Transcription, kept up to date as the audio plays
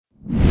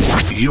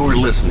You're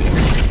listening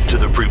to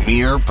the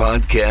Premier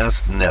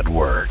Podcast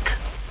Network.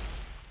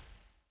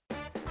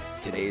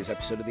 Today's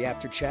episode of the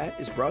After Chat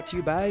is brought to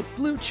you by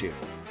Blue Chew.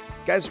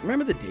 Guys,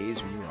 remember the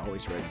days when you were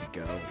always ready to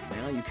go?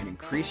 Now you can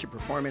increase your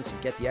performance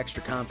and get the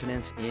extra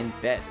confidence in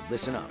bed.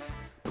 Listen up.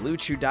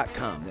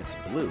 BlueChew.com, that's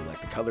blue like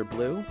the color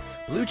blue.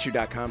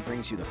 BlueChew.com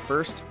brings you the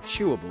first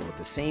chewable with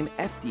the same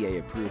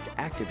FDA-approved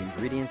active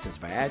ingredients as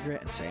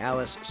Viagra and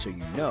Cialis, so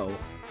you know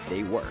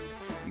they work.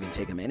 You can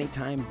take them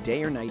anytime,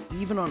 day or night,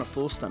 even on a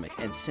full stomach.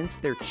 And since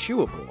they're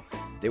chewable,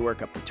 they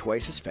work up to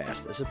twice as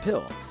fast as a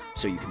pill,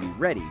 so you can be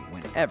ready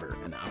whenever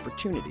an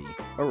opportunity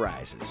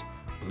arises.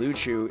 Blue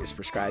Chew is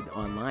prescribed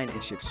online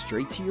and shipped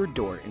straight to your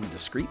door in a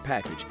discreet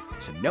package,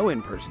 so no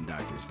in-person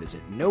doctor's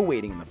visit, no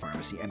waiting in the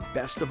pharmacy, and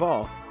best of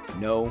all,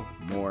 no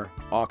more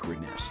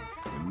awkwardness.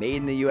 They're made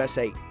in the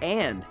USA,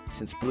 and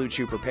since Blue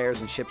Chew prepares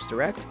and ships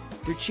direct,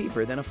 they're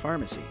cheaper than a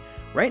pharmacy.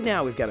 Right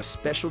now, we've got a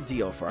special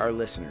deal for our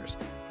listeners.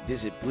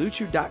 Visit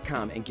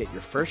BlueChew.com and get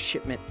your first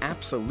shipment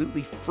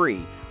absolutely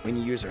free when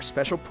you use our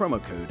special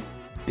promo code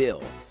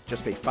BILL.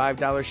 Just pay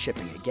 $5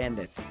 shipping. Again,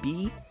 that's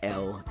BLUE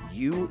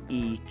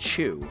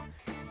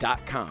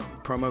Chew.com.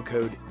 Promo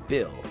code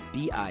BILL,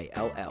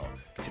 B-I-L-L,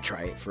 to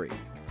try it free.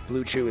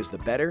 Blue Chew is the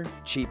better,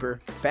 cheaper,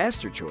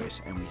 faster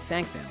choice, and we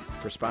thank them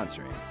for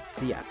sponsoring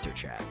the After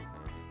Chat.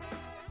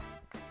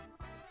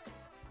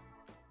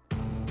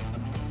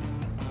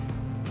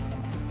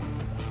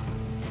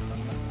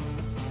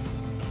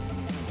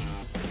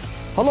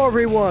 Hello,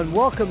 everyone.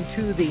 Welcome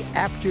to the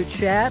After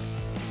Chat.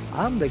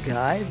 I'm the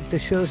guy the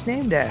show's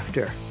named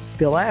after,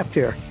 Bill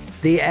After,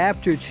 the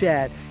After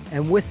Chat.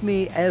 And with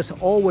me, as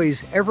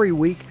always, every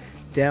week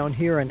down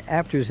here in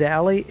After's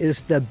Alley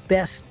is the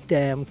best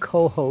damn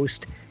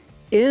co-host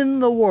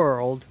in the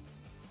world.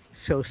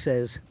 So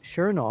says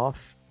Chernoff.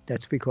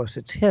 That's because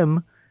it's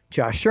him,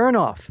 Josh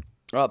Chernoff.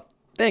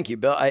 Thank you,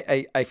 Bill.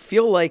 I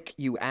feel like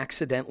you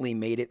accidentally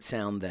made it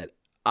sound that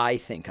I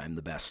think I'm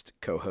the best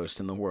co-host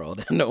in the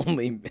world, and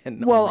only.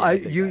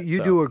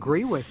 You do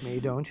agree with me,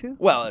 don't you?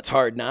 Well, it's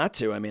hard not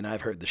to. I mean, I've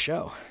heard the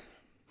show.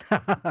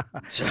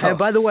 So. And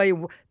by the way,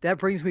 that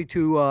brings me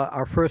to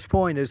our first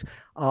point: is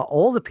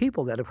all the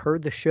people that have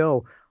heard the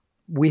show,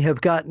 we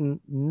have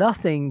gotten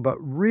nothing but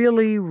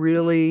really,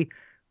 really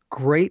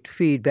great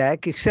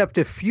feedback. Except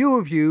a few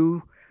of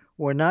you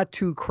were not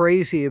too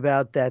crazy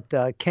about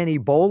that Kenny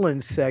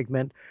Bolin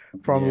segment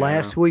from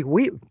last week.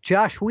 We had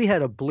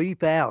to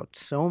bleep out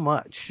so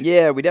much.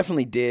 Yeah, we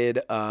definitely did,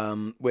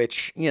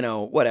 which,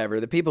 whatever.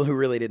 The people who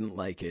really didn't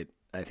like it,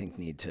 I think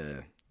need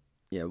to,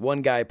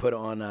 one guy put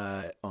on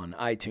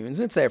iTunes,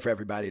 and it's there for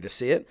everybody to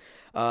see it,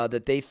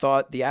 that they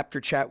thought the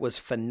After Chat was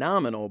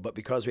phenomenal, but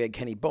because we had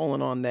Kenny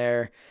Bolin on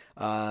there,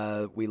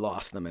 we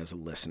lost them as a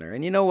listener.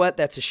 And you know what?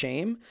 That's a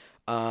shame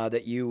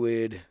that you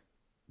would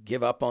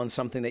give up on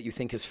something that you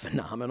think is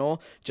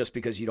phenomenal just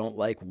because you don't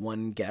like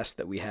one guest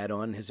that we had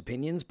on his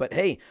opinions. But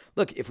hey,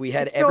 look, if we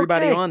had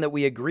everybody on that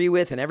we agree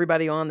with and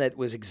everybody on that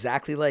was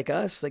exactly like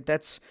us, like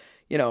that's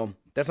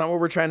not what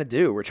we're trying to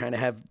do. We're trying to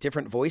have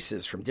different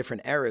voices from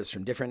different eras,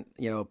 from different,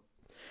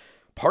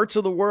 parts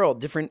of the world,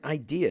 different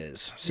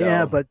ideas. So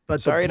yeah, but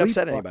sorry it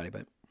upset anybody,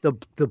 but the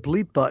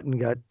bleep button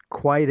got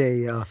quite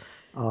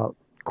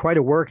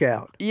a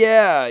workout.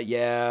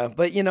 Yeah.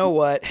 But you know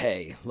what?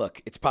 Hey,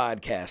 look, it's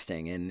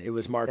podcasting, and it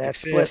was marked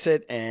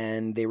explicit,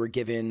 and they were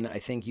given, I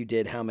think you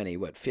did how many,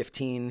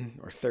 15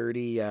 or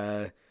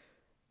 30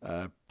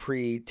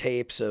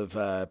 pre-tapes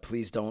of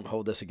please don't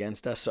hold this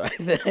against us. So I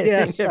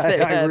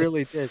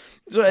really did.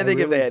 So I think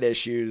if they had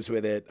issues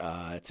with it,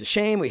 it's a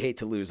shame. We hate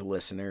to lose a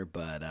listener,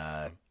 but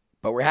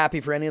we're happy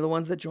for any of the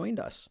ones that joined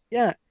us.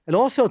 Yeah. And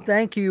also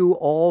thank you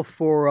all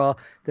for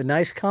the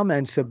nice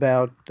comments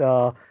about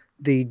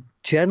the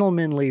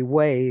gentlemanly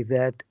way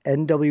that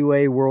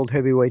NWA World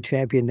Heavyweight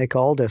Champion Nick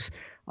Aldis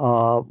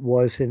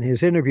was in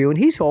his interview. And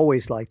he's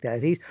always like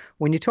that.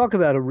 When you talk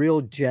about a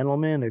real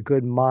gentleman, a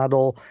good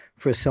model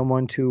for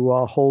someone to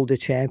hold a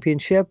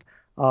championship,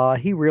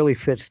 he really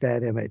fits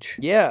that image.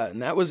 Yeah,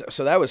 and that was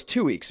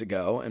 2 weeks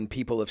ago, and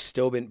people have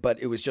still been, but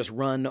it was just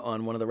run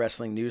on one of the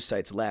wrestling news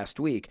sites last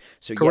week.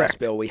 So correct. Yes,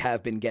 Bill, we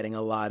have been getting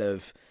a lot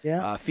of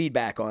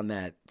feedback on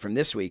that from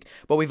this week,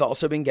 but we've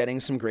also been getting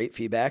some great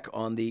feedback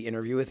on the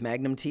interview with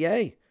Magnum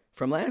TA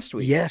from last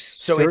week. Yes,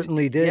 so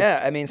certainly did.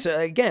 Yeah, I mean, so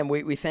again,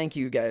 we thank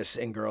you guys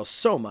and girls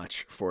so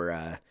much for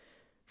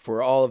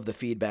all of the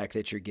feedback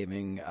that you're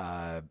giving,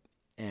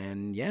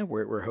 and yeah,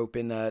 we're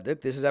hoping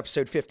that this is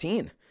episode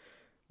 15.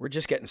 We're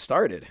just getting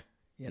started,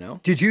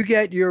 Did you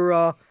get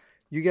your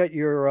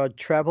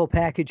travel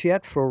package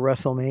yet for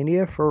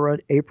WrestleMania for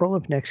April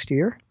of next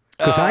year?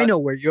 Because I know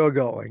where you're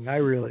going. I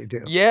really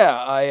do.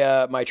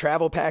 Yeah, my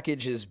travel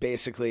package is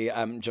basically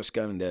I'm just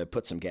going to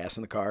put some gas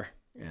in the car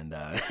and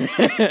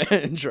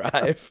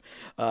drive.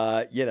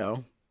 I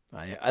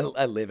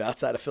live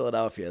outside of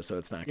Philadelphia, so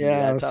it's not going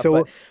to be that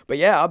tough. But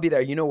yeah, I'll be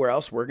there. You know where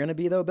else we're going to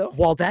be though, Bill?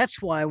 Well,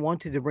 that's why I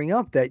wanted to bring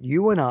up that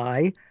you and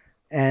I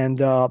and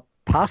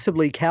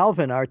possibly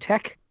Calvin, our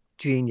tech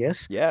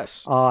genius,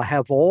 yes,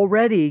 have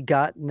already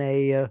gotten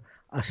a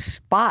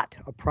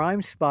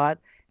prime spot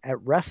at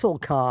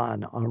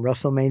WrestleCon on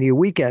WrestleMania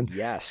weekend.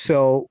 Yes.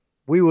 So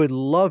we would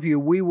love you.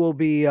 We will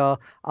be,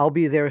 I'll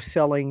be there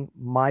selling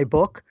my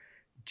book.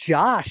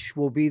 Josh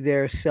will be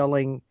there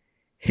selling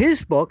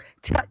his book.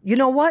 You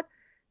know what?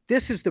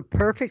 This is the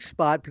perfect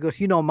spot because,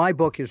 my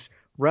book is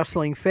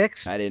Wrestling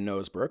Fixed. I didn't know it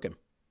was broken.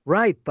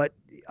 Right. But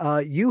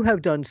you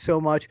have done so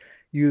much.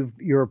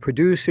 You're a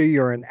producer,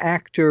 you're an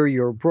actor,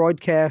 you're a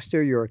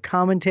broadcaster, you're a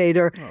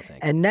commentator. Oh,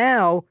 thank you.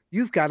 Now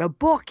you've got a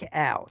book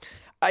out.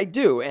 I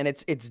do, and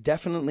it's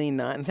definitely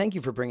not, and thank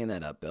you for bringing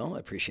that up, Bill. I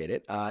appreciate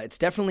it. It's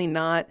definitely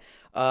not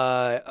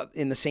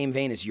in the same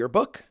vein as your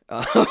book,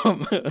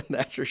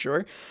 that's for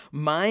sure.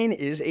 Mine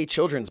is a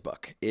children's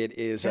book. It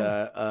is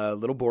a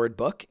little board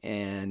book,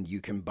 and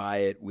you can buy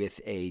it with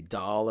a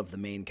doll of the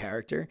main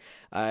character.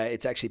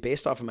 It's actually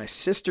based off of my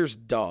sister's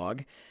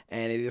dog,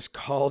 and it is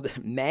called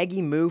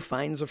Maggie Moo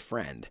Finds a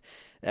Friend.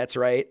 That's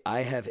right. I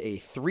have a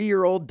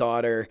 3-year-old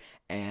daughter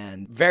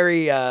and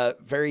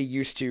very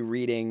used to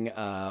reading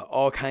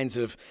all kinds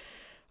of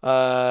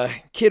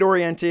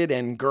kid-oriented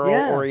and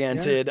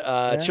girl-oriented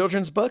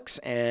children's books,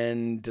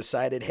 and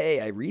decided, hey,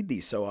 I read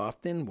these so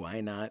often,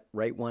 why not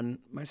write one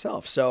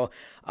myself? So,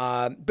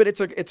 but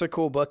it's a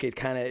cool book.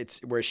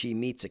 It's where she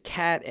meets a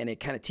cat, and it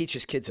kind of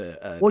teaches kids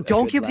a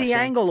don't give lesson. The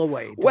angle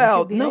away.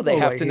 They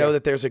have to know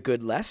that there's a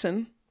good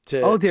lesson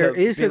to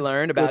be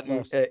learned about,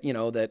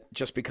 that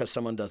just because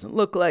someone doesn't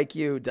look like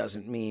you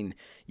doesn't mean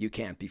you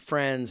can't be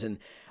friends. And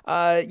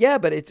but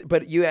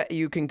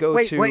you can go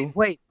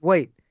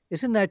Wait.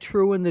 Isn't that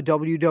true in the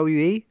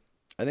WWE?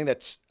 I think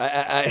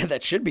that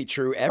should be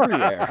true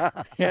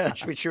everywhere. Yeah, it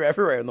should be true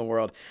everywhere in the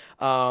world.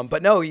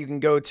 But no, you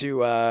can go to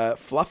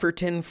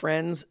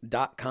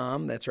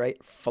fluffertonfriends.com. That's right,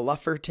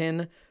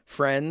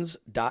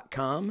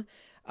 fluffertonfriends.com.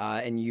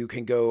 And you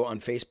can go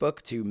on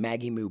Facebook to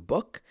Maggie Moo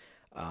Book.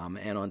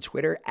 And on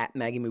Twitter at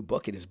Maggie Moo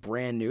Book. It is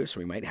brand new, so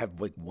we might have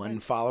like one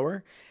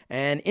follower.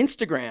 And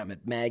Instagram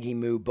at Maggie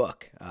Moo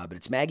Book. But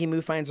it's Maggie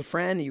Moo Finds a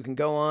Friend. You can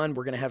go on.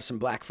 We're going to have some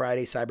Black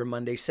Friday, Cyber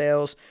Monday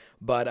sales.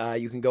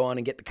 But you can go on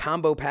and get the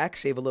combo pack,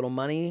 save a little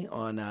money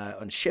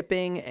on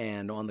shipping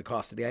and on the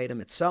cost of the item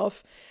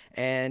itself.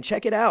 And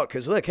check it out.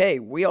 Because look, hey,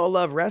 we all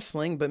love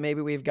wrestling, but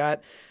maybe we've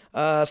got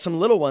some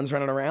little ones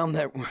running around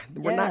that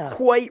we're not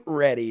quite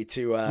ready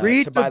to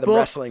buy the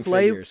wrestling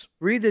figures.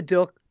 Read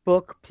the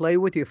book, play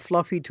with your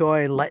fluffy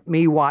toy, and let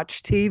me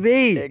watch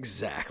TV.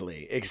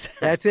 Exactly.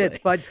 That's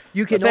it. But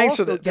you can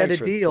also get a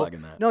deal.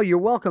 No, you're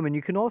welcome. And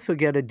you can also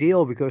get a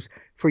deal because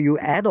for you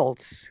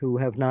adults who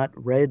have not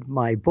read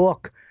my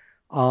book,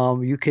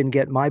 you can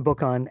get my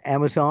book on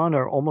Amazon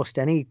or almost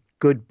any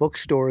good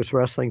bookstores,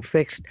 Wrestling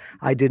Fixed.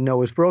 I didn't know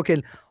was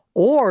broken.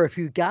 Or if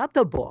you got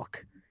the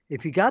book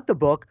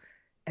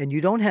and you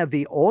don't have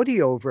the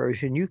audio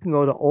version, you can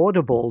go to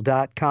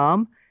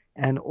audible.com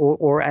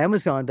or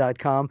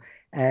Amazon.com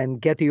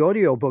and get the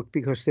audiobook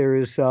because there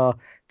is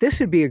this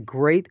would be a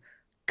great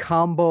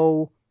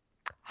combo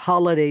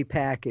holiday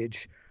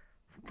package,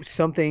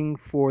 something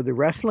for the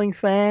wrestling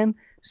fan,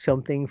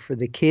 something for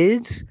the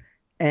kids,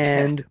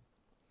 and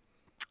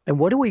I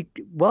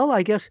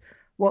guess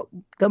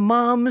the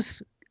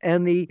moms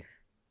and the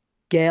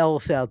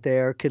gals out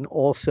there can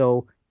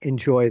also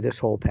enjoy this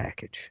whole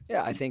package.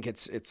 Yeah, I think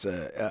it's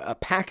a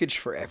package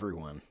for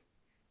everyone.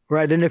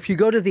 Right, and if you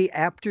go to the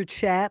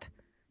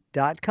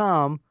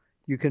apterchat.com,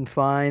 you can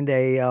find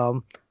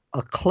a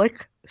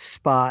click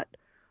spot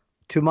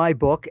to my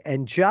book.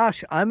 And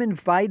Josh, I'm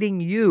inviting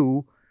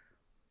you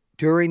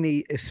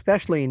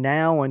especially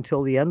now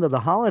until the end of the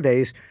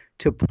holidays,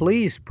 to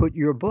please put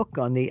your book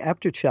on the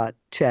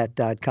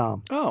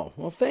apterchat.com. Oh,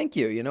 well, thank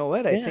you. You know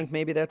what? I think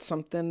maybe that's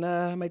something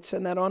I might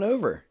send that on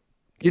over.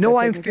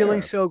 I'm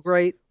feeling so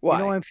great.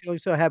 Why? I'm feeling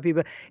so happy.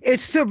 But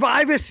it's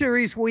Survivor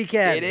Series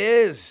weekend. It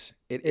is.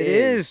 It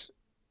is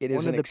one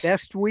of the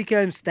best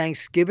weekends.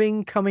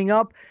 Thanksgiving coming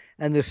up,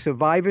 and the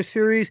Survivor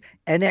Series,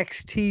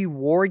 NXT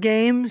War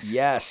Games.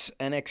 Yes,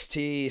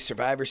 NXT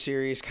Survivor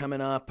Series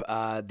coming up.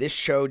 This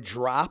show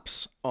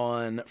drops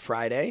on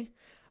Friday.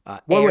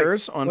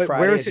 Airs on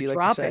Friday, where is as it you like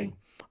dropping? to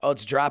say. Oh,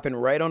 it's dropping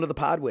right onto the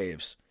pod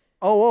waves.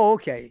 Oh,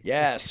 okay.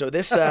 Yeah, so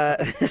this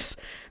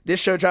this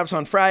show drops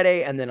on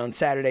Friday, and then on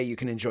Saturday you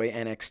can enjoy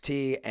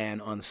NXT,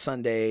 and on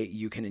Sunday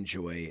you can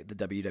enjoy the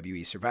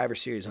WWE Survivor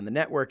Series on the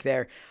network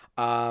there.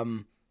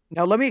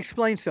 Now, let me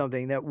explain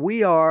something that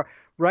we are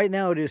right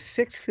now. It is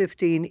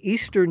 6:15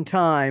 Eastern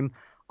Time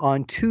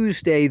on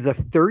Tuesday, the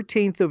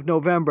 13th of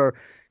November.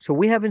 So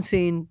we haven't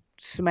seen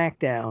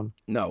SmackDown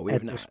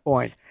at this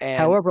point.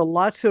 However,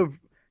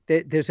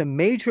 there's a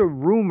major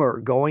rumor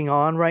going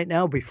on right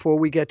now before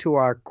we get to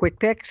our quick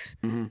picks.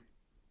 Mm-hmm.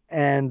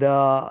 And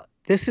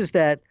this is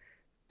that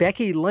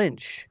Becky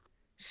Lynch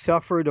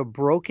suffered a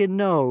broken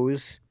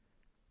nose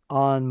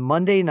on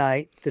Monday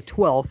night, the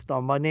 12th,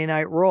 on Monday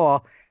Night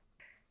Raw.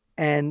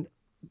 And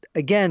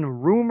again,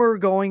 rumor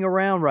going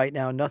around right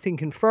now, nothing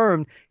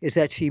confirmed, is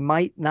that she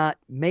might not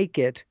make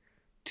it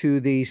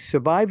to the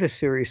Survivor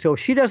Series. So if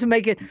she doesn't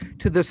make it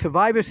to the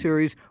Survivor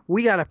Series,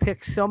 we got to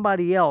pick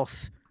somebody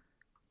else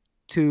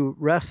to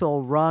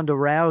wrestle Ronda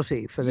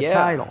Rousey for the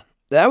title.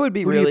 That would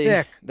be Who do you really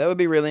pick?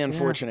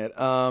 unfortunate.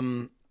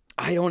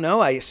 I don't know.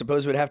 I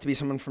suppose it would have to be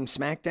someone from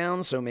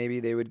SmackDown. So maybe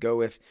they would go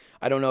with,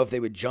 I don't know if they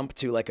would jump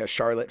to like a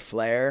Charlotte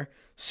Flair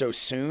so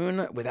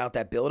soon without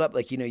that buildup.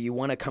 Like, you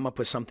want to come up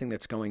with something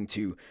that's going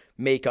to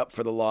make up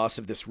for the loss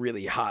of this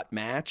really hot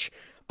match.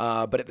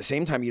 But at the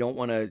same time, you don't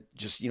want to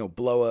just,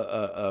 blow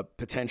a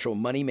potential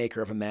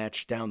moneymaker of a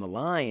match down the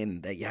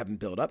line that you haven't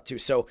built up to.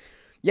 So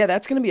yeah,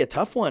 that's going to be a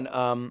tough one.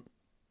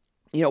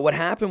 What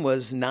happened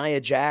was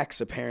Nia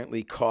Jax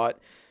apparently caught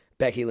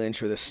Becky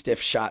Lynch with a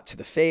stiff shot to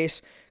the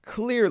face.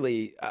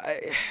 Clearly,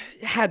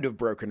 had to have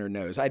broken her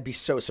nose. I'd be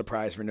so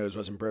surprised if her nose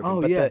wasn't broken.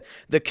 Oh, but yeah.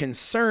 the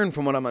concern,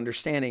 from what I'm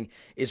understanding,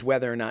 is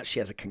whether or not she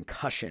has a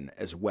concussion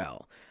as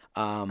well.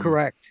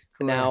 Correct.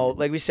 Now,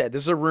 like we said,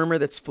 this is a rumor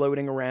that's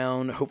floating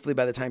around. Hopefully,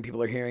 by the time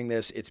people are hearing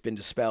this, it's been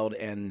dispelled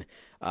and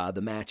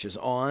the match is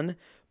on.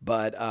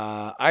 But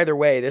either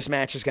way, this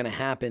match is going to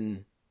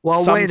happen.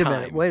 Well,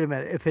 sometime. wait a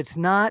minute. If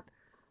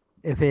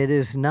it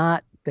is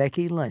not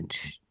Becky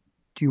Lynch,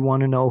 do you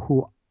want to know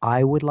who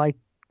I would like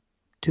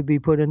to be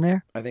put in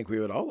there? I think we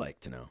would all like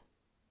to know.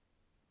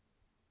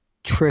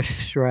 Trish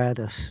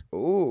Stratus.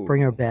 Ooh.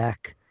 Bring her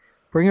back.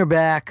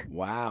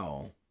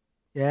 Wow.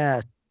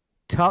 Yeah.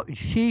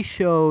 She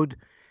showed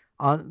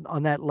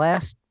on that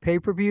last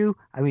pay-per-view.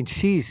 I mean,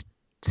 she's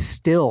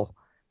still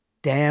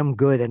damn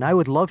good. And I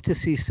would love to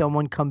see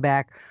someone come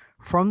back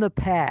from the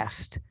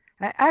past.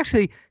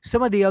 Actually,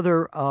 some of the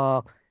other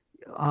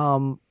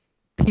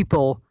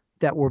people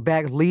that were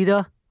back,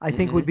 Lita, I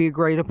think would be a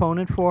great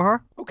opponent for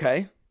her.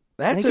 Okay.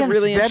 That's again, a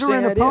really interesting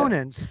veteran idea.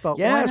 opponents, but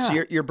yeah, why so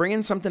not? you're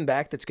bringing something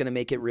back that's going to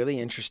make it really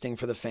interesting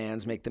for the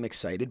fans, make them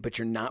excited, but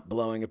you're not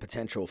blowing a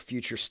potential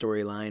future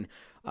storyline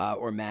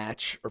or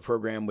match or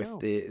program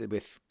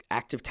with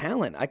active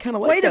talent. I kind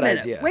of like that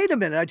idea. Wait a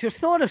minute. I just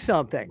thought of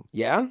something.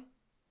 Yeah?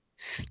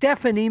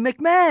 Stephanie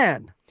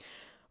McMahon.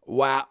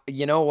 Wow.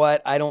 You know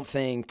what? I don't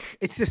think...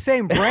 It's the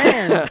same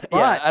brand, but...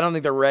 Yeah, I don't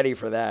think they're ready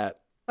for that.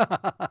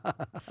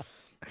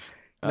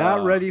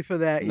 Not ready for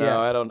that yet. No,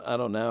 I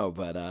don't know,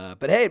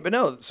 but hey,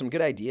 no, some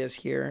good ideas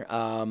here.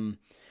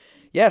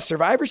 Yeah,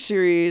 Survivor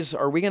Series.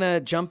 Are we gonna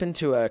jump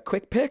into a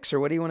quick picks, or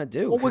what do you want to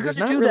do? Well, we're going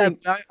to do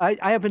that.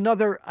 I have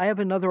another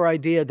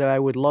idea that I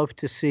would love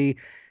to see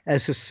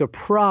as a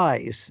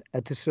surprise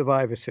at the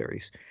Survivor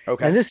Series.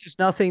 Okay. And this is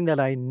nothing that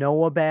I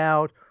know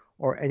about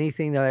or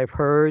anything that I've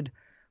heard,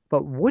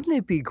 but wouldn't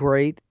it be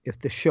great if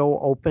the show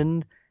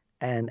opened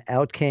and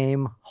out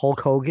came Hulk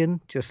Hogan,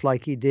 just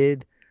like he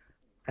did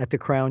at the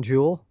Crown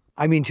Jewel?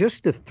 I mean,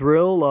 just the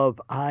thrill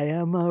of I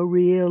am a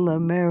real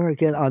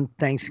American on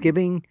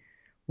Thanksgiving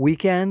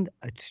weekend.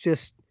 It's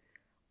just,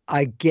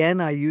 again,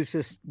 I use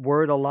this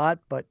word a lot,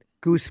 but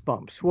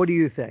goosebumps. What do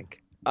you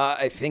think?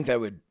 I think that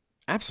would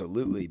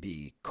absolutely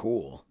be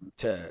cool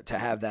to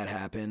have that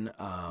happen.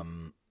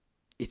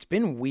 It's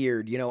been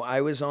weird.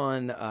 I was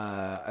on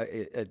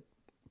a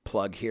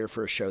plug here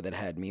for a show that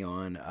had me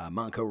on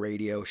Monco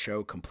Radio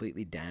show,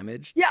 Completely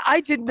Damaged. Yeah,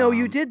 I didn't know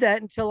you did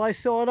that until I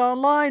saw it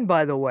online,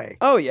 by the way.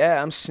 Oh, yeah.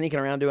 I'm sneaking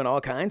around doing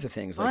all kinds of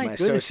things, like my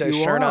So-So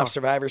Chernoff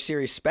Survivor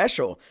Series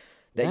special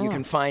that you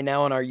can find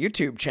now on our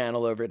YouTube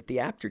channel over at the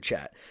After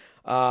Chat.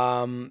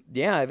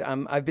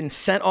 I've been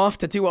sent off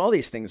to do all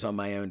these things on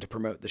my own to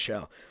promote the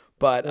show.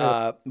 But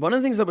one of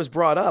the things that was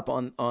brought up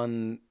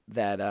on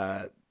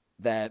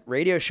that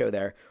radio show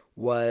there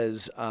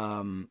was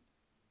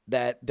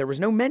that there was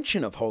no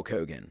mention of Hulk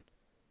Hogan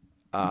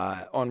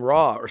on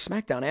Raw or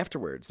SmackDown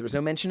afterwards. There was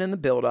no mention in the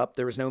build-up.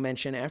 There was no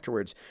mention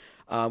afterwards,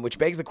 which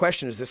begs the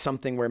question, is this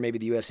something where maybe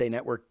the USA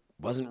Network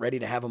wasn't ready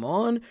to have him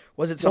on?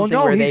 Was it something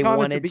where they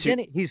wanted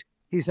to...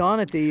 He's on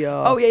at the...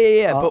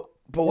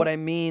 But what I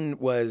mean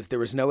was there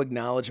was no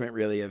acknowledgement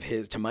really of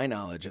his, to my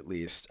knowledge at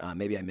least,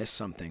 maybe I missed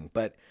something,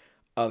 but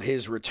of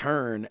his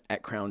return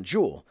at Crown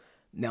Jewel.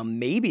 Now,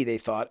 maybe they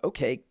thought,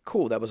 okay,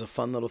 cool, that was a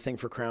fun little thing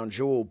for Crown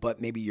Jewel,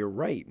 but maybe you're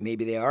right.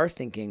 Maybe they are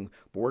thinking,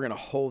 but we're going to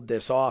hold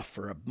this off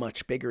for a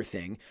much bigger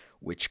thing,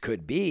 which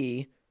could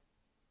be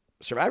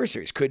Survivor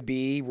Series, could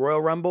be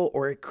Royal Rumble,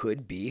 or it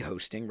could be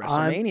hosting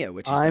WrestleMania,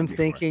 which is I'm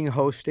thinking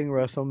hosting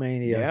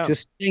WrestleMania. Yeah.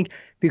 Just think,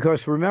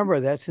 because remember,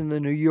 that's in the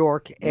New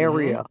York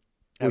area,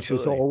 which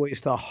is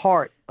always the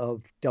heart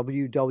of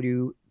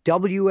WWF,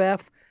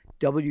 WWF,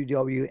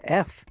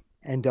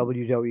 and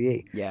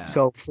WWE. Yeah.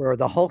 So for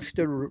the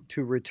Hulkster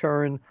to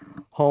return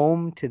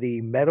home to the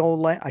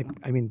Meadowland,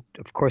 I mean,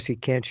 of course he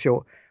can't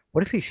show.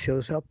 What if he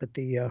shows up at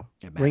the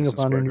Ring of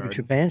Honor New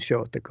Japan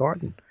show at the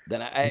Garden?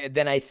 Then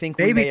I think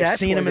we may have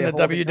seen him in the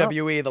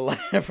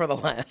WWE for the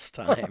last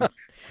time.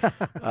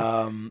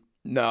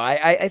 No,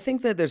 I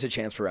think that there's a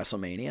chance for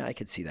WrestleMania. I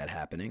could see that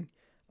happening.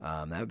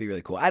 That would be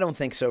really cool. I don't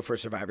think so for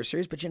Survivor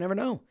Series, but you never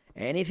know.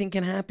 Anything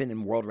can happen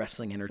in World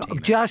Wrestling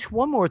Entertainment. Josh,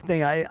 one more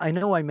thing. I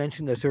know I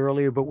mentioned this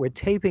earlier, but we're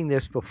taping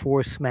this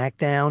before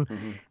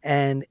SmackDown,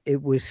 and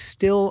it was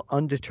still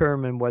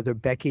undetermined whether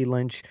Becky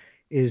Lynch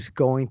is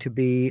going to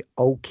be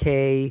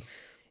okay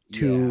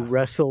to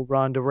wrestle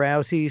Ronda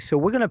Rousey. So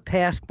we're going to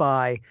pass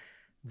by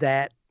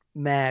that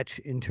match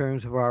in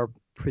terms of our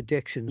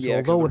predictions.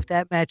 Yeah, although if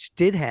that match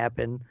did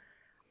happen,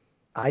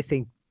 I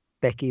think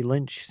Becky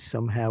Lynch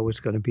somehow was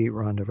going to beat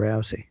Ronda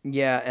Rousey.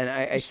 Yeah, and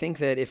I think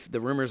that if the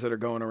rumors that are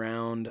going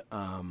around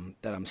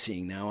that I'm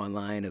seeing now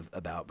online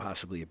about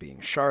possibly it being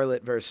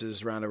Charlotte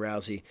versus Ronda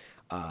Rousey,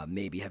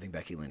 maybe having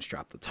Becky Lynch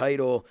drop the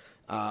title,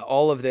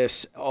 all of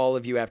this, all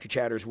of you after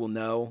chatters will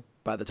know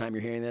by the time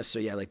you're hearing this. So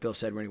yeah, like Bill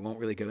said, we won't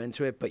really go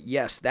into it. But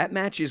yes, that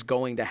match is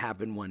going to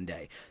happen one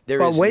day.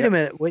 But wait a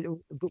minute. Wait.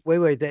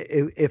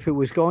 If it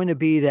was going to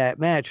be that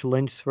match,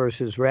 Lynch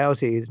versus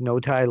Rousey, there's no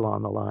title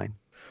on the line.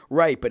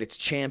 Right, but it's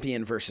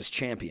champion versus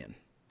champion.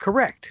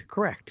 Correct.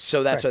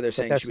 So that's correct. why they're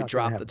saying she would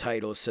drop the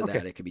titles so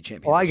that it could be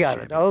champion. Oh, I got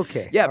champion. it.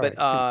 Okay. Yeah,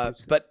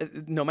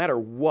 but no matter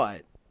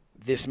what,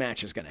 this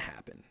match is going to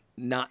happen.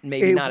 Not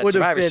at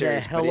Survivor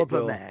Series, but it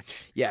will.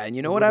 Match. Yeah, and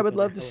you know what I would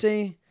love to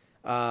see?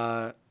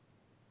 I'd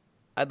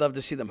love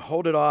to see them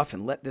hold it off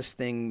and let this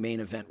thing main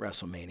event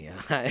WrestleMania.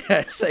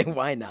 I say,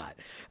 why not?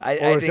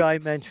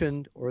 That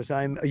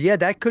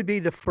could be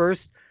the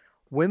first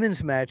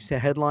women's match to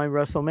headline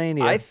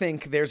WrestleMania. I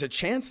think there's a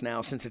chance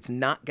now, since it's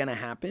not going to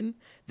happen,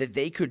 that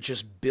they could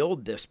just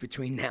build this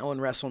between now and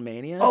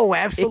WrestleMania. Oh,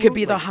 absolutely. It could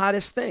be the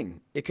hottest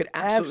thing. It could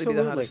absolutely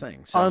be the hottest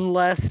thing. So.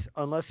 Unless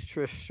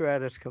Trish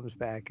Stratus comes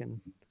back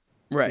and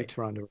beats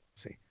Ronda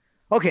Rousey.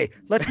 Okay,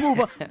 let's move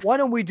on. Why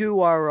don't we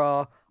do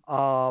our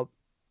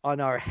on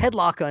our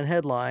Headlock on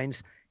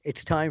Headlines?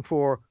 It's time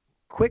for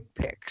Quick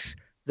Picks,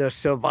 the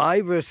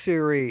Survivor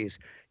Series.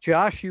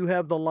 Josh, you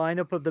have the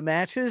lineup of the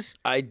matches?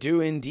 I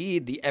do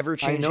indeed. The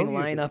ever-changing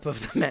lineup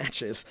of the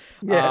matches.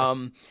 Yes.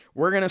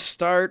 We're going to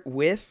start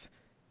with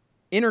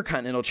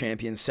Intercontinental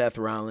Champion Seth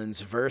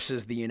Rollins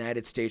versus the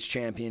United States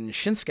Champion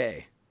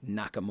Shinsuke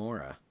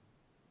Nakamura.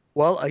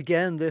 Well,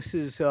 again, this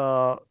is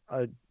a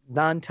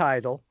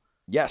non-title.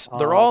 Yes,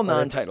 they're all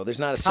non-title. There's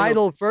not a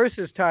title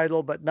versus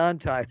title, but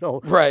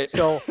non-title. Right.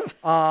 So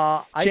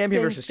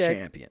champion versus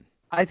champion.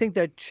 I think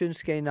that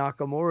Shinsuke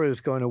Nakamura is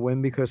going to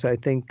win because I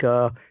think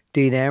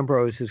Dean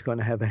Ambrose is going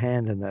to have a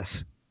hand in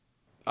this.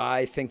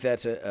 I think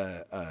that's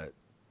a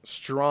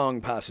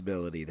strong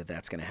possibility that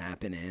that's going to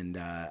happen, and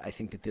I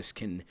think that this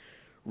can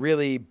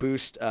really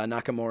boost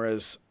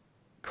Nakamura's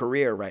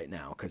career right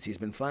now because he's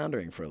been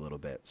floundering for a little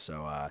bit.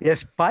 So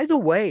yes. By the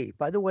way,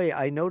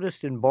 I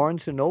noticed in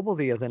Barnes and Noble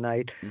the other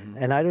night,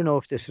 and I don't know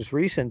if this is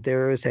recent,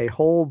 there is a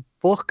whole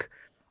book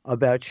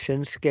about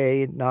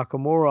Shinsuke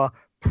Nakamura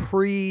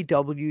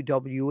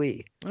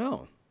pre-WWE.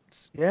 Oh,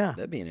 yeah,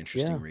 that'd be an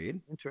interesting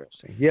read.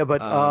 Interesting. Yeah, but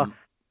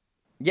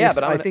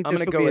but I think this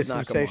will go be with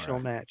a sensational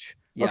match.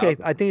 Yeah, okay,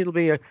 I think it'll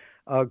be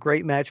a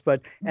great match.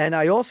 And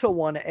I also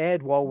want to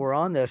add, while we're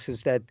on this,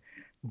 is that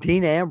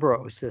Dean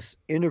Ambrose, this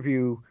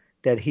interview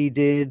that he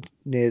did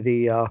near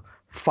the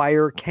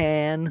fire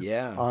can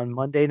on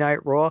Monday Night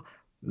Raw.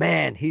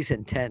 Man, he's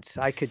intense.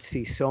 I could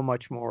see so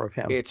much more of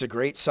him. It's a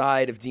great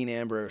side of Dean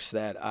Ambrose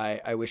that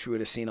I wish we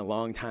would have seen a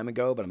long time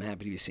ago, but I'm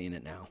happy to be seeing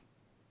it now.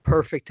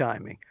 Perfect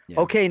timing. Yeah.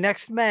 Okay,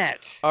 next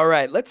match. All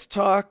right, let's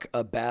talk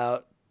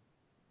about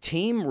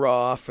Team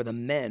Raw for the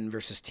men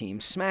versus Team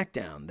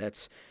SmackDown.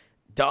 That's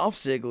Dolph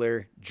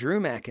Ziggler, Drew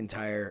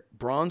McIntyre,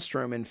 Braun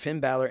Strowman, Finn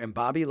Balor, and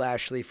Bobby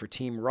Lashley for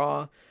Team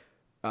Raw,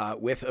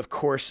 with, of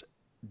course,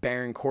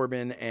 Baron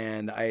Corbin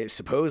and I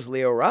suppose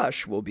Leo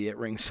Rush will be at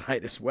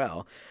ringside as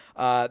well.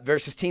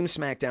 Versus Team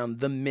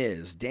SmackDown, The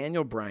Miz,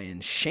 Daniel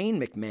Bryan,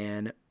 Shane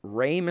McMahon,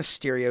 Rey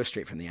Mysterio,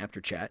 straight from the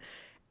After Chat,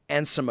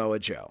 and Samoa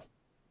Joe.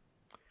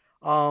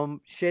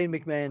 Shane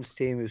McMahon's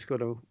team is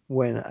going to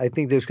win. I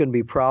think there's going to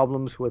be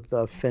problems with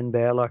Finn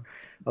Balor,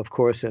 of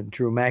course, and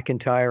Drew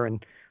McIntyre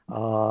and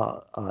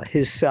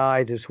his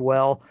side as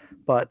well.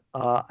 But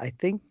I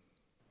think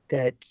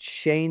that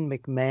Shane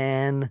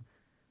McMahon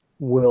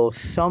will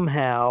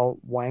somehow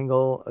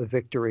wangle a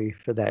victory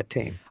for that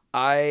team.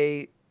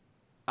 I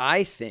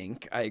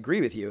think I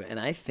agree with you, and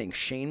I think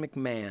Shane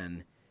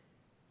McMahon.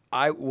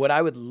 What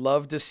I would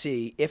love to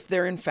see, if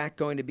they're in fact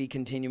going to be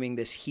continuing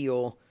this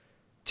heel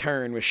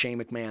turn with Shane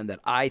McMahon that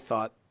I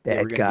thought they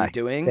were going to be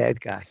doing, bad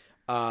guy.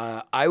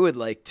 I would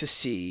like to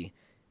see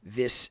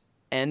this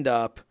end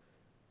up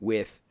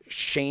with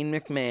Shane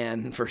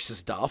McMahon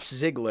versus Dolph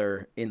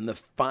Ziggler in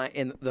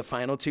the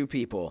final two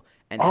people,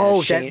 and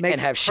have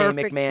Shane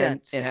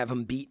McMahon and have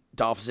him beat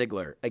Dolph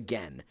Ziggler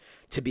again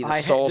to be the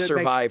sole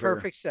survivor.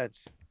 Makes perfect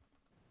sense.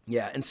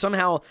 Yeah, and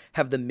somehow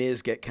have the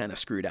Miz get kind of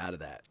screwed out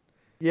of that.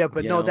 Yeah,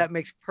 but that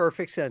makes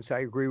perfect sense. I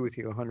agree with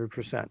you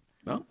 100%.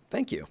 Well,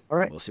 thank you. All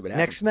right. We'll see what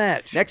happens.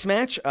 Next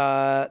match,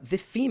 the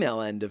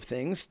female end of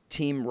things,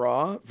 Team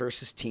Raw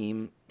versus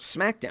Team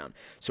SmackDown.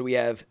 So we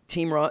have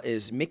Team Raw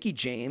is Mickie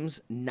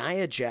James,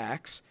 Nia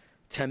Jax,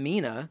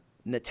 Tamina,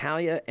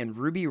 Natalya, and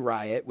Ruby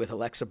Riott with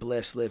Alexa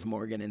Bliss, Liv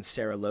Morgan, and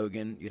Sarah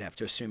Logan, you'd have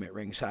to assume at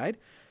ringside,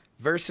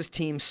 versus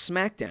Team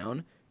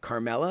SmackDown,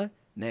 Carmella,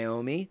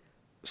 Naomi,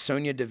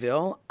 Sonya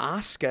Deville,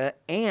 Asuka,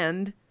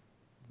 and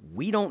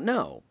we don't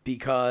know,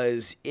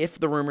 because if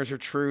the rumors are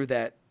true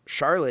that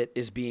Charlotte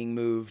is being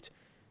moved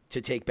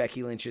to take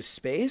Becky Lynch's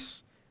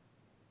space,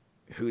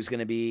 who's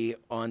going to be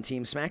on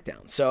Team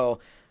SmackDown? So,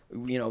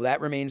 that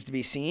remains to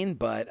be seen,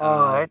 but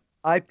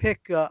I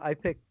pick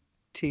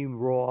Team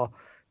Raw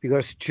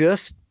because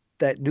just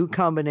that new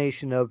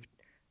combination of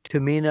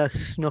Tamina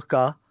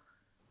Snuka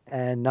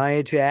and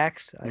Nia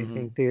Jax. I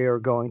think they are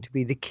going to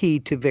be the key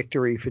to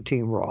victory for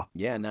Team Raw.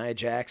 Yeah, Nia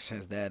Jax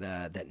has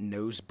that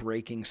nose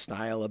breaking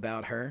style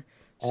about her.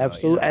 So,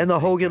 Absolutely. And the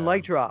Hogan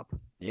leg drop.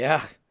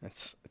 Yeah,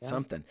 it's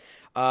something.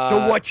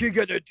 So what you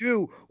gonna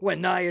do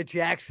when Nia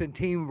Jax and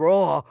Team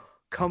Raw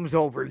comes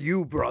over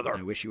you, brother?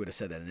 I wish you would have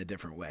said that in a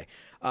different way.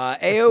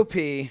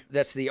 AOP,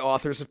 that's the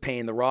Authors of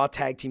Pain, the Raw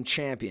Tag Team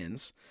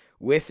Champions,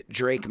 with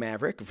Drake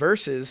Maverick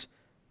versus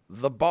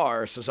The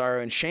Bar,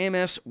 Cesaro and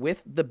Sheamus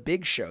with The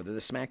Big Show. They're the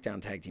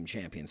SmackDown Tag Team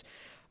Champions.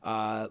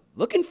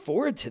 Looking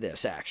forward to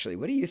this, actually.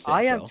 What do you think,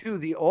 I am Bill? too.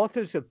 The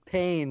Authors of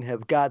Pain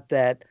have got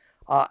that,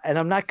 and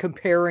I'm not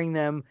comparing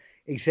them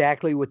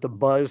exactly with the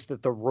buzz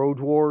that the Road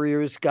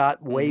Warriors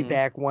got way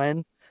back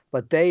when,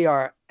 but they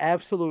are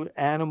absolute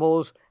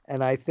animals,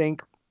 and I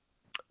think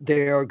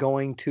they are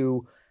going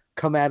to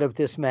come out of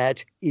this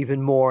match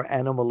even more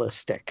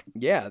animalistic.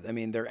 Yeah, I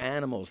mean, they're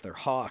animals, they're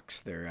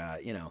hawks, they're,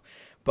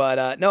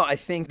 But no, I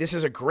think this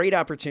is a great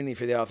opportunity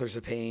for the Authors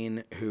of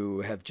Pain,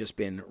 who have just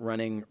been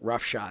running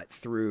roughshod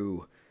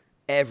through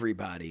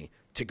everybody,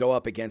 to go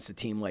up against a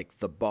team like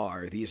The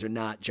Bar. These are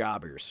not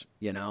jobbers,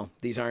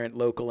 These aren't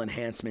local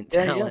enhancement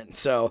talent. Yeah.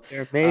 So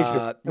They're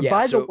major. And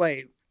by the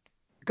way,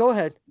 go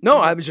ahead. No,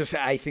 I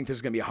think this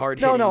is going to be a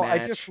hard-hitting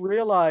match. I just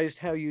realized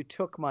how you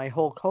took my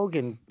Hulk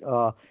Hogan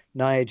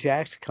Nia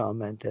Jax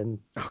comment, and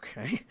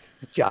okay,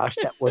 Josh,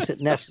 that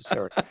wasn't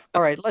necessary.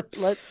 All right, but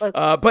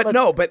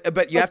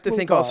you have to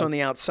think also on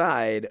the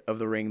outside of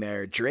the ring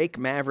there, Drake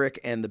Maverick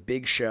and the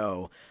Big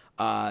Show.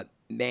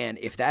 Man,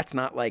 if that's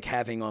not like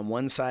having on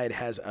one side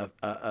has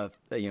a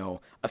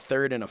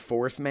third and a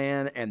fourth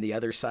man, and the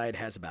other side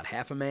has about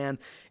half a man,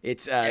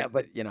 it's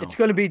it's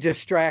going to be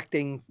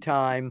distracting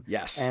time.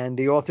 Yes, and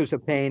the Authors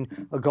of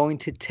Pain are going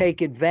to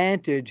take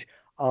advantage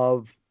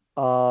of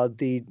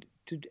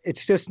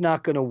it's just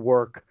not going to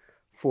work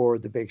for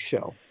the Big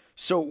Show.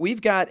 So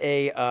we've got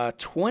a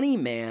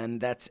 20-man.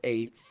 That's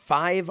a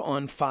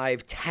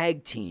 5-on-5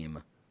 tag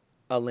team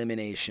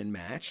elimination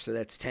match. So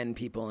that's 10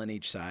 people on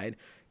each side.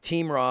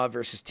 Team Raw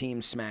versus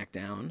Team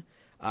SmackDown.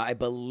 I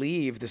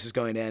believe this is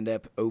going to end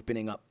up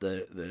opening up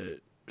the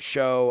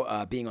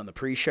show, being on the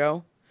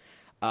pre-show.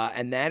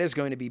 And that is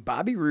going to be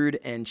Bobby Roode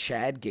and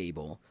Chad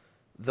Gable,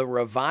 The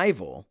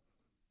Revival,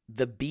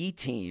 the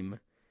B-Team,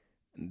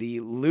 the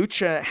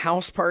Lucha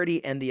House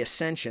Party, and the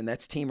Ascension,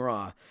 that's Team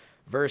Raw,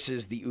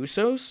 versus the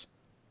Usos,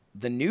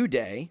 the New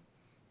Day,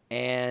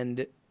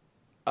 and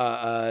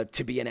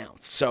to be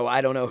announced. So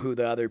I don't know who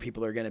the other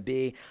people are going to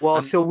be.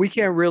 Well, so we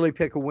can't really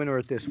pick a winner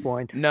at this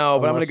point. No,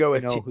 but I'm going to go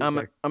with I'm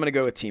going to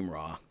go with Team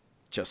Raw.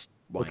 Just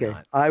why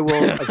not? I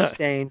will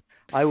abstain.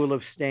 I will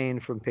abstain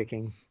from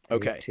picking.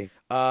 Okay.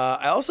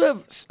 I also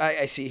have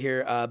I see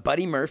here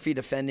Buddy Murphy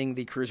defending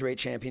the Cruiserweight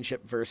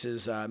Championship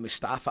versus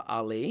Mustafa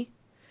Ali.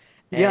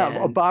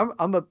 And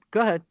go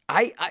ahead.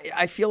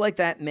 I feel like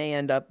that may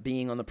end up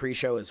being on the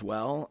pre-show as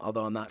well,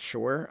 although I'm not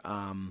sure.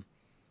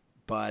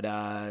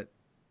 But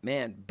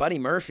man, Buddy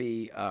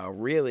Murphy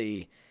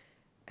really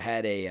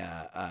had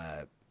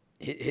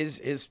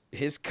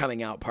his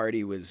coming out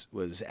party was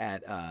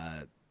at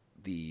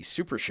the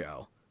Super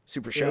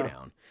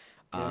Showdown.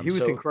 He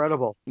was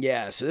incredible.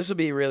 Yeah, so this will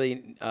be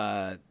really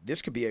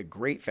this could be a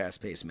great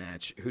fast-paced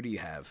match. Who do you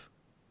have?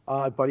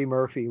 Buddy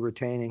Murphy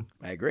retaining.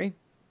 I agree.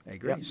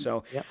 Yep.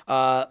 So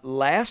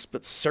last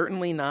but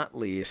certainly not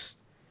least,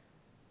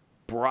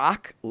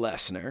 Brock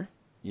Lesnar,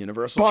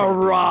 Universal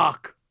Champion.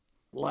 Brock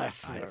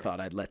Lesnar. I thought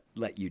I'd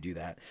let you do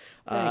that.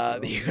 The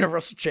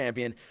Universal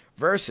Champion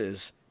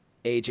versus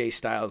AJ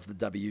Styles, the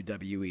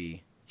WWE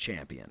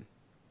Champion.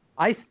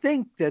 I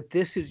think that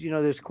this is,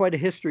 there's quite a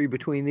history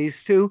between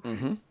these two.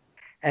 Mm-hmm.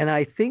 And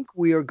I think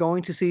we are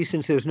going to see,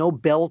 since there's no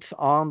belts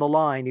on the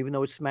line, even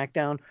though it's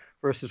SmackDown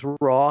versus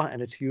Raw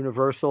and it's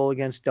Universal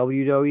against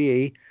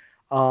WWE,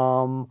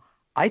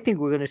 I think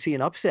we're going to see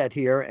an upset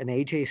here, and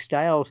AJ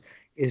Styles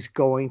is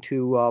going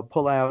to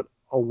pull out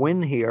a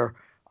win here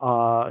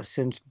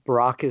since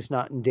Brock is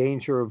not in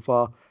danger of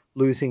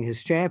losing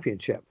his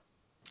championship.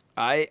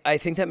 I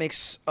think that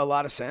makes a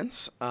lot of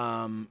sense.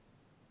 I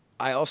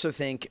also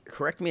think,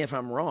 correct me if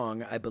I'm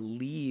wrong, I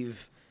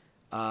believe,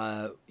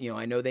 I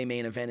know they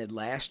main evented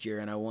last year,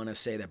 and I want to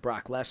say that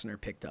Brock Lesnar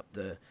picked up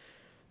the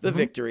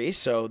victory.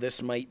 So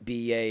this might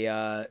be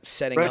a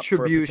setting up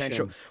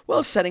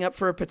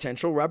for a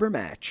potential rubber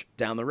match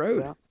down the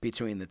road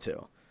between the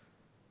two.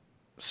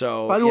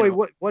 So, by the way,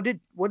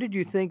 what did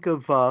you think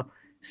of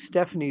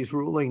Stephanie's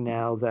ruling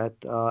now that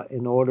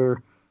in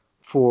order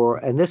for,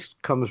 and this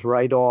comes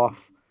right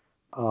off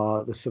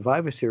the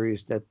Survivor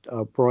Series, that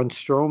Braun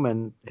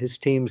Strowman, his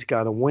team's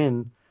got to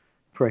win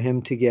for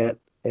him to get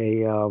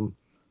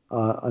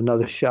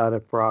another shot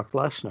at Brock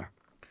Lesnar.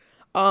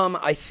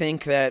 I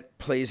think that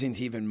plays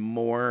into even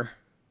more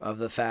of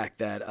the fact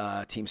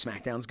that Team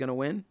SmackDown's going to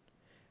win.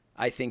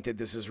 I think that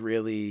this is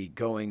really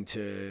going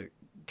to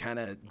kind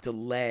of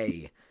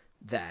delay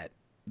that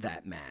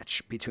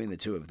match between the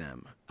two of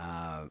them,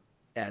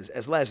 as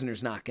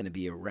Lesnar's not going to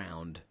be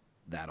around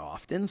that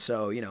often.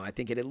 So, I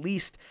think it at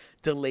least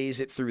delays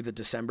it through the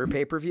December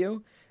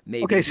pay-per-view.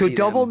 Maybe Okay, so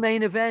double them.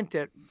 main event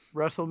at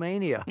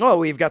WrestleMania. Oh,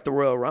 we've got the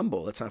Royal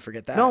Rumble. Let's not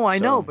forget that. No, I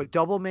know, but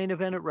double main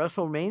event at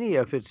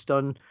WrestleMania, if it's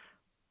done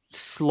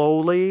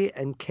slowly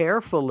and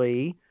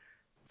carefully,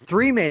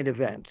 3 main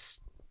events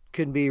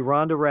can be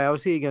Ronda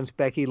Rousey against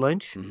Becky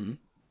Lynch,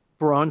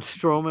 Braun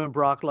Strowman,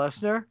 Brock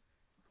Lesnar,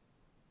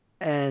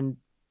 and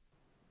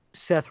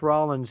Seth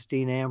Rollins,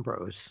 Dean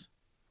Ambrose.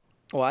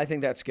 Well, I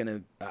think that's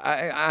gonna.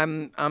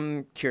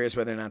 I'm curious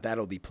whether or not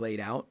that'll be played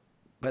out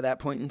by that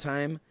point in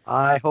time.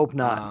 I hope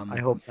not. I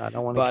hope not. I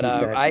want to keep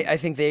that. I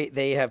think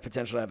they have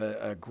potential to have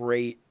a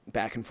great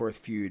back and forth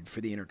feud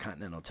for the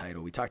Intercontinental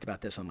title. We talked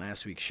about this on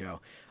last week's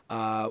show.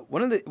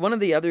 One of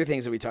the other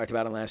things that we talked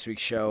about on last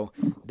week's show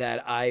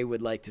that I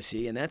would like to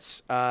see, and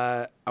that's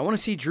I want to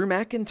see Drew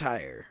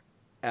McIntyre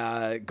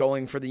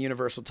going for the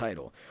Universal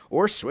title,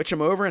 or switch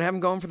him over and have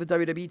him going for the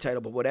WWE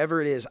title. But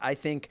whatever it is, I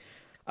think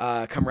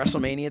come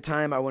WrestleMania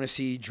time, I want to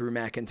see Drew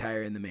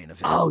McIntyre in the main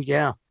event. Oh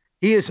yeah,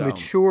 he has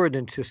matured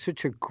into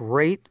such a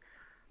great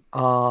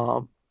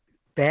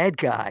bad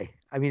guy.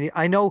 I mean,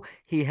 I know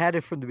he had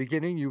it from the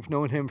beginning. You've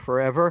known him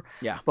forever.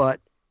 Yeah.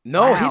 But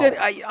no, wow. He did.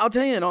 I'll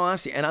tell you in all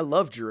honesty, and I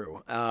love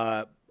Drew.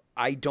 I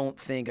don't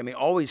think,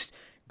 always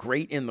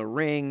great in the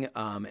ring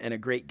and a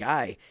great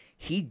guy.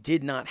 He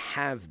did not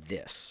have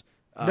this.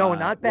 No,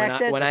 not back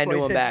then. When I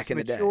knew him back in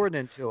the day. Matured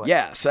into it.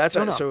 Yeah, so that's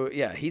so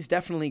yeah, he's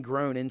definitely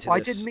grown into this. I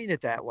didn't mean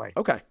it that way.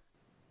 Okay.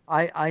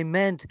 I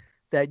meant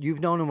that you've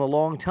known him a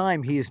long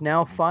time. He is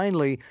now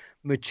finally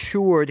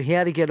matured. He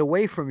had to get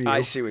away from you. I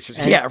see what you're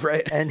saying. Yeah,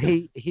 right. And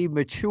he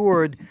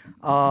matured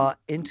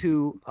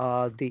into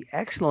the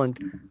excellent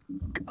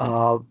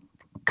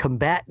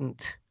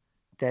combatant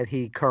that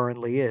he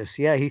currently is.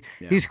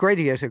 He's great.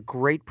 He has a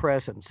great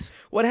presence.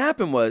 What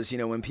happened was,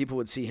 when people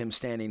would see him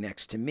standing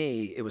next to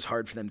me, it was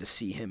hard for them to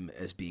see him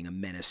as being a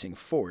menacing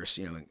force,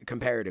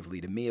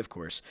 comparatively to me, of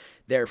course.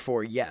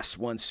 Therefore, yes,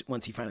 once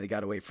he finally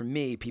got away from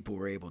me, people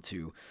were able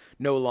to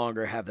no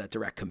longer have that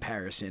direct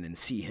comparison and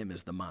see him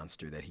as the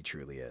monster that he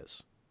truly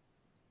is.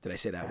 Did I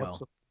say that well?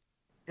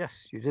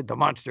 Yes, you did. The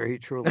monster he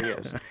truly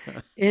is.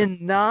 In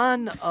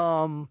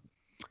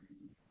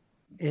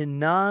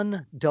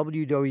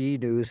non-WWE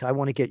news, I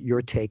want to get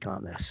your take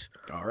on this.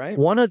 All right.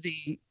 One of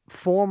the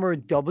former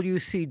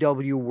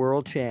WCW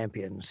world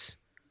champions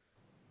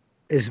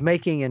is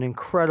making an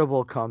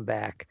incredible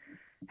comeback.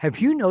 Have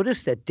you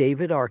noticed that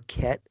David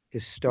Arquette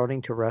is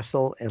starting to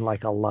wrestle in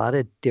like a lot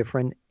of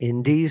different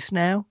indies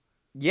now?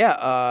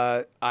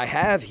 Yeah, I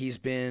have. He's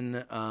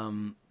been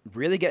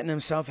really getting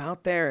himself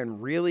out there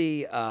and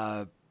really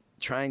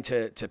trying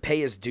to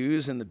pay his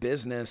dues in the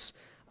business.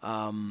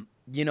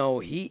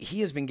 He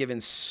has been given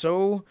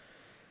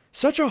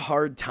such a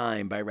hard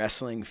time by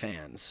wrestling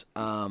fans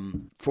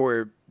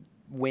for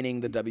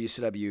winning the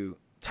WCW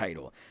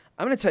title.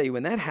 I'm going to tell you,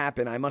 when that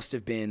happened, I must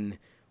have been,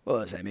 what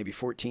was I, maybe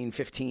 14,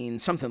 15,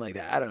 something like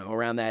that. I don't know,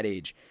 around that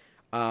age.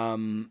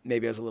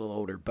 Maybe I was a little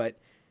older. But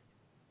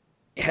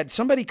had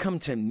somebody come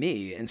to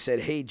me and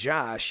said, hey,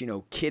 Josh,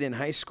 kid in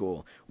high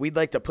school, we'd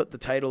like to put the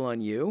title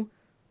on you.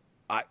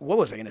 What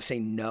was I going to say?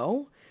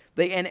 No?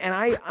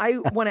 I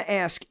want to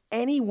ask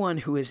anyone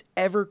who has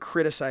ever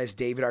criticized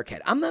David Arquette.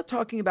 I'm not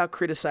talking about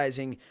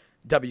criticizing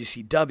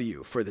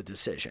WCW for the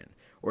decision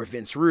or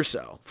Vince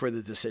Russo for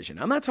the decision.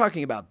 I'm not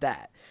talking about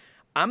that.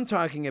 I'm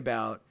talking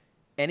about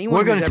anyone.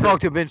 We're going to talk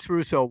to Vince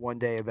Russo one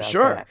day about that.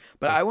 Sure,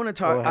 but I want to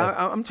talk.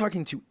 I'm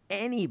talking to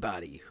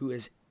anybody who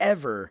has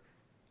ever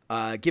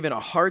given a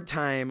hard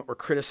time or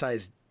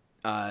criticized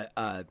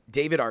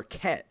David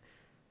Arquette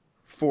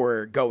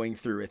for going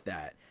through with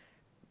that.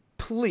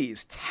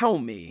 Please tell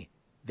me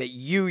that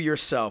you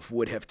yourself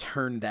would have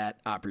turned that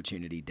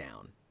opportunity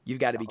down. You've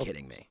got to be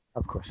kidding me.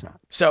 Of course not.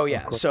 So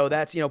yeah, so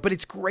that's, but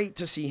it's great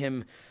to see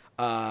him.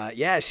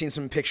 I've seen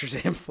some pictures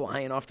of him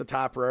flying off the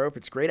top rope.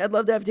 It's great. I'd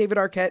love to have David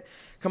Arquette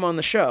come on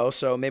the show.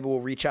 So maybe we'll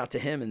reach out to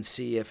him and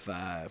see if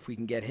we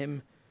can get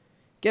him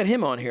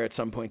on here at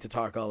some point to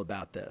talk all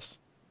about this.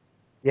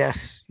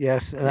 Yes.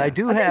 And yeah, I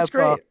do I have, it's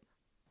great.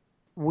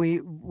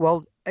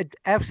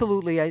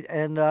 Absolutely.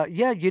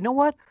 You know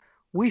what?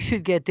 We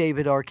should get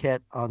David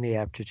Arquette on the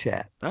After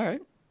Chat. All right.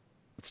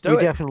 Let's do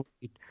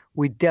it.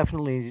 We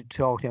definitely need to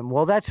talk to him.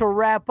 Well, that's a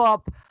wrap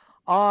up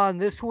on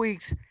this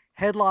week's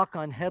Headlock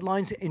on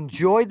Headlines.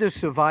 Enjoy the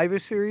Survivor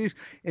Series.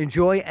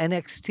 Enjoy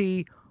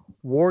NXT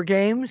War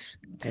Games.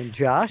 And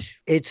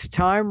Josh, it's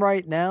time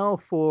right now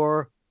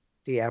for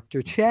the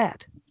After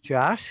Chat.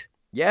 Josh?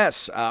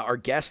 Yes. Our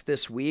guest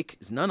this week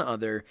is none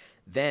other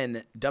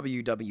than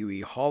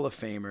WWE Hall of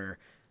Famer,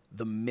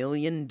 the $1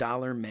 Million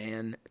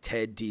Man,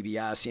 Ted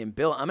DiBiase. And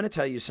Bill, I'm going to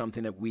tell you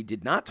something that we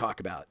did not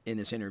talk about in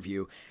this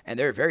interview, and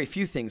there are very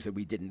few things that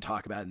we didn't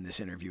talk about in this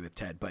interview with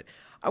Ted, but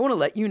I want to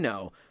let you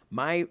know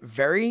my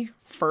very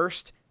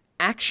first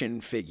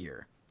action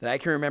figure that I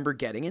can remember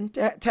getting, and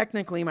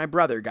technically my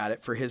brother got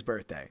it for his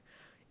birthday.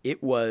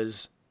 It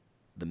was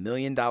the $1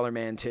 Million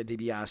Man, Ted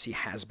DiBiase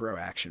Hasbro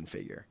action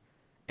figure.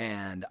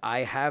 And I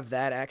have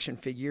that action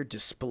figure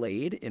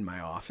displayed in my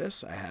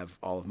office. I have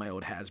all of my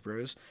old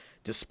Hasbros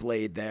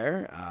displayed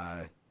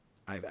there.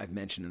 I've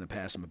mentioned in the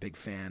past I'm a big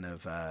fan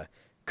of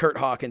Kurt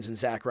Hawkins and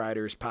Zack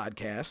Ryder's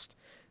podcast,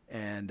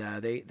 and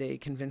they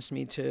convinced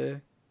me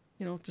to,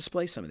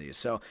 display some of these.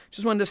 So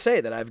just wanted to say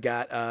that I've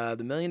got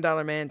the $1 Million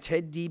Man,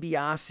 Ted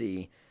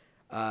DiBiase,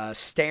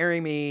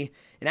 staring me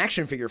in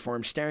action figure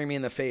form, staring me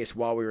in the face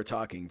while we were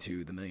talking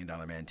to the $1 Million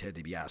Man, Ted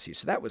DiBiase.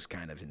 So that was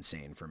kind of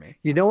insane for me.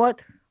 You know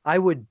what? I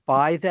would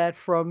buy that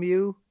from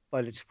you,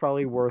 but it's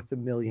probably worth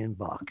 $1 million.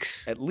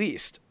 At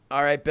least.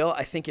 All right, Bill,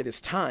 I think it is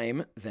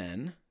time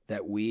then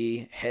that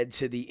we head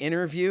to the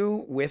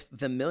interview with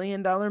the $1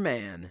 Million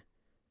Man,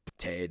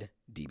 Ted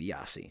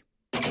DiBiase.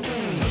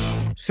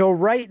 So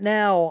right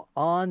now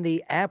on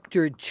the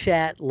After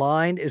Chat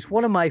line is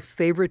one of my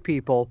favorite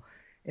people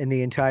in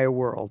the entire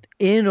world,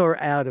 in or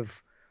out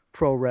of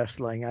pro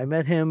wrestling. I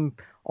met him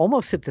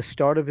almost at the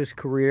start of his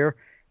career,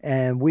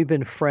 and we've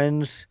been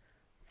friends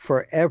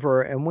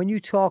forever. And when you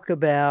talk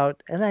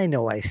about, and I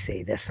know I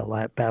say this a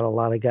lot about a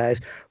lot of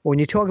guys, when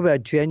you talk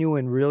about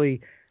genuine,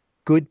 really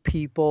good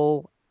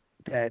people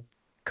that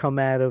come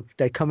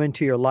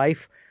into your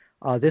life,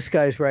 this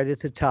guy's right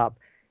at the top.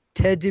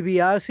 Ted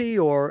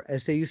DiBiase, or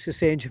as they used to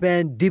say in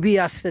Japan,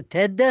 DiBiase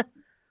Ted.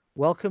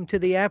 Welcome to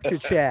the After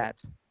Chat.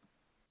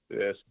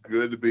 It's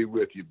good to be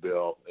with you,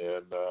 Bill.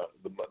 And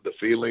the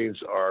feelings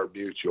are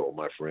mutual,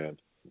 my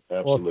friend.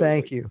 Absolutely. Well,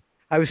 thank you.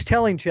 I was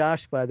telling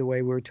Josh, by the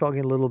way, we were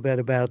talking a little bit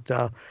about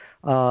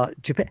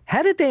Japan.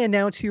 How did they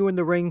announce you in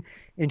the ring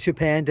in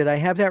Japan? Did I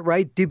have that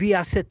right?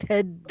 DiBiase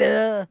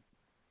Ted?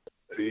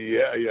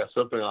 Yeah,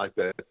 something like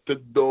that.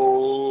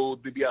 Tedo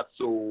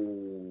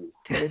DiBiase.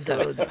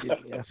 Tedo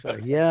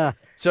DiBiase, yeah.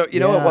 So, you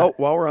know what,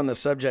 while we're on the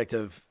subject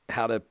of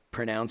how to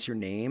pronounce your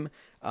name,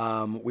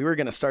 we were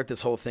going to start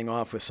this whole thing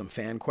off with some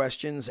fan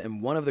questions,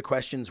 and one of the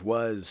questions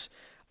was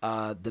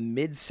the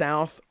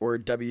Mid-South or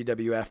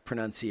WWF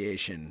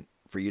pronunciation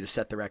for you to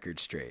set the record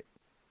straight.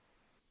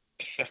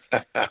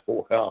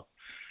 Well,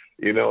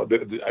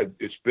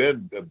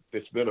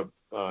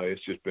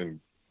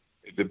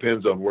 it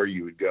depends on where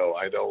you would go.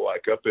 I know,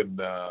 like up in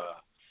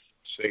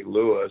St.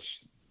 Louis,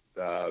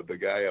 the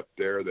guy up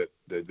there that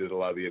did a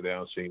lot of the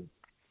announcing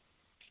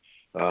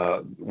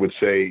would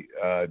say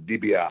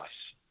DiBiase.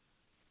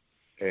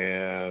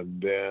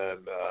 And then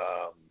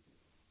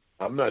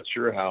I'm not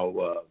sure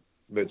how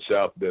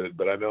Mid-South did it,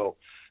 but I know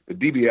the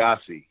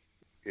DiBiase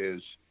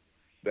is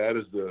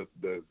the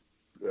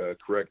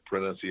correct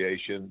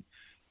pronunciation.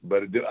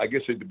 But I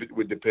guess it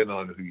would depend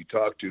on who you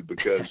talk to,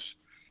 because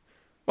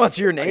well, it's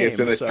your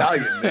name. It's an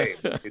Italian name.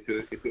 But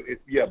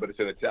it's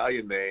an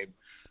Italian name.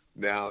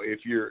 Now,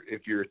 if you're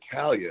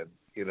Italian,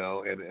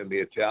 and the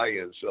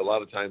Italians, a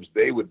lot of times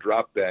they would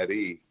drop that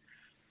E.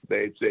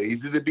 They'd say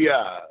he's a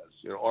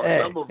DiBiase, or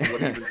some of them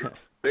would even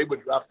they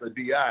would drop the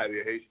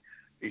DI.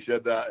 He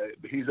said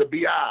he's a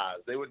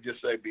Biase. They would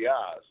just say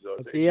Biase. So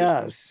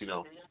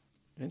Biase.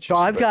 So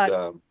I've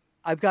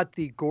got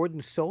the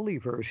Gordon Soley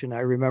version. I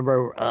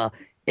remember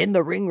in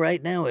the ring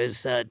right now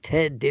is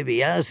Ted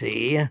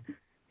DiBiase.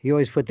 He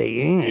always put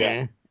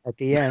the at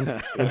the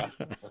end.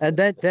 And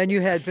then you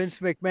had Vince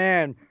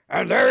McMahon,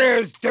 and there he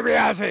is,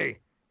 DiBiase.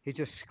 He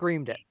just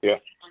screamed it. Yeah.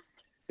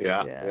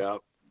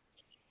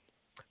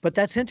 But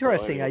that's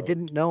interesting. Well, anyway. I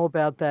didn't know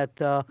about that,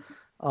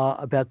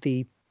 about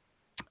the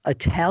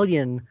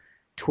Italian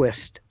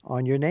twist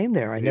on your name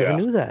there. I never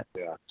knew that.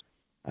 Yeah.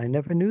 I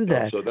never knew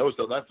that. So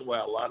that's why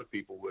a lot of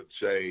people would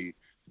say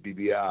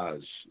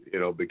DiBiase,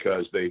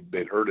 because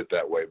they'd heard it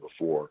that way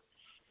before.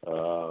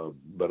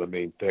 But I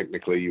mean,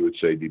 technically, you would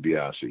say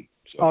DiBiase.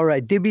 So. All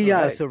right, DiBiase.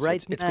 All right. So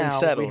right it's now been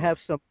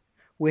settled.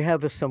 we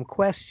have some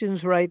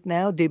questions right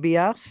now.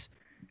 DiBiase,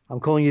 I'm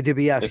calling you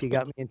DiBiase. You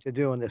got me into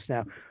doing this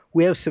now.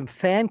 We have some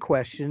fan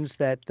questions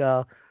that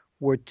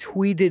were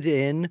tweeted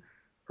in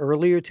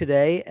earlier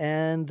today,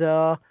 and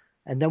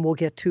then we'll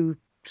get to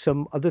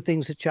some other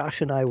things that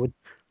Josh and I would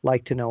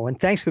like to know. And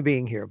thanks for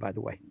being here, by the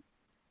way.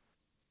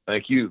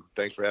 Thank you.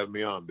 Thanks for having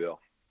me on, Bill.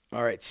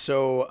 All right.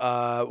 So,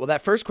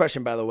 that first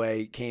question, by the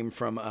way, came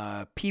from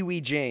Pee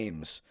Wee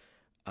James.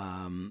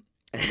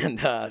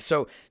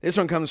 So this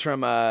one comes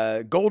from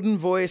Golden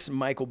Voice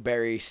Michael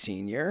Berry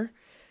Sr.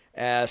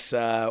 Asks,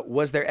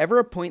 was there ever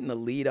a point in the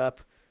lead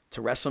up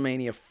to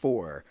WrestleMania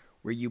 4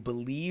 where you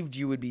believed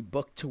you would be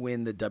booked to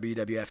win the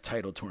WWF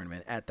title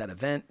tournament at that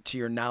event? To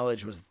your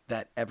knowledge, was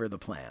that ever the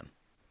plan?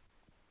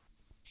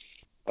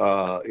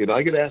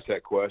 I get asked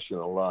that question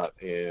a lot,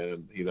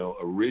 and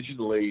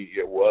originally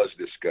it was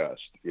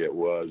discussed. It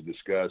was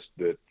discussed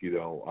that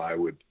I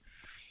would,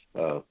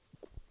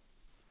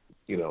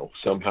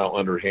 somehow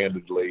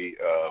underhandedly,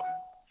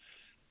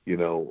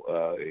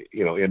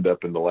 end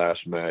up in the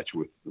last match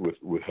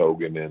with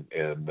Hogan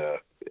and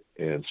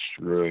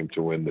screw him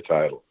to win the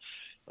title.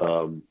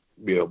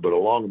 But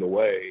along the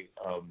way,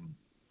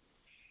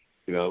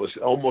 it was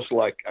almost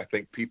like I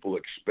think people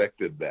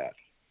expected that.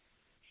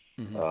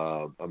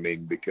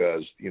 Mm-hmm.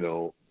 Because,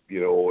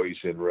 always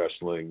in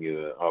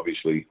wrestling,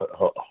 obviously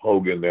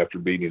Hogan, after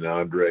beating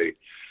Andre,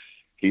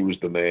 he was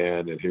the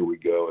man, and here we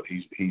go,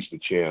 and he's the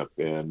champ.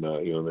 And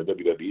the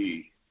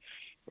WWE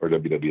or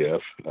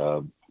WWF,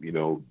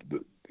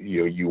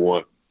 you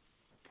want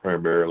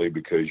primarily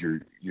because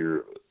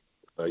you're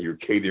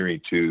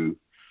catering to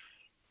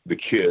the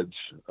kids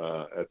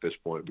at this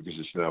point, because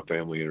it's now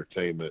family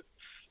entertainment.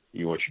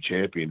 You want your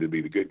champion to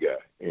be the good guy,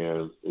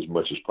 and as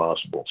much as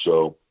possible.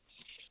 So,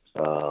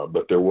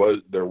 but there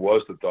was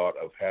the thought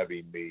of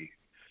having me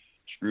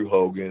screw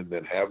Hogan,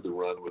 then have the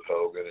run with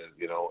Hogan,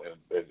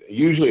 and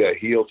usually a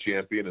heel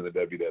champion in the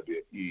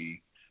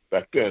WWE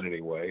back then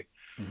anyway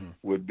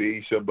would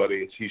be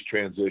somebody. He's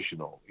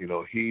transitional.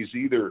 He's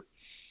either,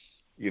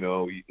 he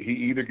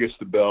either gets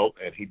the belt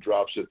and he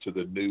drops it to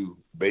the new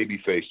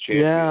babyface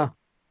champion,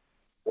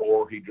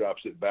 or he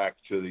drops it back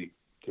to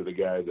the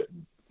guy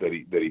that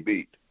he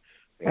beat.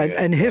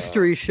 And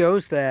history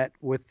shows that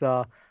with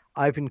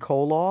Ivan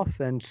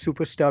Koloff and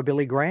superstar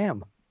Billy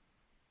Graham.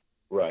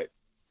 Right.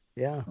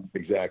 Yeah.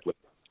 Exactly.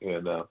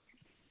 And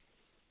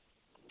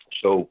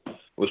so it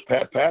was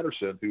Pat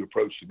Patterson who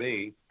approached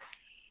me,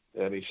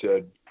 and he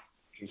said,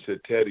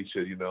 Ted,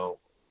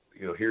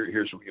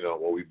 here's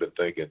what we've been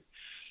thinking.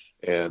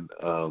 And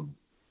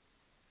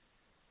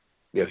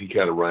he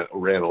kind of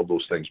ran all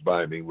those things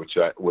by me, which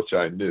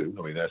I knew.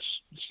 I mean,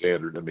 that's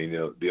standard. I mean,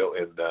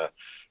 and of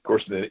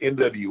course in the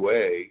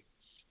NWA,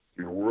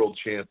 your world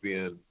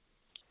champion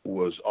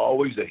was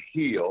always a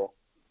heel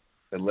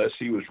unless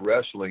he was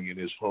wrestling in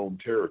his home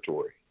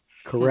territory.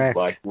 Correct.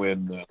 Like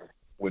when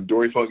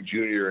Dory Funk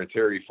Jr. and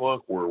Terry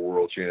Funk were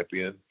world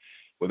champion,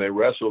 when they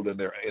wrestled in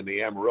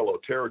the Amarillo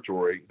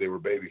territory, they were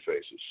baby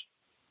faces.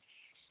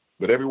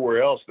 But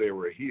everywhere else, they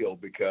were a heel,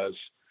 because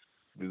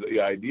the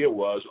idea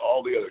was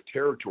all the other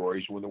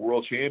territories, when the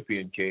world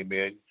champion came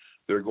in,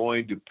 they're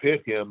going to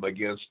pit him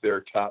against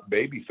their top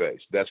baby face.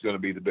 That's going to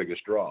be the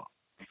biggest draw.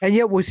 And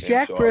yet, was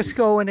Jack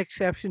Briscoe an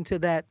exception to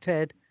that,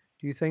 Ted?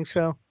 Do you think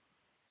so?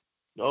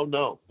 No.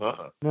 No?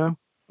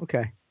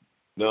 Okay.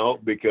 No,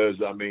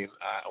 because I mean,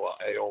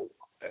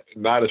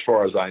 not as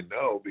far as I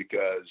know,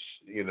 because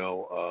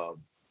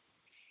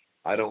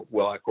I don't.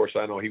 Well, of course,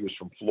 I know he was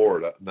from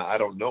Florida. Now, I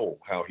don't know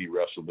how he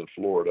wrestled in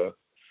Florida,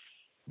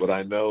 but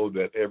I know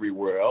that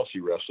everywhere else he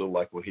wrestled,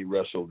 like when he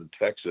wrestled in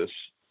Texas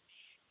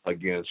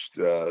against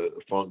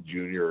Funk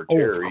Jr. or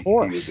Terry, he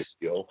was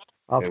a heel.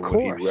 Of and course.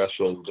 When he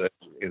wrestled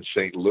in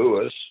St.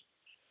 Louis,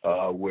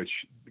 which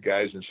the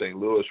guys in St.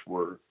 Louis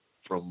were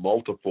from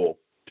multiple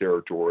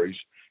territories,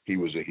 he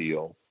was a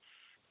heel.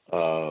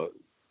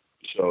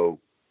 So,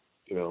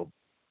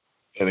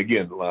 and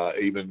again,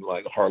 even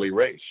like Harley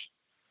Race.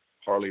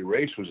 Harley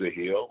Race was a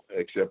heel,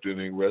 except when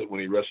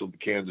he wrestled in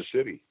Kansas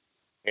City.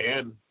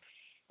 And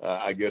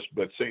I guess,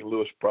 but St.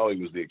 Louis probably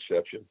was the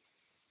exception.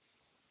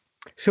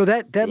 So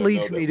that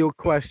leads me to a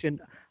question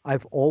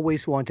I've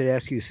always wanted to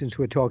ask you, since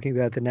we're talking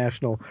about the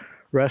National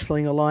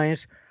Wrestling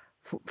Alliance.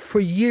 For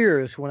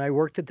years, when I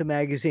worked at the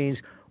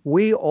magazines,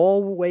 we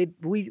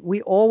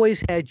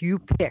always had you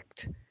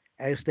picked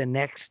as the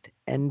next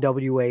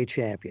NWA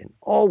champion.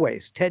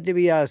 Always, Ted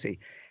DiBiase.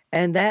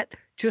 And that,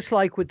 just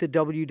like with the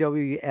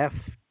WWF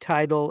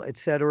title,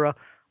 etc.,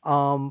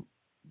 I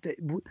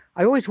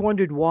always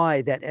wondered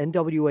why that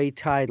NWA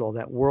title,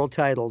 that world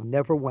title,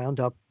 never wound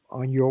up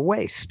on your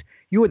waist.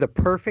 You were the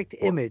perfect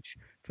image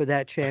for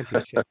that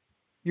championship.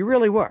 You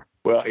really were.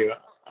 Well,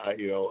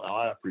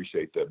 I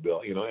appreciate that,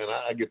 Bill. And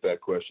I get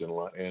that question a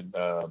lot, and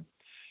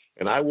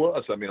I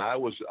was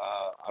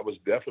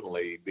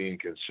definitely being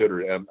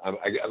considered, and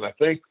I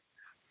think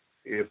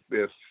if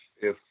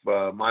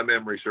my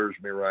memory serves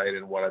me right,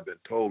 and what I've been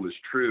told is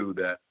true,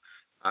 that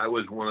I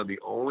was one of the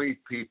only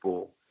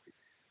people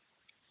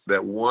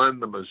that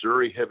won the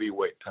Missouri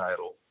heavyweight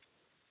title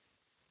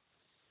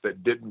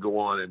that didn't go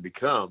on and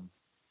become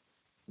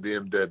the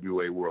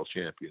NWA world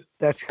champion.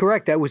 That's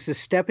correct. That was the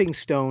stepping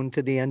stone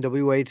to the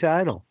NWA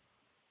title.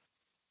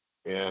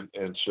 And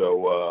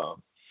so,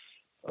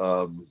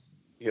 I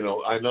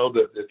know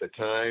that at the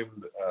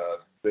time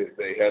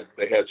they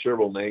had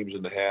several names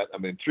in the hat. I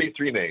mean, three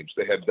names.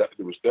 There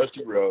was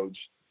Dusty Rhodes,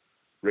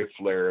 Ric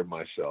Flair, and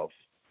myself.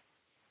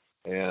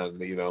 And,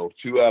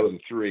 2 out of the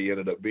 3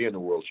 ended up being the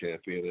world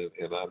champion,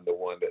 and I'm the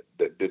one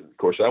that didn't. Of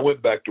course, I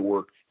went back to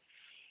work,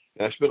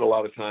 and I spent a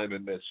lot of time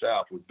in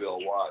Mid-South with Bill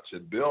Watts.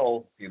 And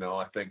Bill,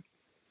 I think,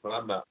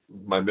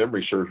 my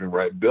memory serves me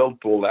right, Bill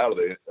pulled out of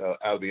the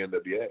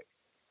NWA.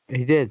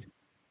 He did.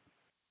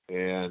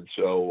 And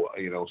so,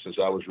 since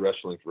I was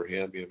wrestling for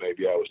him,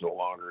 maybe I was no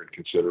longer in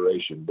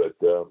consideration. But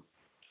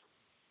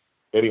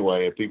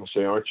anyway, and people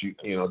say, aren't you,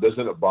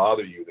 doesn't it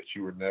bother you that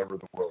you were never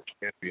the world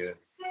champion?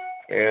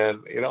 And,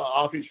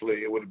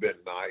 obviously it would have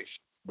been nice,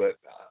 but,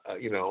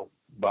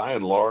 by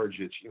and large,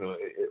 it's,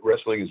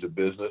 wrestling is a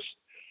business,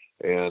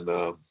 and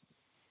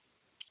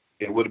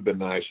it would have been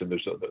nice. And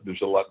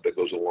there's a lot that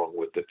goes along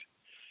with it,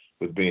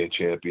 with being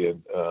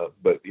champion.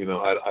 But,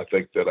 I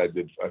think that I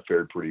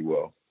fared pretty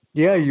well.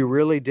 Yeah, you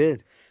really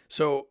did.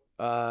 So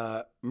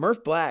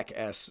Murph Black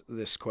asks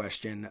this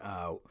question.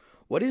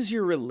 What is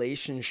your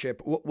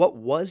relationship? What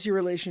was your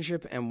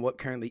relationship, and what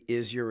currently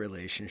is your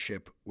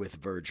relationship with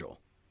Virgil?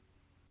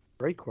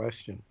 Great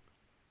question.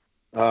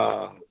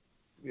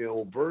 You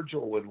know,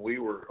 Virgil, when we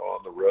were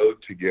on the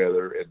road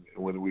together, and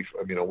when we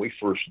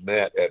first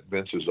met at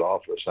Vince's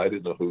office, I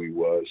didn't know who he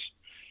was.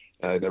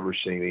 I'd never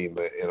seen him.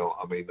 You know,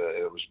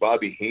 it was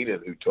Bobby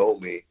Heenan who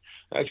told me.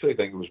 Actually, I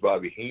think it was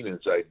Bobby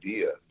Heenan's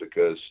idea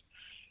because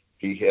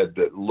he had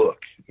that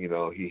look. You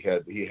know, he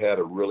had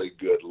a really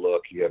good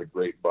look. He had a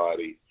great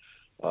body,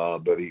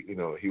 but in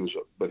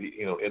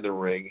the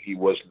ring, he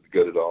wasn't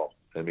good at all.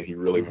 I mean, he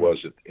really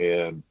wasn't.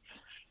 And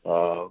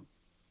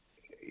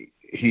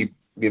he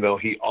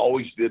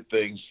always did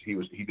things.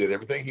 He did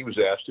everything he was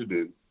asked to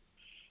do.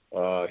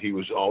 He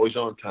was always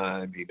on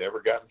time. He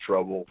never got in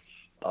trouble.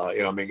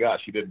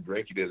 He didn't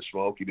drink, he didn't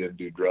smoke, he didn't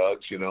do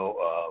drugs.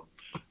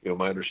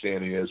 My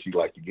understanding is he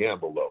liked to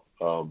gamble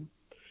though.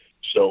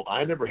 So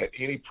I never had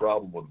any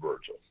problem with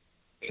Virgil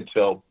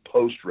until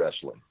post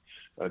wrestling.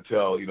 And as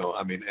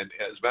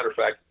a matter of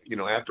fact,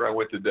 after I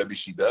went to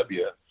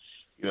WCW,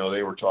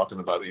 they were talking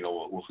about,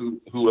 well,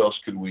 who else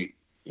could we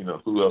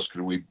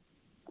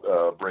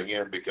bring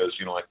in, because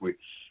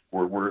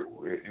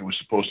it was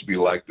supposed to be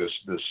like this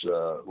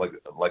like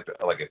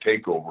a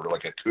takeover,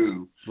 like a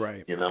coup,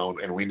 right?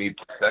 And we need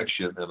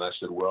protection. And I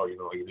said, well,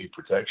 you need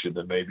protection,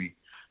 then maybe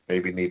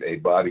need a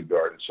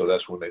bodyguard. And so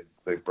that's when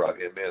they brought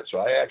him in. So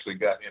I actually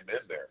got him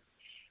in there.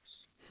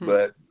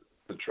 But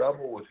the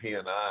trouble with he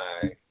and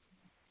I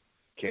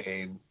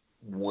came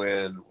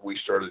when we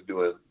started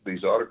doing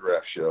these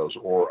autograph shows,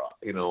 or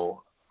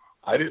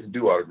I didn't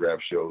do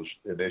autograph shows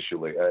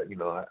initially. I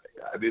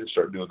didn't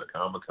start doing the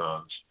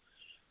Comic-Cons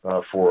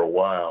for a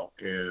while,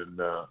 and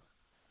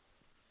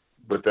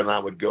but then I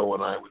would go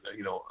and I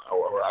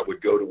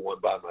would go to one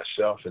by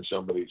myself, and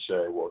somebody'd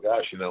say, "Well,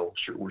 gosh,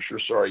 we're sure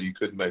sorry you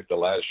couldn't make the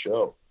last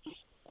show."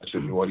 I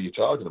said, "What are you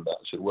talking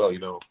about?" I said, "Well,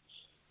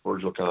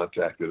 Virgil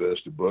contacted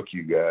us to book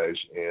you guys,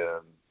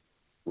 and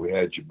we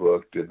had you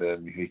booked, and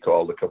then he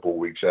called a couple of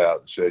weeks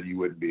out and said you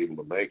wouldn't be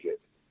able to make it,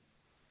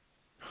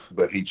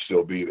 but he'd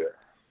still be there."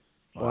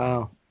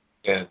 Wow.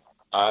 And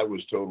I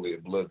was totally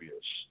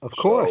oblivious. Of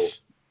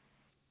course.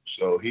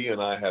 So he and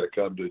I had to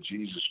come to a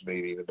Jesus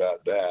meeting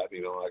about that.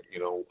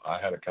 I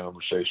had a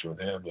conversation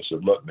with him. I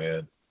said, "Look,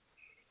 man,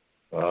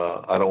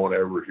 I don't want to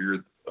ever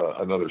hear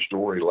another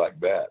story like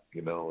that.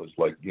 It's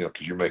like,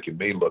 because you're making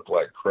me look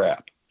like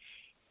crap,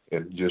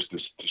 and just to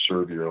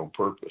serve your own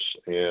purpose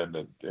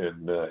and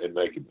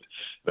making."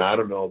 Now I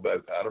don't know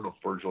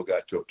if Virgil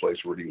got to a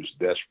place where he was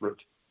desperate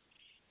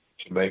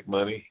to make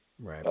money.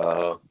 Right.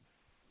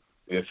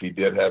 If he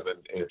did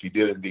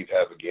indeed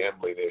have a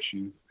gambling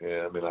issue,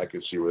 I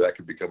could see where that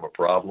could become a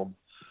problem.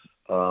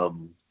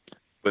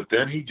 But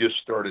then he just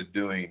started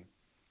doing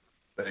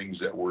things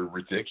that were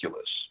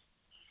ridiculous.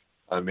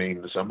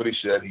 Somebody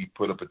said he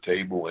put up a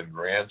table in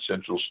Grand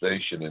Central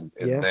Station in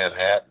Yes.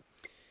 Manhattan.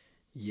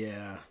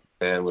 Yeah.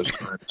 And was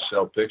trying to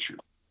sell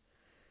pictures.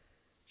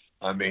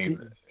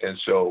 And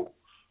so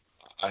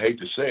I hate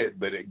to say it,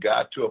 but it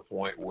got to a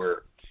point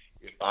where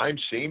if I'm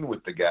seen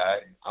with the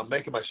guy, I'm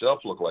making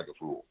myself look like a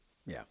fool.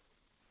 Yeah.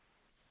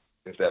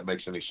 If that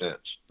makes any sense.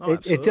 Oh,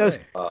 it does.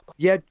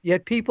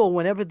 Yet people,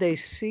 whenever they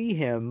see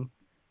him,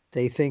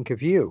 they think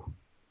of you.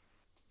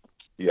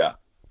 Yeah.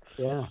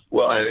 Yeah.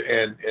 Well,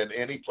 and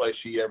any place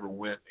he ever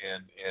went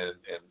and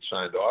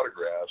signed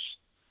autographs,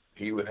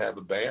 he would have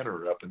a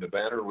banner up, and the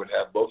banner would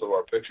have both of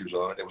our pictures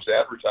on it. It was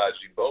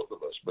advertising both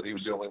of us, but he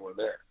was the only one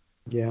there.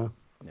 Yeah.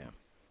 Yeah.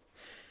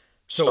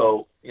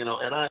 So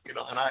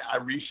I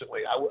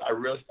recently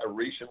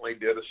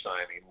did a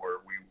signing where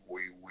we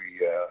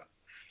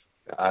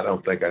I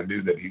don't think I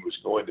knew that he was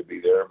going to be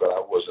there, but I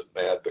wasn't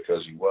mad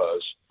because he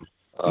was.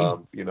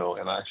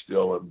 And I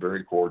still am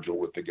very cordial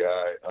with the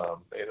guy.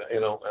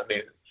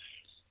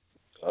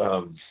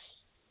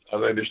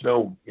 There's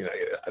no,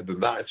 the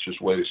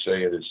nicest way to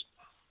say it is,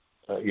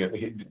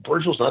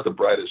 Virgil's not the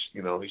brightest,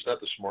 he's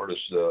not the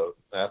smartest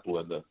apple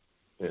in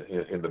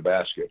the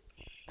basket.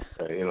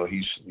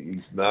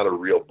 He's not a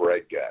real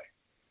bright guy.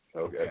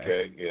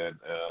 Okay. And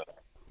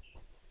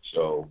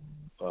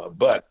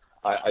but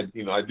I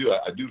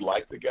do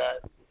like the guy.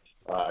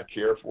 I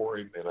care for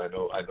him, and I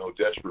know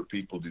desperate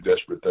people do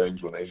desperate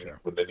things when they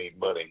need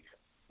money,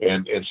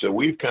 and so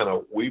he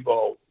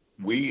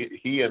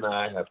and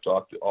I have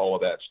talked all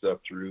of that stuff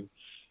through,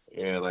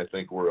 and I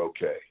think we're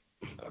okay.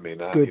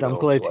 Good. I'm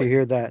glad to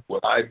hear that.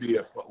 Would I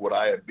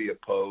be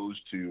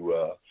opposed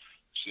to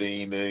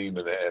seeing him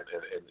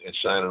and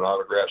signing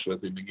autographs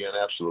with him again?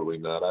 Absolutely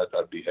not.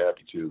 I'd be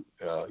happy to,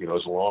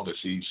 as long as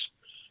he's,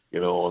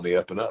 on the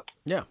up and up.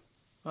 Yeah.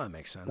 Well, that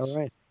makes sense. All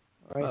right.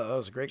 That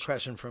was a great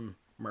question from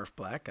Murph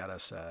Black. Got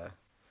us a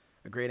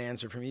great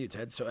answer from you,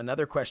 Ted. So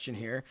another question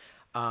here,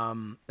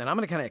 and I'm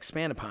going to kind of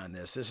expand upon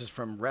this. This is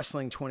from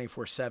Wrestling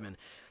 24/7.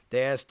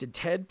 They asked, did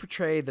Ted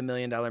portray the $1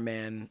 Million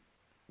Man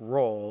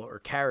role or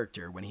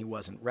character when he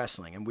wasn't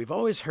wrestling? And we've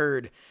always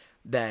heard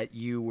that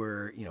you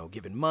were,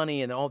 given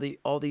money and all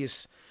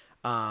these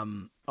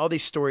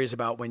stories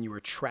about when you were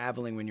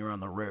traveling, when you were on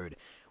the road.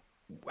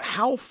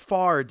 How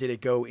far did it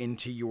go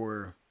into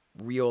your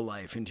real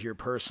life, into your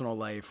personal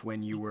life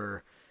when you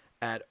were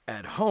at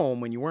home,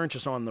 when you weren't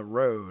just on the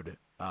road?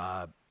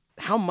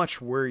 how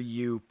much were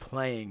you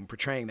portraying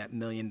that $1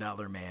 Million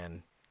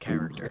Man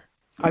character?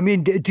 I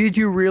mean, did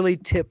you really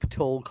tip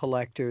toll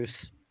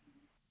collectors?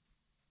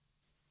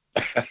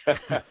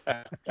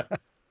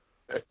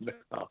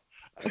 No,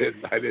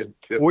 I didn't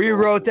tip. We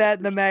wrote that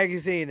in the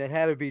magazine. It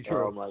had to be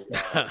true. Oh my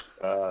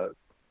God.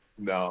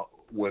 No,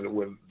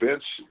 when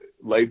Vince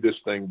laid this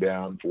thing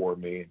down for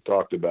me and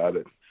talked about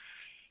it,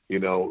 you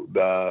know,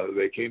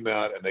 they came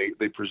out and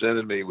they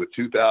presented me with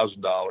 $2,000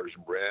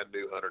 in brand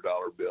new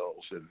 $100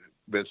 bills, and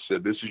Vince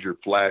said, "This is your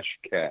flash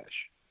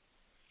cash."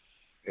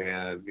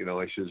 And you know,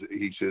 he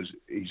says,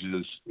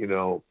 you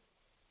know,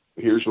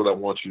 here's what I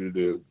want you to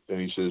do. And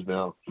he says,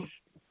 now,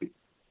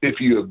 if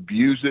you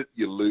abuse it,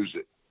 you lose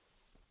it.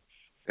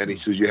 And he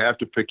says, you have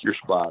to pick your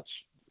spots.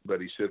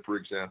 But he said, for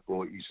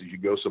example, he says, you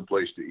go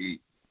someplace to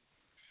eat,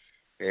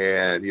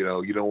 and you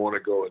know, you don't want to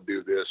go and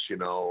do this, you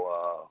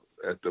know,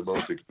 at the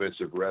most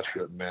expensive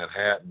restaurant in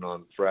Manhattan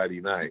on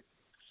Friday night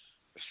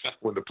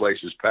when the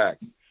place is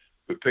packed.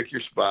 But pick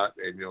your spot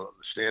and, you know,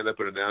 stand up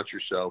and announce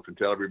yourself and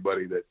tell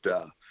everybody that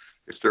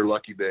it's their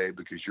lucky day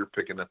because you're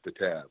picking up the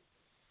tab.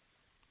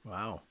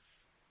 Wow.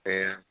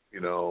 And,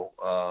 you know,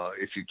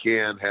 if you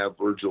can, have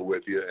Virgil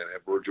with you and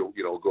have Virgil,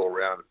 you know, go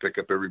around and pick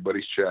up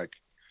everybody's check.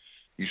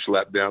 You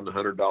slap down the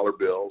 $100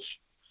 bills,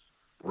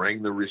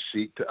 bring the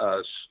receipt to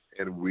us,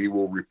 and we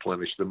will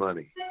replenish the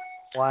money.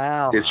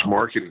 Wow. It's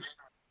marketing.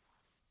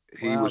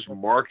 He Wow, was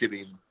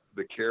marketing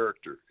the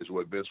character is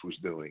what Vince was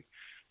doing.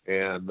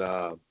 And,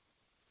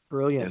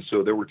 brilliant. And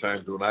so there were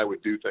times when I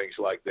would do things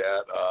like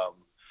that.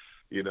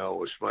 You know, it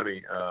was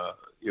funny.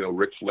 You know,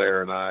 Ric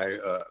Flair and I,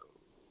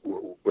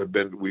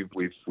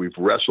 we've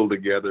wrestled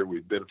together.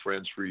 We've been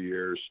friends for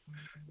years.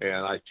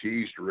 And I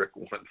teased Rick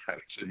one night.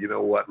 I said, you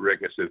know what,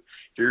 Rick? I said,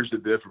 here's the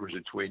difference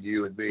between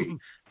you and me.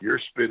 You're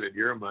spending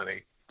your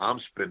money. I'm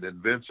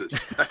spending Vince's.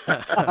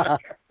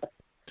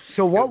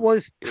 So what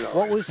was You know,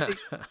 what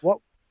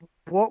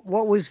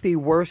was the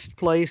worst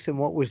place and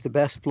what was the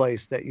best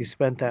place that you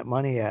spent that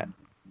money at?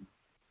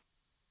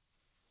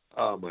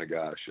 Oh my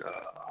gosh.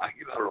 I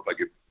don't know if I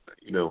could,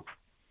 you know,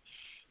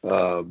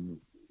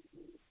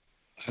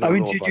 I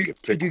mean,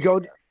 did you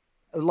go,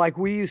 like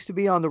we used to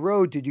be on the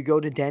road, did you go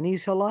to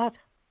Denny's a lot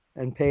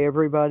and pay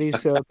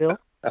everybody's bill?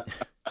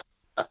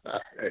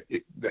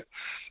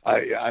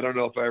 I don't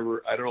know if I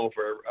ever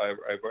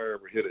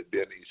hit a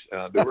Denny's.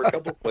 There were a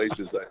couple of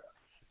places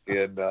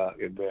in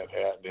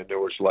Manhattan, and there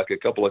was like a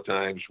couple of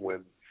times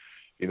when,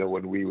 you know,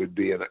 when we would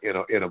be in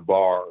a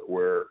bar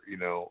where, you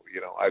know,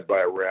 I'd buy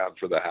a round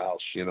for the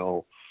house, you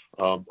know.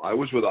 I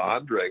was with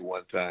Andre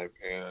one time,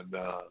 and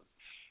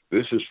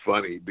this is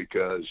funny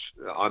because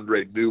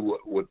Andre knew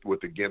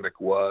what the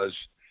gimmick was,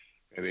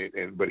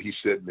 but he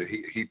said that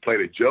he played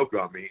a joke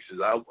on me. He says,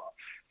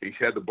 he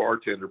had the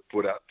bartender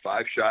put out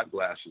 5 shot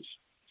glasses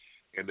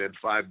and then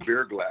 5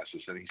 beer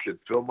glasses, and he said,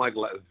 fill my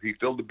glass. He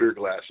filled the beer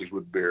glasses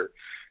with beer,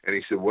 and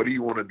he said, what do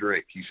you want to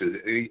drink? He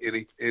said,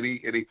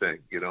 anything,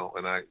 you know.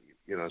 And I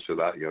said,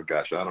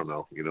 gosh, I don't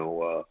know, you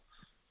know,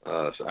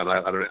 and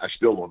I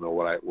still don't know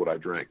what I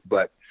drank.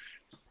 But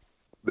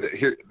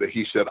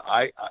he said,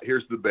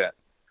 here's the bet.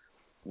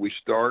 We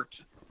start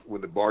when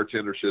the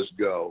bartender says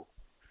go,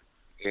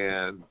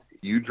 and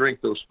you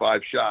drink those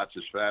 5 shots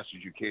as fast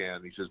as you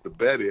can. He says, the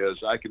bet is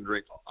I can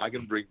drink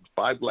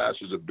 5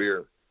 glasses of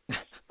beer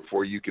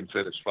before you can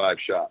finish 5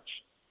 shots.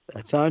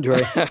 That's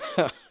Andre.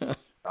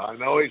 I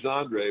know he's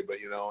Andre, but,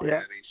 you know, yeah.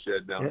 And he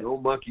said, now, no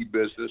monkey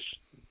business.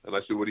 And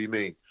I said, what do you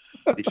mean?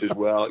 He says,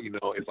 well, you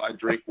know, if I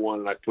drink one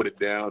and I put it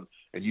down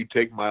and you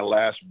take my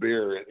last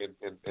beer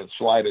and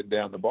slide it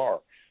down the bar,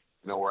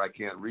 you know, where I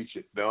can't reach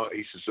it. No,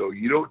 he says, so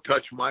you don't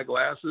touch my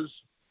glasses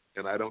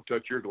and I don't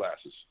touch your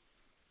glasses.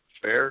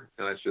 Fair?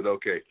 And I said,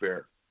 okay,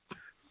 fair.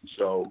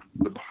 So,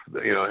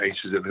 you know, he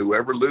says, and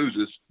whoever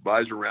loses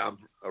buys a round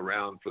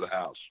for the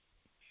house.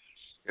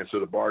 And so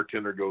the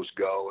bartender goes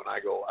go, and I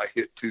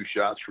hit 2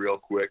 shots real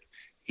quick.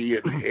 He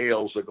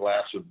inhales a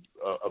glass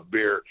of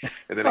beer,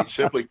 and then he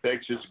simply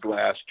takes his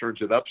glass,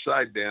 turns it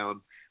upside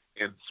down,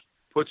 and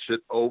puts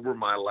it over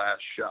my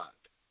last shot.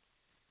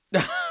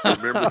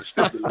 Remember the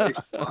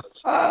stipulation was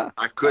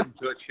I couldn't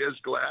touch his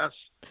glass,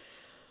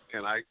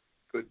 and I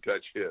couldn't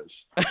touch his.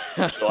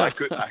 So I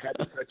had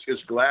to touch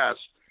his glass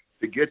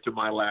to get to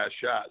my last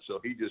shot.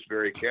 So he just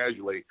very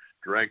casually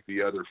drank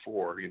the other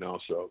 4, you know.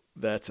 So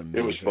that's amazing.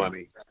 It was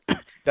funny.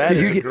 That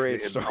is a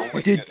great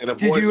story. Did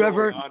you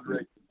ever? Andre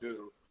could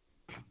do,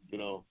 you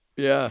know.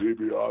 Yeah.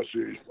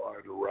 DiBiase is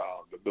flying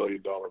around, the $1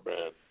 Million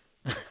Man.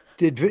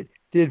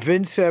 Did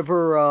Vince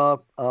ever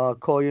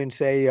call you and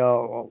say,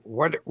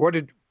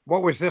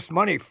 what was this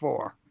money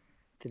for?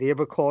 Did he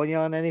ever call you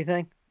on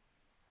anything?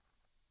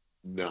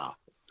 No.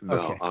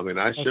 Okay. I mean,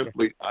 I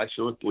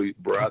simply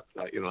brought,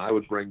 you know, I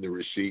would bring the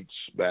receipts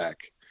back,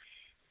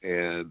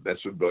 and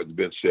that's what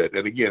Vince said.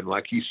 And again,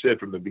 like he said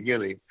from the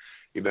beginning,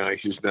 you know, he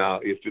says, now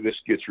if this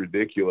gets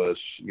ridiculous,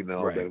 you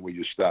know, right, then we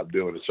just stop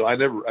doing it. So I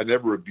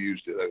never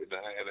abused it.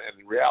 And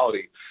in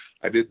reality,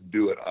 I didn't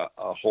do it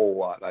a whole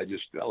lot. I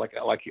just like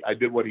I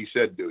did what he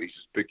said do. He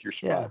says, pick your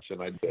spots,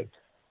 and I did.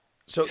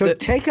 So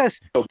take us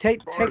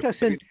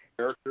in.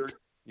 Character,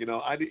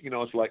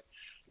 It's like,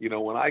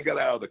 when I got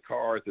out of the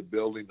car at the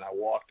building, I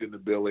walked in the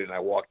building, and I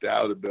walked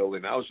out of the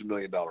building, I was $1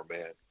 million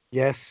man.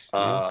 Yes.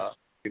 And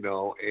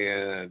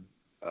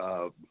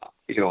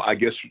I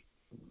guess,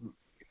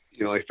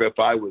 if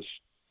I was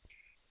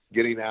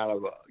getting out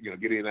of a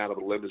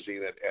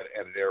limousine at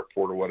an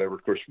airport or whatever,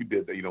 of course we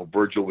did that.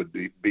 Virgil would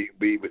be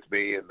with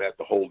me, and that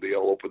the whole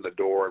deal, open the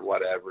door and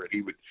whatever, and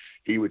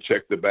he would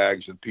check the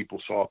bags, and people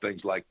saw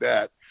things like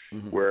that,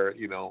 where,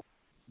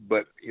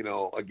 but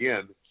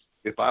again,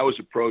 if I was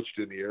approached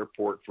in the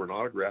airport for an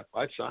autograph,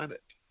 I'd sign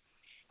it.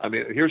 I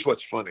mean, here's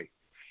what's funny.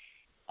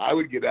 I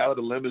would get out of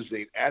the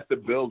limousine at the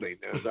building,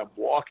 and as I'm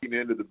walking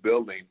into the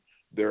building,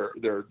 they're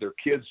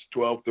kids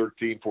 12,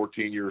 13,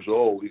 14 years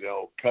old,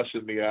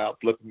 cussing me out,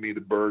 flipping me the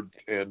bird,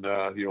 and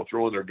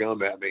throwing their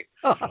gum at me.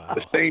 Wow.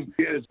 The same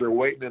kids are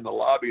waiting in the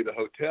lobby of the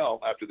hotel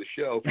after the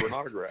show for an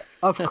autograph.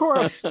 Of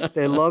course,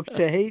 they love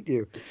to hate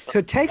you.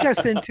 So take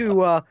us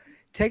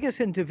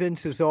into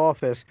Vince's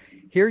office.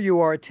 Here you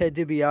are, Ted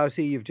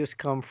DiBiase. You've just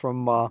come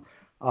from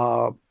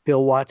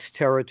Bill Watts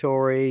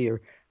territory.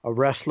 You're a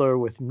wrestler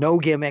with no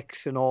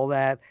gimmicks and all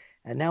that,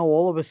 and now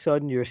all of a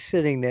sudden you're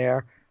sitting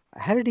there.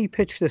 How did he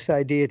pitch this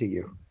idea to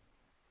you?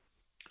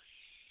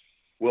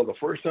 Well, the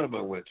first time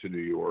I went to New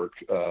York,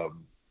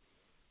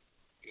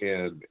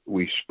 and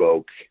we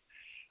spoke,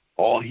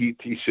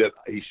 he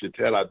said,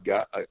 Ted, I've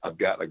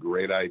got a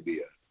great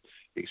idea.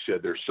 He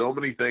said, there's so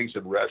many things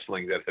in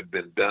wrestling that have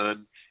been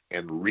done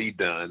and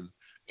redone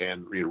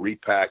and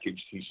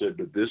repackaged. He said,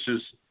 but this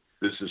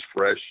is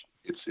fresh.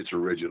 It's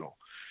original.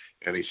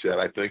 And he said,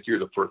 I think you're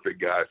the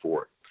perfect guy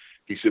for it.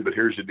 He said, but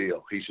here's the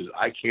deal. He says,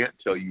 I can't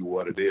tell you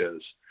what it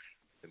is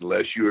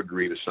unless you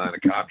agree to sign a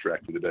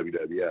contract with the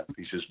WWF.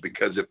 He says,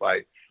 because if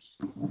I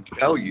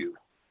tell you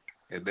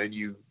and then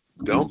you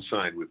don't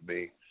sign with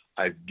me,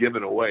 I've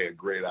given away a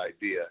great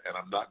idea, and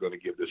I'm not going to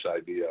give this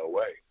idea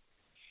away.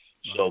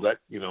 So that,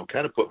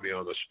 kind of put me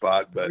on the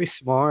spot. But very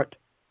smart.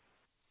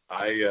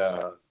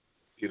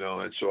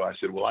 And so I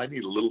said, well, I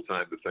need a little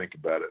time to think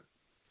about it.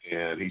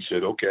 And he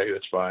said, okay,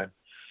 that's fine.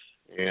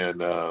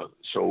 And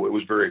so it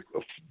was very,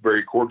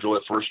 very cordial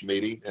at first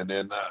meeting. And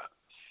then,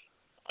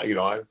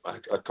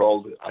 I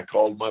called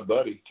my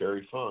buddy,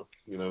 Terry Funk,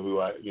 who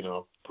I,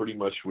 pretty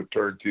much would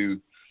turn to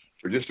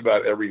for just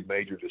about every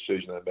major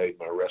decision I made in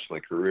my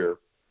wrestling career.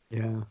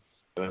 Yeah.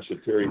 And I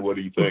said, Terry, what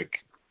do you think?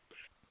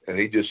 And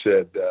he just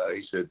said,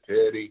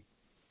 Teddy,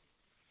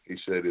 he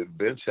said, if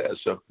Vince has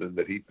something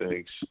that he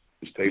thinks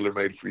is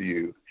tailor-made for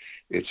you,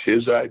 it's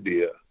his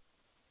idea.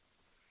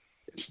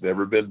 It's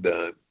never been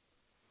done.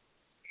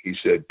 He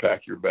said,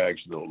 pack your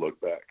bags and don't look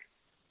back.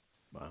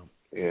 Wow.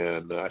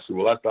 And I said,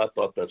 well, I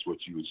thought that's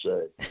what you would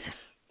say.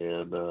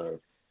 And, but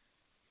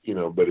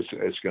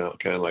it's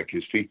kind of like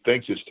if he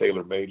thinks it's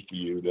tailor-made for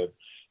you, then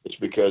it's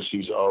because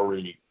he's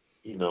already,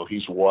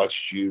 he's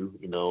watched you,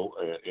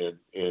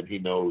 and he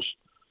knows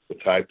the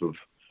type of,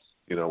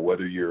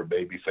 whether you're a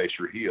baby face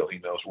or heel, he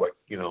knows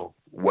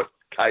what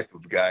type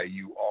of guy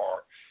you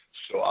are.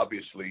 So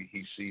obviously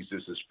he sees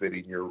this as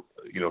fitting your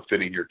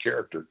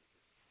character.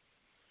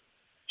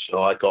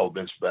 So I called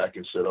Vince back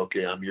and said,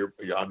 okay, I'm your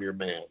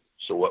man.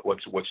 So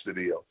what's the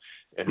deal?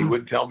 And he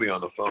wouldn't tell me on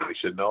the phone. He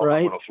said, no, right.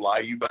 I'm going to fly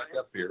you back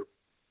up here.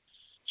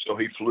 So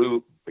he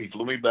flew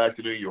me back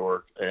to New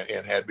York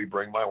and had me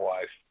bring my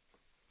wife.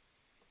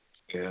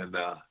 And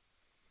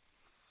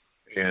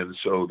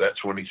so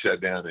that's when he sat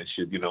down and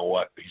said, you know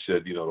what? He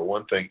said, the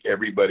one thing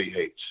everybody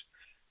hates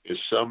is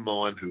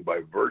someone who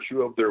by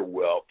virtue of their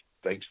wealth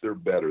thinks they're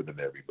better than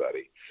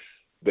everybody.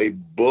 They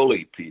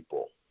bully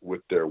people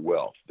with their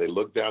wealth. They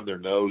look down their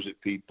nose at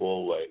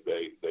people.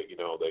 They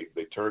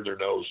turn their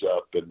nose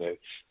up, and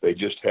they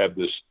just have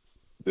this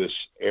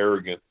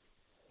arrogance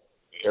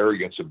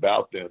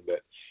about them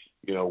that,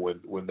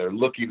 when they're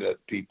looking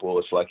at people,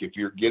 it's like if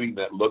you're getting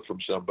that look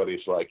from somebody,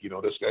 it's like,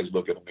 this guy's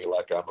looking at me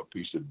like I'm a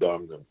piece of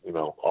dung and,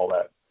 all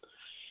that.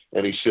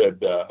 And he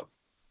said,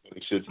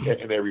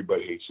 and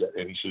everybody hates that.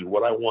 And he said,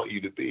 what I want you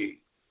to be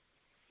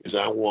is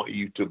I want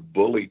you to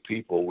bully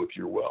people with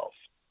your wealth.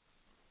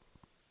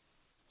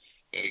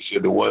 And he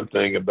said, the one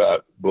thing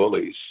about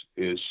bullies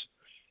is,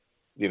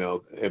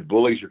 and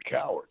bullies are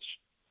cowards.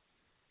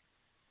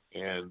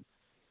 And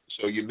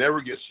so you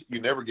never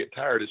get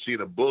tired of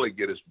seeing a bully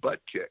get his butt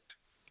kicked.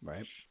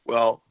 Right.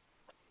 Well,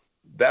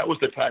 that was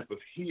the type of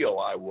heel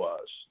I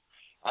was.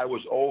 I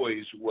was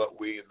always what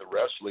we in the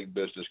wrestling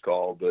business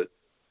call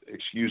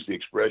excuse the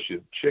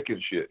expression, chicken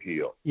shit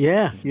heel.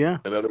 Yeah, yeah.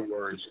 In other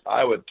words,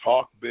 I would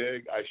talk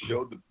big. I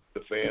showed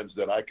the fans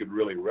that I could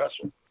really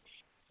wrestle,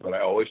 but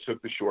I always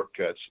took the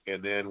shortcuts.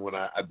 And then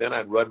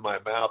I'd run my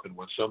mouth, and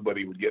when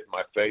somebody would get in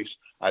my face,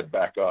 I'd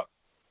back up.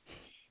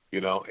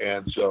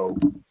 And so.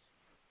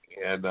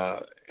 And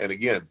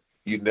again,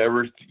 you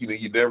never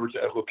say,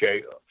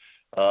 okay,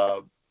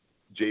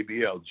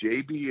 JBL.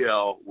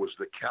 JBL was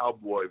the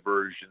cowboy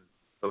version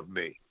of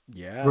me.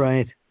 Yeah.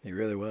 Right. He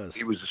really was.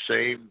 He was the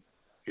same,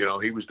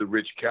 he was the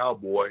rich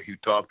cowboy who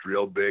talked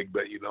real big,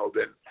 but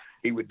then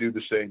he would do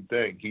the same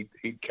thing.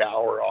 He'd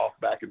cower off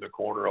back in the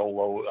corner. Oh,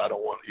 well, I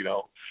don't want,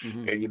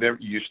 Mm-hmm. and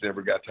you just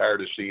never got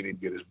tired of seeing him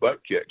get his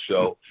butt kicked.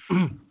 So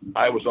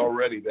I was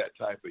already that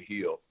type of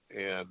heel,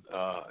 and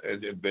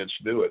Vince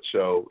knew it.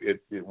 So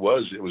it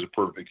was a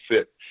perfect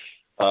fit.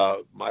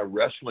 My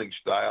wrestling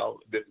style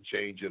didn't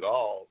change at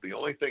all. The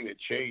only thing that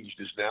changed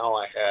is now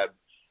I had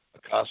a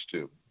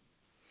costume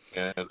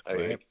and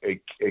a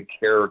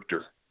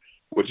character,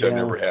 which I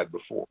never had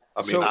before.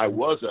 I mean, I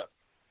was a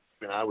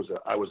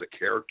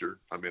character.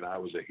 I mean, I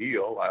was a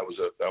heel. I was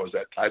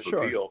that type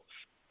of heel,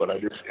 but I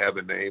didn't have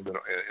a name and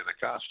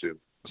a costume.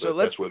 So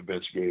that's what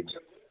Vince gave me.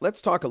 Let's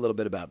talk a little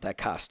bit about that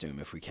costume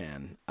if we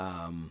can.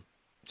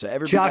 So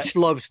everybody, Josh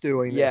loves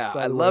doing this. Yeah,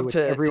 by I the love way,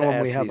 to everyone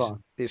ask we have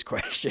these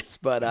questions,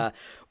 but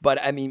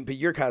I mean, but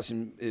your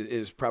costume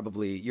is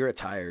probably, your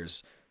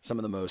attire's some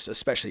of the most,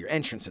 especially your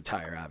entrance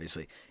attire,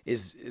 obviously,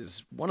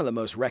 is one of the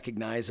most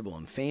recognizable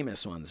and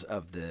famous ones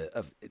of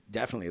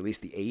definitely at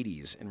least the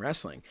 80s in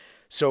wrestling.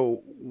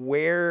 So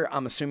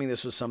I'm assuming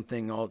this was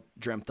something all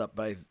dreamt up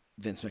by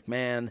Vince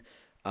McMahon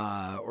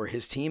or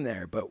his team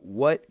there. But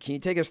can you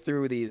take us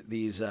through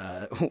these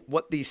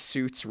what these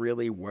suits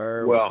really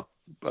were? Well,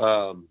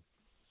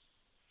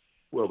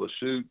 the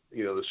suit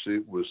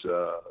was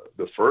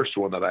the first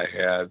one that I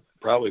had.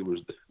 Probably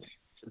was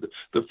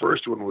the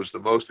first one was the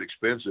most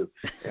expensive,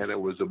 and it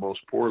was the most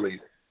poorly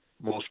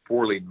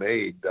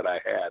made that I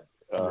had.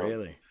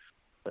 Really?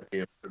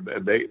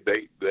 And they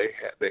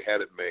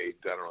had it made.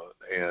 I don't know.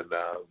 And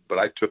but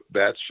I took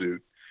that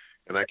suit,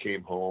 and I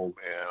came home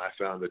and I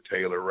found a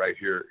tailor right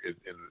here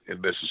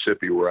in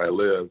Mississippi where I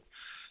live,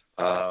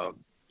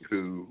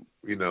 who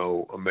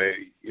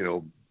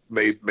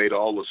made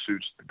all the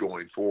suits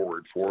going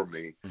forward for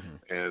me,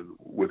 and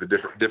with a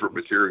different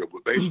material.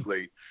 But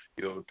basically,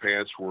 the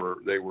pants were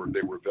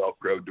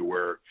Velcroed to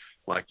where,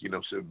 like,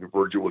 so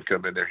Virgil would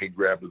come in there, he'd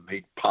grab them,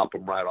 he'd pop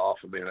them right off.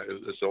 I mean,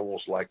 it's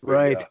almost like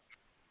what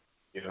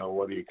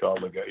do you call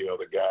the guy?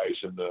 The guys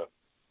in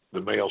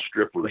the male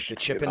strippers, like the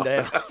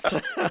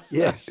Chippendales.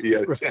 Yes.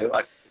 Yeah,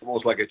 like,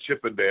 almost like a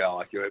Chippendale.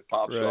 Like, it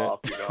pops off,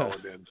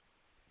 and then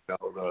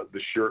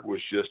the shirt was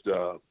just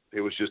a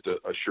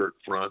shirt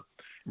front.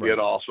 Right. It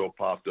also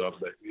popped up,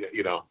 but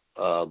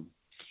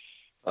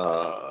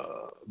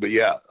but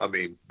yeah, I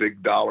mean,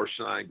 big dollar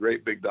sign,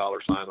 great big dollar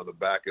sign on the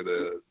back of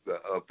the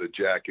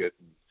jacket,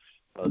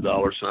 and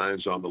dollar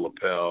signs on the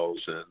lapels,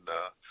 and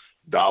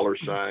dollar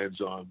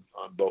signs on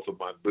both of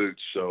my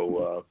boots.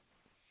 So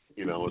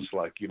it's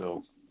like,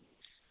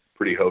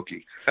 pretty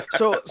hokey.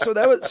 So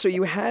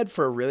you had,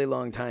 for a really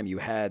long time, you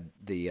had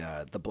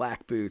the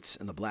black boots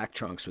and the black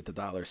trunks with the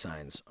dollar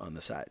signs on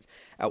the sides.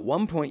 At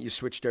one point, you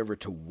switched over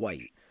to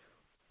white.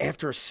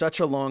 After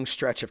such a long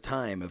stretch of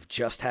time of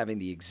just having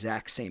the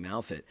exact same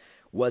outfit,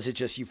 was it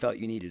just you felt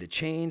you needed a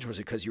change? Was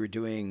it because you were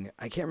doing,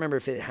 I can't remember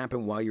if it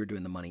happened while you were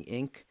doing the Money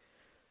Inc.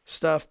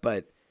 stuff,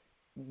 but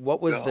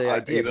what was the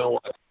idea?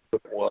 What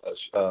it was,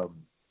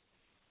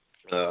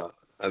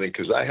 I mean,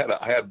 because I had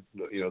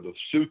the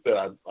suit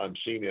that I'm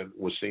seen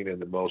in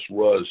the most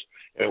was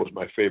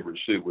my favorite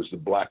suit, was the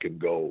black and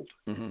gold.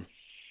 Mm-hmm.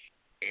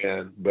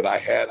 But I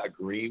had a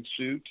green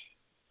suit.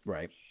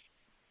 Right.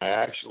 I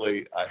had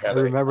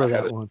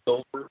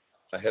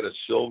a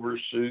silver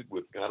suit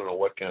with, I don't know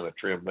what kind of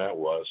trim that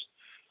was,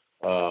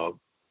 but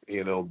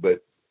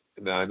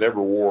now I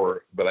never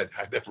wore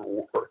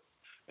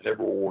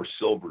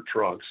silver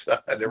trunks.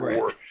 I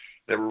never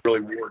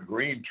really wore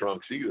green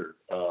trunks either.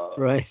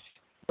 Right.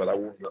 But I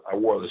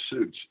wore the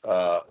suits.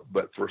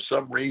 But for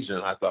some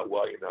reason I thought,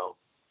 well,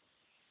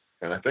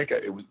 and I think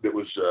it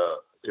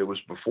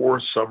was before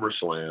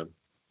SummerSlam,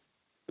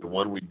 the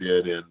one we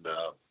did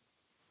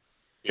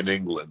in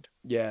England.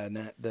 Yeah,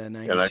 the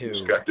 92. And I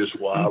just got this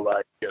wild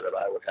idea that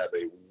I would have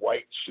a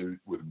white suit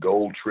with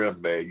gold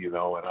trim made, and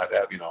I'd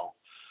have,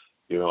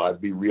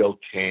 I'd be real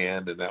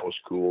tanned, and that was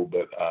cool.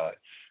 But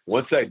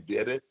once I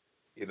did it,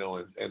 and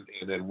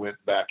then went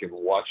back and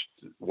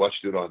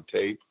watched it on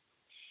tape,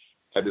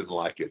 I didn't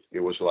like it.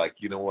 It was like,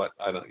 what?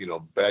 I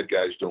don't, bad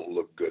guys don't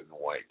look good in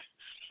white.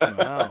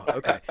 Wow.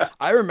 Okay.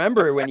 I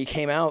remember when you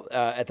came out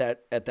at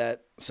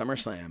that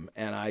SummerSlam,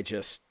 and I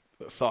just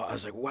thought, I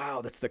was like,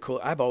 wow, that's the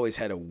cool. I've always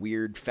had a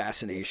weird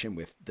fascination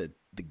with the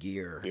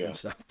gear and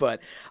stuff,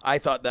 but I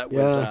thought that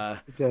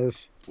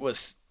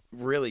was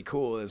really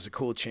cool. It was a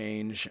cool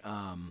change.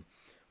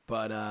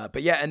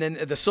 But yeah, and then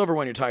the silver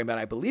one you're talking about,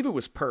 I believe it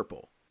was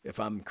purple, if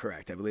I'm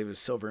correct. I believe it was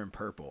silver and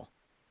purple.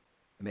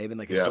 Maybe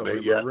like a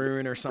silver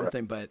maroon or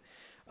something, but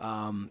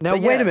now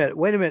wait a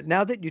minute.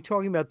 Now that you're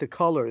talking about the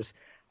colors,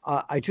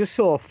 I just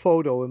saw a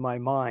photo in my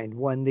mind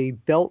when the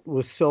belt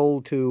was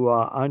sold to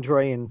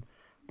Andre and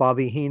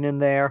Bobby Heenan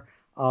there,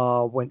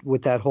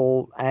 with that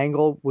whole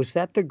angle. Was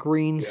that the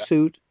green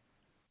suit?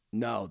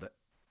 No,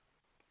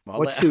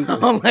 what suit?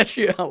 I'll let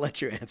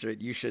you answer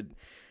it. You should.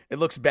 It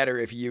looks better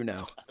if you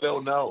know. I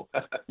don't know.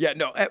 Yeah,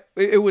 no,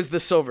 it was the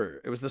silver.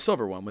 It was the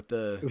silver one with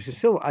the. It was the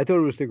silver. I thought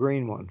it was the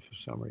green one for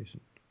some reason.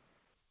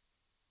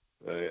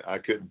 I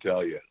couldn't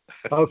tell you.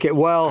 Okay,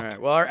 well, All right.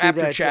 Well, our see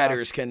after that,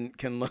 chatters Josh,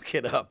 can look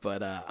it up,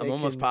 but I'm they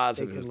almost can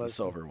positive it's the listen.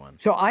 silver one.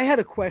 So I had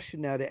a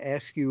question now to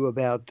ask you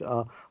about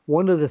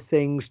one of the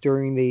things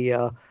during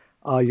the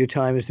your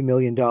time as the $1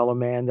 Million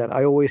Man that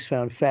I always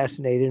found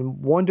fascinating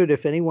and wondered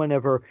if anyone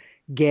ever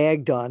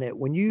gagged on it.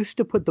 When you used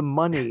to put the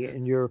money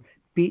in your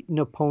beaten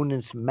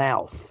opponent's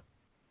mouth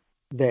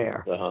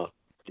there, Uh-huh.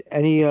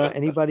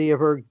 anybody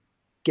ever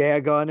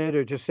gag on it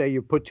or just say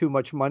you put too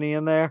much money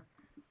in there?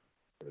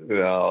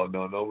 No,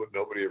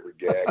 nobody ever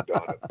gagged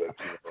on it. But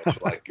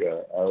it's like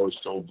I always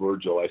told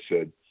Virgil. I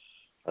said,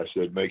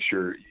 make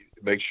sure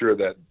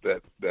that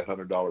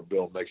 $100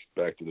 bill makes it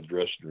back to the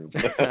dressing room.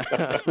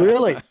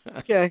 Really?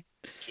 Okay.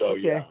 So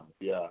Okay.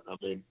 yeah. I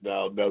mean,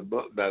 now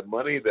that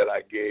money that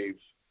I gave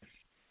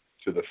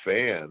to the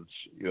fans,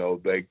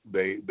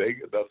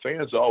 the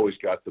fans always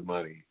got the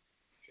money,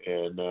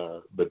 and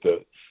but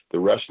the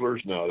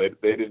wrestlers, no,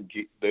 they didn't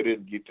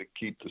get to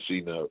keep the C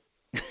note.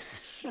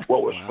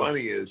 What was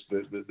funny is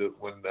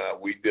when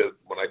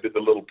I did the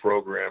little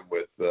program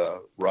with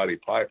Roddy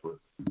Piper,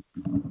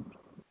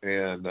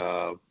 and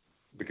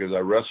because I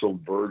wrestled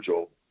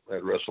Virgil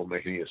at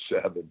WrestleMania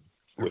 7,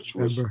 which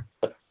was,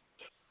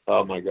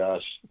 oh my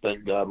gosh,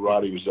 thank God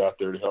Roddy was out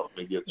there to help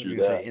me get through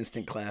that. Say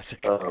instant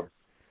classic.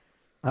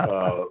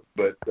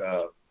 But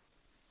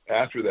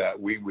after that,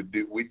 we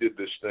did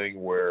this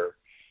thing where,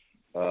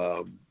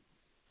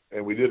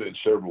 and we did it in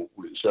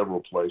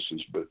several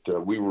places,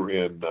 but we were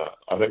in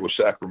I think it was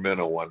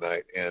Sacramento one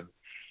night, and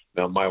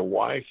now my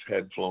wife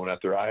had flown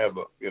out there. I had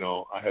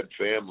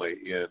family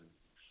in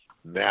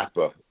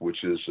Napa,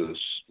 which is a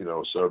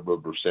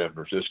suburb of San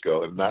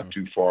Francisco, and not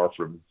too far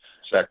from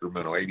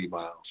Sacramento, 80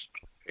 miles.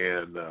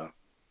 And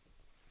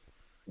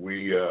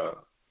we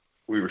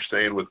were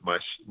staying with my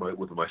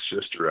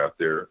sister out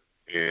there,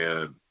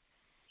 and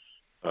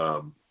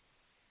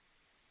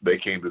they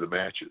came to the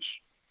matches.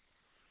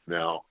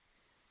 Now,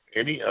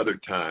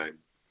 anytime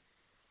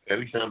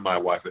my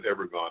wife had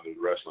ever gone to the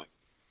wrestling,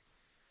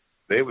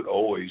 they would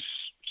always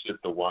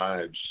sit the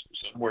wives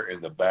somewhere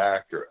in the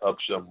back or up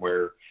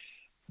somewhere.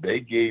 They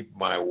gave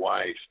my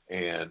wife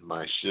and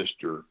my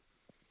sister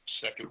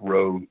second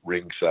row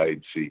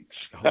ringside seats.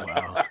 Oh,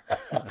 wow.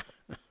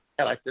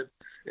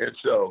 And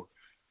so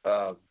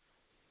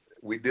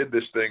we did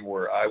this thing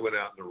where I went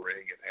out in the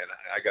ring and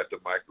I got the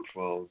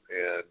microphone,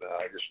 and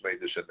I just made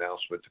this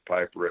announcement to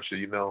Piper. I said,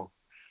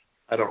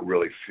 I don't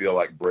really feel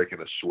like breaking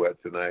a sweat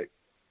tonight.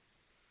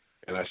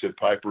 And I said,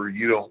 Piper,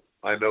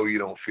 I know you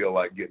don't feel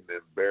like getting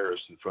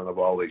embarrassed in front of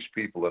all these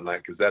people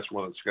tonight, because that's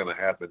when it's going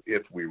to happen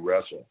if we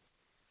wrestle.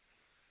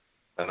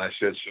 And I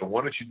said, so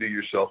why don't you do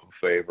yourself a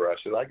favor? I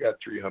said, I got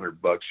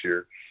 $300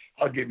 here.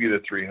 I'll give you the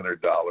 $300.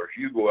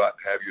 You go out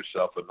and have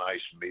yourself a nice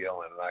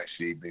meal and a nice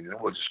evening, and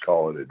we'll just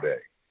call it a day.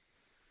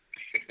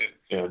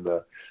 And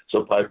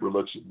so Piper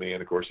looks at me,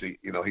 and of course he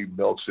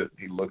milks it. And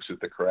he looks at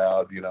the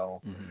crowd, and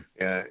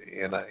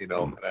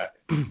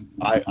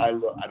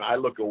I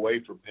look away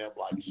from him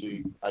like,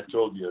 see, I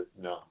told you,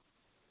 no.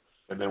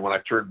 And then when I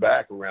turn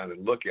back around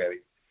and look at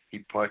him, he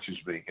punches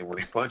me. And when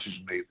he punches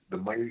me,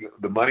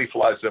 the money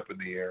flies up in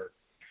the air.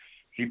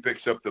 He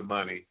picks up the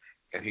money,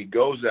 and he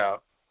goes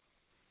out,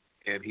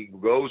 and he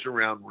goes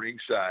around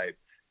ringside,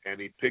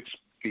 and he picks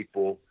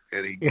people,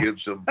 and he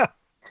gives them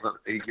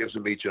each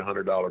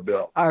 $100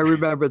 bill. I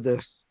remember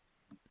this.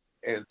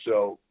 And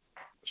so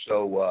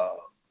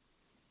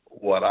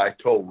what I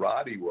told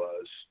Roddy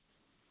was,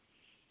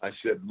 I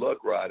said,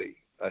 look, Roddy,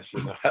 I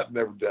said, I've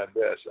never done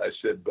this. I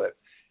said, but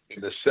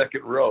in the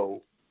second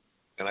row,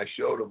 and I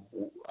showed him,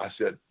 I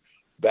said,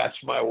 that's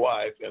my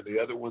wife, and the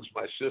other one's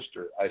my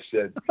sister. I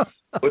said,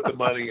 put the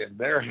money in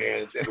their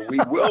hands, and we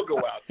will go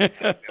out and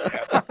have a good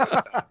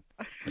time.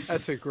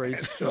 That's a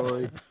great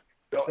story.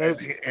 So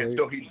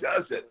he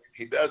does it.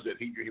 He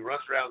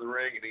runs around the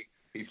ring, and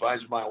he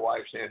finds my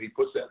wife's hand. He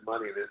puts that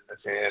money in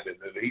his hand, and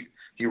then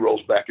he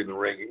rolls back in the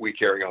ring. We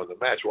carry on the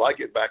match. Well, I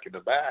get back in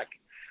the back,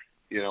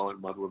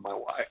 and with my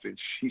wife, and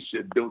she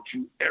said, "Don't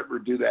you ever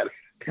do that."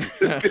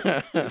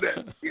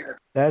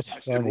 That's I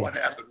funny. said, what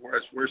happened?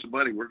 Where's the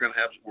money? We're gonna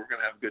have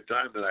a good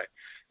time tonight.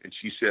 And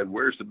she said,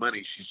 "Where's the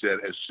money?" She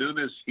said, as soon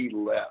as he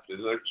left, as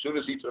soon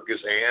as he took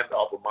his hand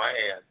off of my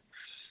hand,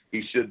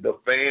 he said the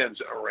fans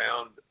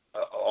around,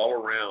 all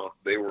around,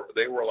 they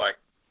were like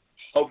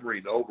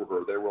hovering over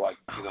her. They were like,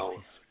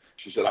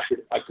 she said,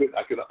 I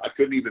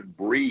couldn't even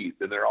breathe,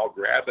 and they're all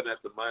grabbing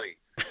at the money.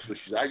 So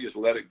she said, I just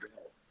let it go.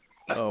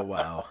 Oh,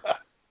 wow.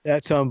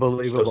 That's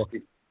unbelievable.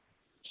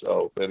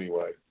 So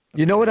anyway.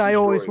 You know what I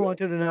always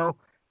wanted to know?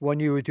 When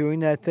you were doing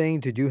that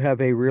thing, did you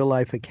have a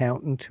real-life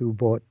accountant who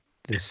bought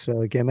this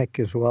gimmick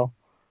as well?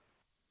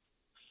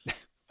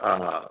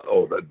 No.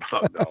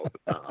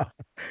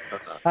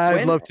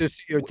 I'd love to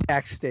see your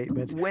tax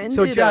statements.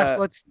 Josh,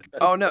 let's...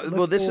 Oh, no.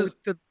 Well, this is...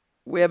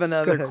 We have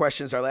another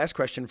question. It's our last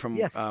question from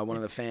one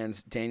of the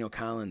fans, Daniel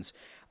Collins.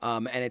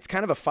 And it's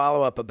kind of a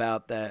follow-up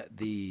about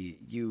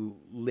you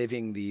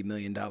living the $1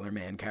 Million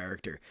Man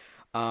character.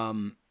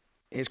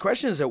 His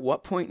question is, at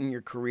what point in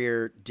your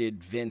career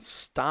did Vince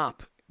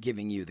stop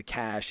giving you the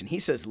cash, and he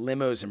says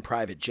limos and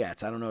private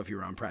jets. I don't know if you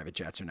were on private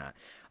jets or not,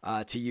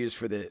 to use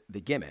for the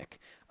gimmick.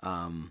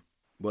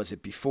 Was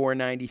it before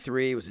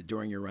 '93? Was it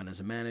during your run as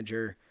a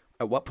manager?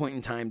 At what point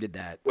in time did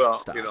that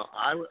stop?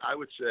 I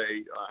would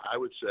say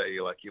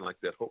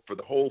like that for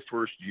the whole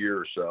first year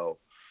or so,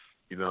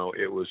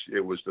 it was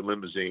the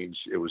limousines.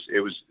 It was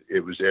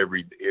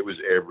every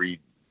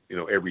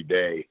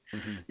day,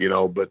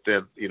 Mm-hmm. but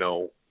then,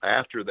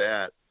 after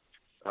that,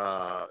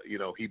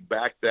 he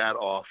backed that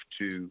off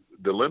to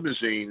the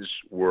limousines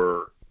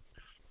were,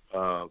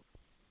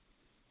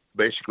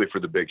 basically for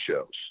the big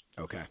shows.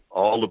 Okay.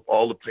 All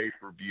the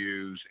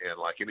pay-per-views, and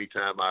like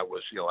anytime I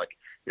was, like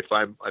if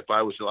I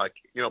was like,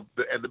 and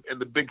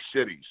the big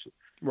cities,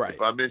 Right.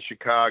 If I'm in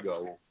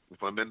Chicago,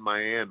 if I'm in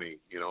Miami,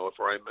 if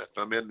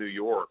I'm in New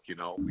York,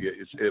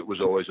 it was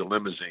always a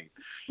limousine.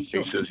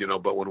 Sure. He says,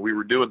 but when we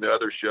were doing the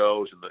other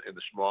shows in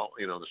the small,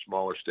 the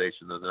smaller states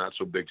and the not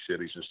so big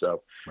cities and stuff,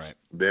 Right.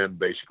 then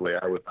basically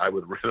I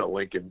would rent a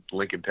Lincoln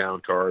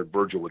Town car, and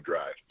Virgil would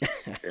drive,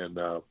 and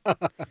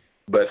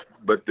but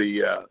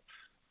the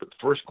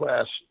first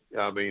class,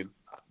 the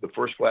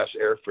first class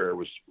airfare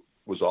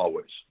was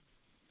always.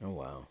 Oh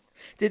wow!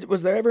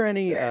 Was there ever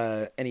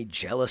any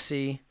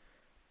jealousy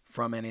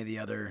from any of the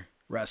other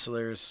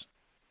wrestlers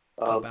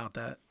about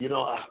that?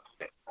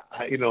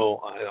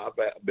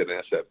 I've been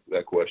asked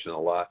that question a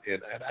lot,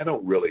 and I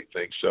don't really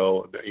think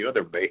so.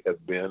 There may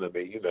have been.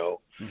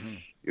 Mm-hmm.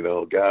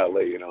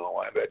 Golly,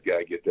 why did that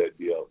guy get that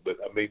deal? But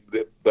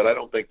but I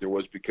don't think there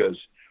was, because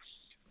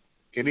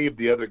any of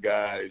the other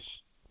guys,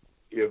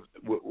 we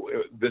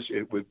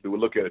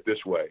look at it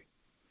this way: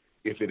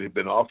 if it had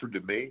been offered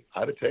to me,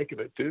 I'd have taken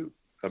it too.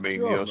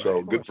 Sure,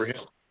 so good for him.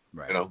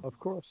 Right. Of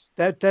course.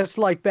 That's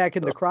like back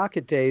in the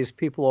Crockett days.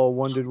 People all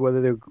wondered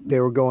whether they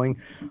were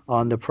going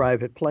on the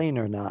private plane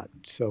or not.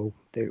 So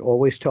they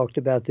always talked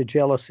about the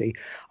jealousy.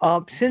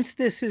 Since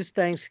this is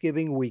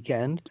Thanksgiving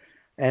weekend,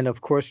 and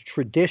of course,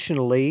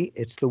 traditionally,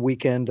 it's the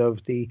weekend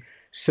of the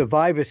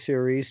Survivor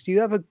Series, do you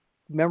have a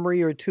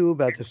memory or two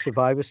about the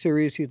Survivor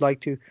Series you'd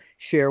like to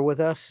share with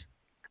us?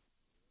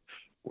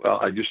 Well,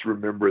 I just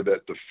remember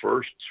that the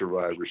first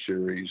Survivor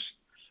Series,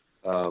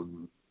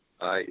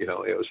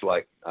 it was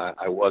like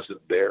I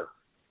wasn't there.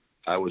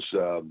 I was,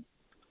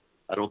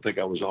 I don't think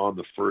I was on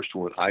the first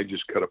one. I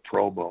just cut a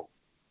promo,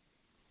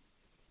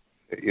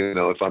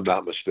 if I'm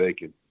not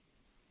mistaken.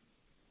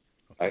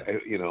 Okay.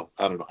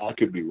 I don't know. I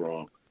could be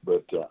wrong,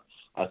 but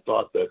I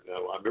thought that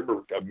I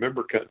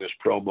remember cutting this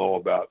promo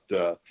about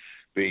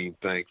being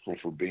thankful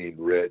for being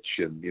rich,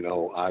 and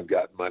I've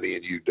got money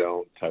and you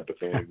don't, type of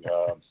thing.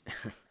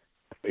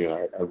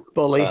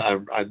 Bully.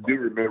 I do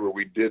remember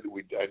we did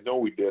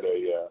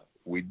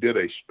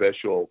a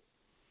special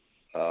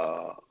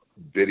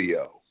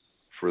video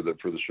for the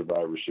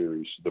Survivor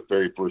Series, the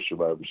very first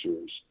Survivor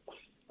Series.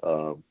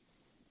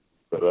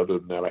 But other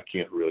than that, I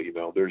can't really.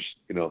 There's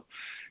Bill.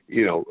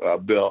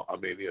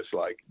 It's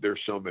like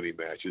there's so many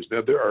matches.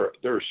 Now there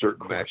are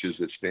certain matches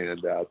that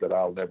stand out that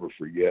I'll never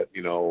forget.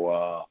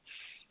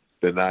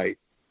 The night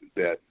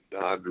that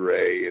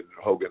Andre and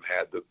Hogan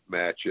had the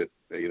match at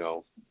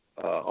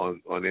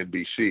on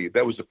NBC.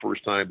 That was the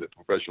first time that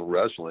professional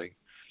wrestling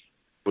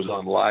was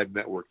on live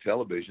network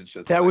television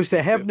since. That was the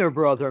Hebner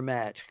brother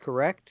match,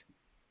 correct?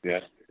 Yeah,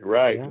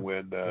 right. Yeah.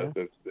 When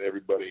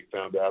everybody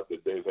found out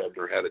that Dave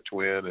Hebner had a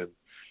twin,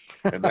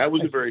 and that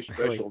was a very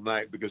special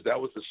night, because that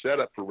was the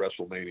setup for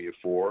WrestleMania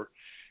 4,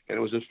 and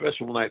it was a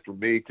special night for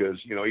me because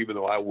even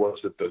though I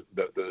wasn't the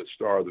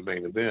star of the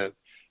main event,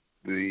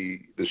 the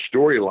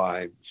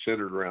storyline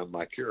centered around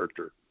my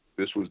character.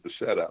 This was the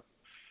setup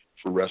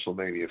for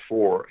WrestleMania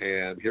 4,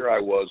 and here I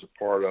was, a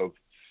part of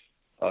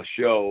a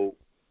show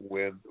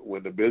when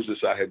the business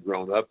I had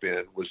grown up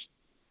in was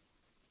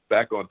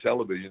back on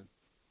television,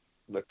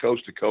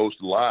 coast to coast,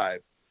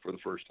 live for the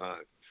first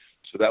time.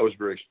 So that was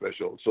very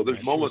special. So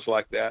there's moments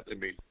like that.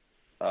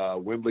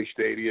 Wembley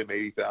Stadium,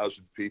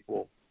 80,000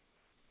 people,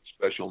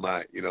 special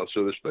night.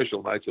 So there's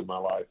special nights in my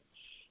life.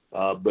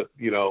 But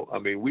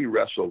we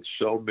wrestled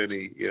so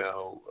many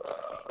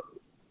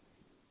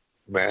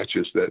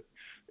matches that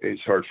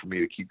it's hard for me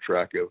to keep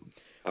track of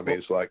them.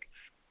 It's like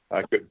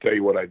I couldn't tell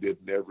you what I did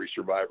in every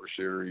Survivor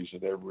Series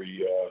and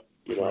every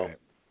Right.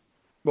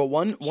 Well,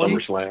 one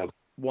SummerSlam.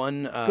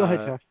 One Go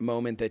ahead, Josh.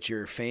 moment that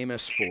you're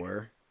famous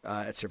for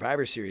at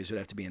Survivor Series would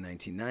have to be in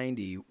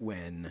 1990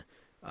 when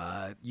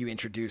you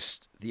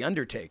introduced The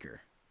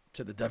Undertaker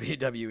to the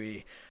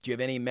WWE. Do you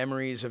have any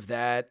memories of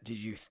that? Did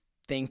you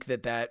think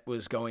that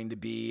was going to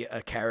be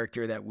a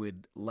character that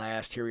would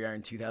last? Here we are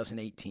in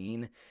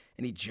 2018,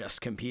 and he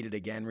just competed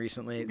again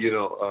recently.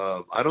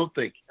 I don't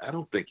think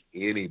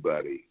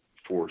anybody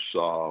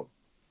foresaw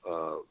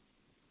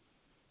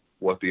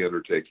what The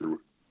Undertaker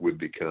would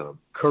become.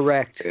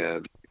 Correct.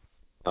 And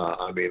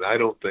I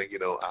don't think,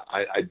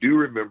 I do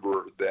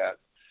remember that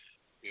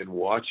in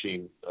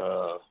watching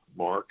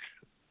Mark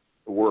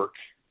work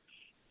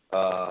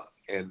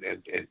and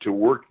to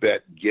work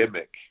that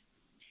gimmick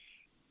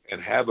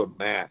and have a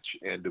match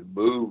and to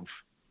move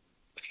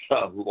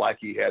like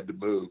he had to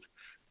move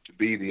to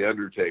be The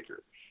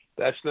Undertaker.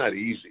 That's not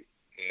easy.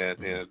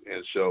 And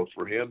so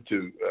for him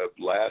to have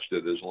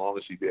lasted as long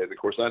as he did, of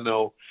course, I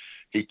know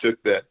he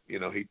took that,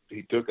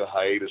 he took a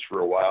hiatus for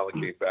a while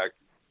and came back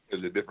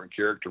as a different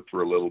character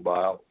for a little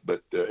while,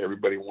 but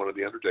everybody wanted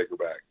the Undertaker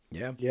back.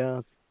 Yeah.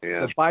 Yeah.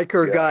 And The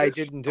biker guy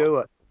didn't do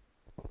it.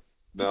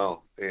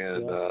 No.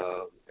 And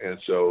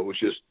so it was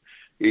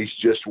he's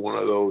just one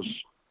of those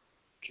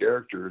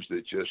characters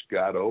that just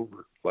got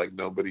over like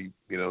nobody,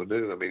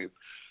 knew. I mean,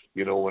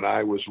 when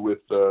I was with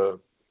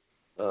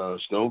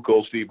Stone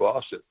Cold Steve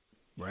Austin,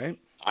 right?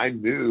 I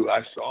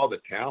saw the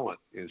talent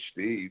in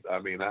Steve. I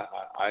mean,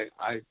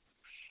 I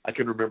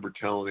can remember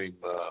telling him,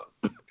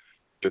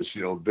 because,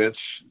 Vince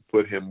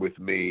put him with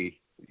me,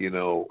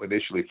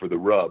 initially for the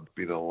rub,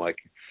 like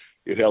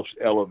it helps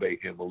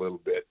elevate him a little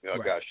bit.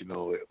 Right. Gosh,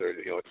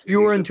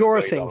 you were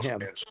endorsing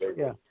him.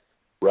 Yeah.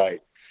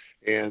 Right.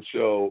 And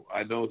so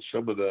I know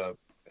some of the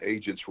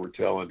agents were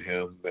telling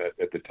him that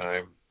at the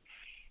time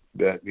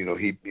that,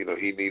 he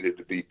needed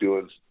to be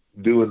doing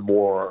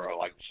more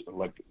like,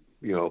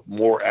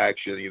 more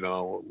action,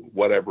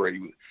 whatever.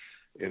 And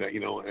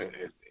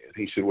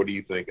he said, "What do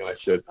you think?" And I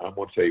said, "I'm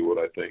going to tell you what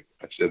I think."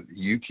 I said,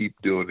 "You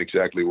keep doing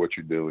exactly what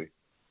you're doing."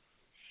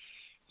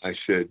 I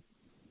said,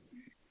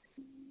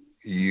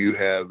 "You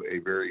have a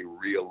very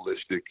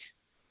realistic,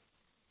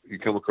 you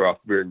come across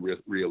very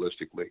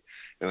realistically."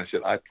 And I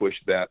said, "I push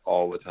that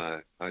all the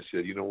time." I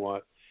said, "You know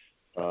what?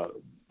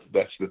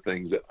 That's the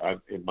things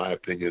that in my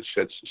opinion,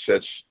 sets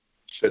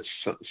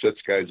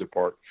guys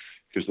apart.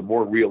 Because the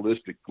more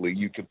realistically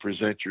you can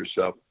present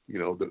yourself,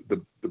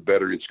 the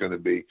better it's going to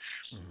be."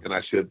 Mm-hmm. And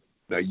I said,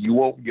 "Now you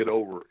won't get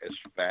over as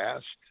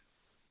fast,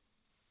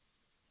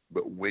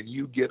 but when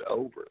you get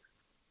over,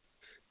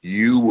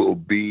 you will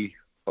be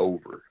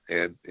over.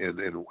 And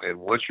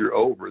once you're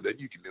over, then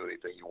you can do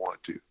anything you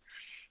want to."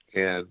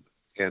 And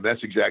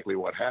that's exactly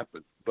what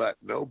happened. But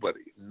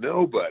nobody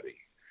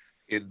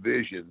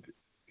envisioned,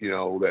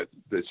 that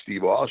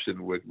Steve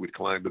Austin would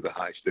climb to the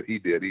heights that he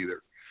did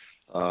either.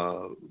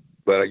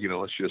 But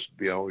it's just,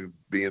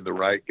 being the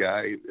right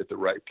guy at the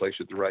right place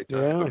at the right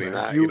time. Yeah,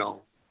 I mean,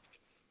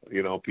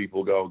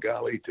 people go,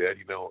 "Golly, Ted,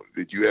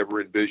 did you ever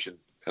envision?"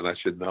 And I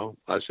said, "No."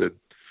 I said,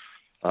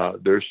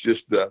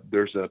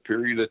 there's a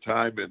period of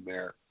time in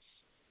there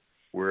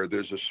where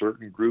there's a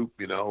certain group,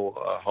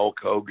 Hulk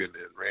Hogan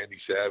and Randy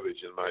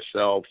Savage and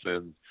myself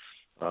and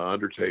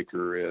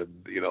Undertaker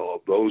and,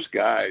 those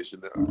guys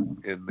in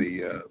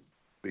the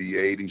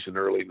 80s and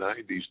early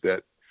 90s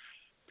that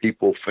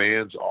people,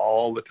 fans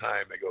all the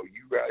time, they go,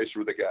 "You guys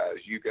were the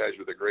guys. You guys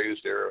were the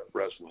greatest era of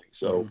wrestling."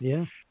 So,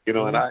 yeah. And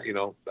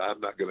I'm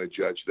not going to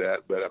judge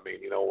that, but I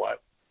mean, you know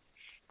what?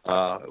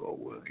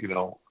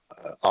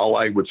 All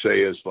I would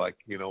say is like,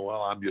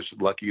 well, I'm just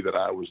lucky that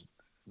I was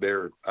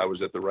there. I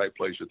was at the right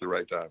place at the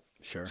right time.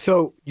 Sure.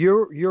 So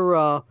you're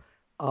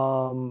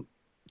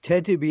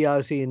Ted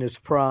DiBiase in his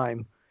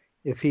prime.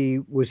 If he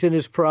was in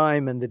his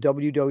prime and the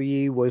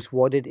WWE was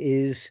what it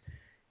is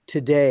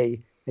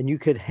today, and you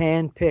could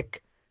handpick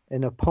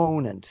an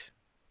opponent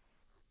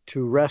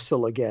to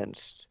wrestle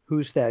against,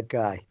 who's that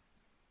guy?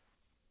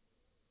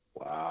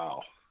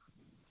 Wow.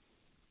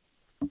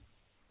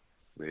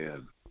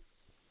 Man.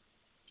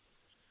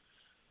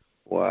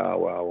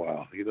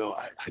 Wow.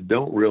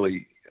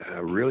 I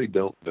really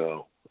don't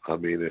know. I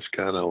mean, it's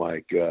kind of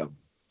like,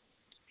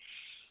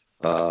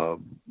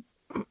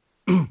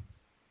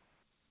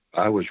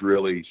 I was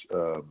really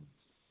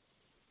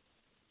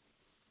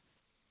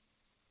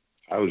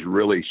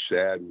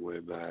sad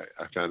when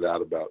I found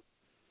out about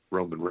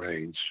Roman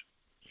Reigns.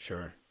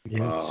 Sure.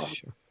 Yes,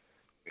 sure.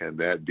 And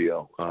that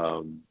deal.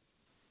 I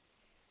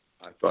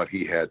thought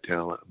he had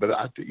talent, but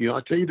I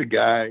tell you the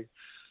guy,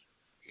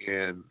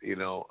 and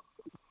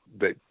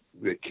that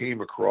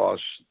came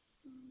across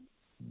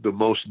the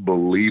most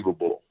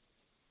believable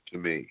to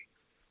me.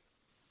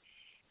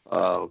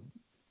 And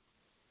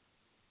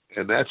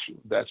that's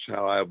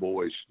how I've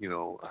always,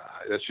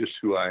 that's just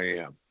who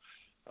I am.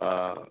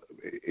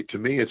 To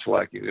me, it's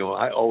like,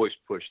 I always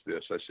push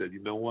this. I said, you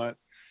know what?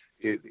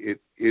 It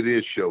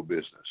is show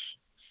business.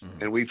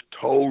 Mm-hmm. And we've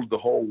told the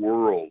whole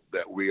world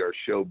that we are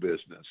show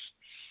business.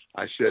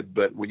 I said,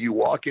 but when you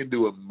walk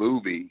into a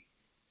movie,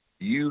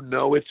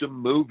 it's a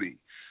movie,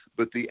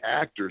 but the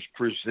actors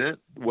present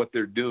what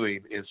they're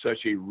doing in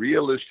such a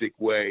realistic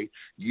way,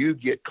 you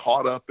get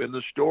caught up in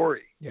the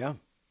story. Yeah.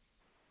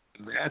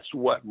 And that's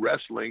what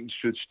wrestling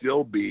should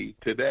still be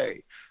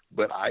today.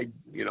 But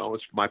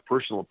it's my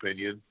personal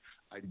opinion.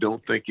 I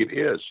don't think it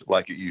is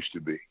like it used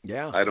to be.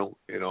 Yeah. I don't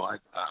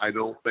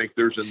think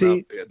there's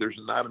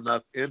not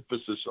enough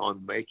emphasis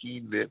on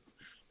making it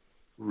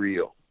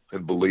real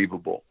and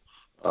believable.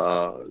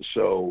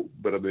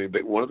 But I mean,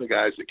 one of the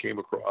guys that came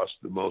across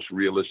the most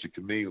realistic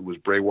to me was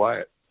Bray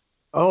Wyatt.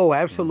 Oh,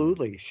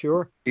 absolutely.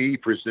 Sure. He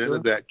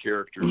presented that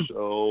character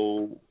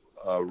so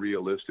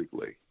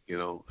realistically,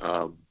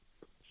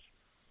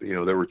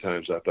 there were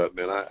times I thought,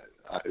 man,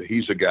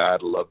 he's a guy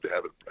I'd love to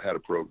have had a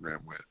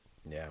program with.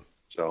 Yeah.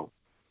 So.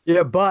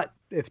 Yeah, but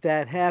if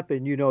that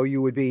happened,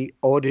 you would be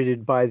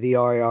audited by the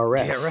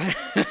IRS. Yeah,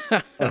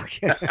 right.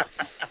 Okay.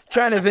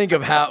 trying to think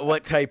of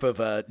what type of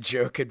a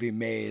joke could be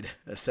made,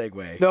 a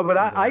segue. No, but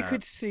into I that.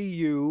 could see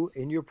you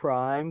in your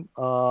prime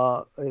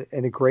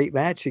in a great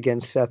match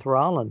against Seth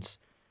Rollins.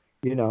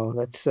 You know,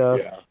 that's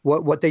Yeah.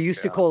 what they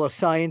used to Yeah. call a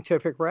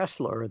scientific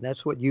wrestler, and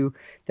that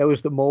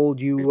was the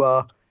mold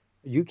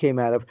you came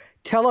out of.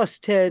 Tell us,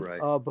 Ted,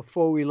 Right.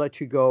 before we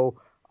let you go,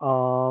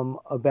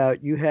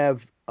 about you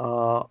have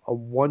a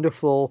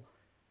wonderful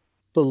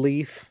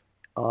belief,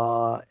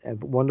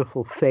 and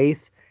wonderful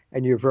faith,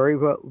 and you're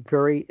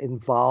very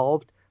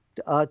involved.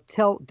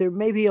 There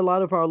may be a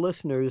lot of our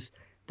listeners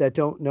that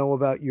don't know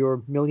about your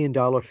 $1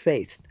 million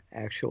faith,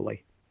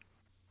 actually.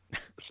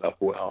 So,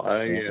 well,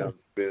 I have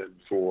been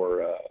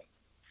for,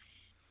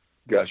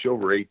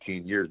 over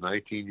 18 years,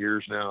 19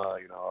 years now.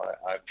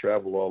 I've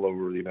traveled all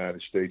over the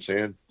United States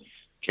and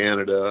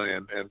Canada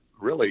and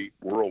really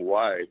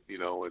worldwide,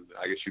 and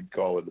I guess you'd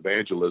call it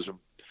evangelism.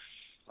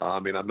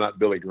 I'm not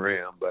Billy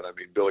Graham, but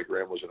Billy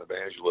Graham was an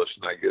evangelist,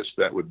 and I guess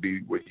that would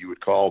be what you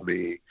would call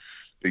me,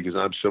 because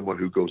I'm someone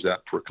who goes out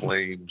and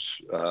proclaims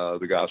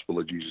the gospel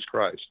of Jesus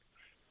Christ.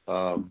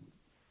 I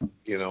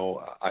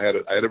had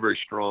a very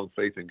strong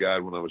faith in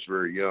God when I was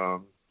very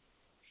young,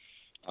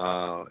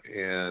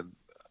 and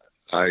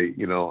I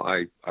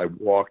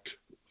walked.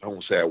 I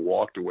won't say I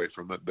walked away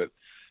from it, but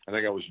I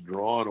think I was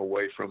drawn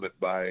away from it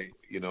by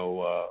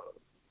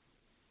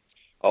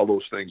all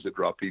those things that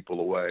draw people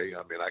away.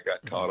 I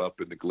got caught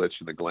up in the glitz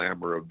and the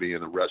glamour of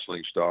being a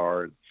wrestling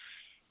star,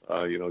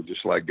 and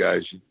just like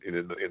guys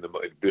in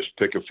this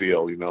pick a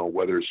field,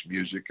 whether it's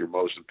music or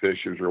motion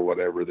pictures or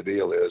whatever the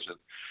deal is. And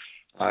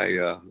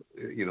I,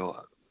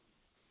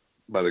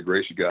 by the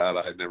grace of God,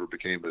 I never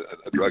became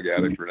a drug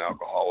addict or an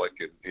alcoholic,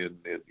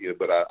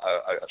 but I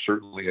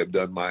certainly have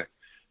done my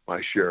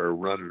share of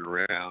running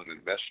around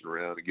and messing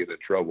around and getting in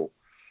trouble.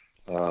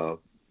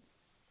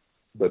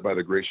 But by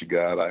the grace of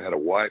God, I had a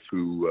wife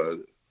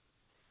who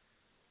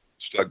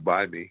stuck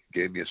by me,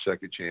 gave me a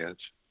second chance,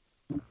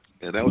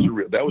 and that was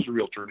a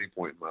real turning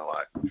point in my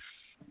life.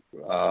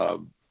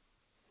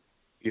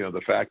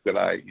 The fact that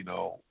I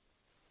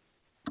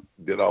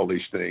did all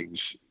these things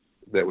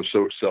that was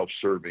so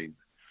self-serving,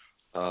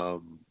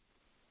 and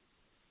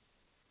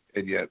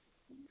yet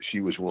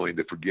she was willing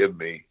to forgive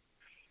me.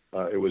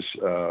 It was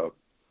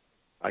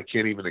I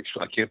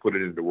can't put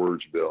it into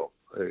words, Bill.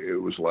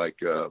 It was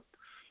like.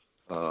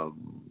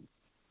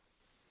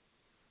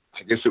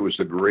 I guess it was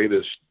the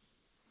greatest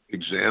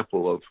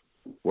example of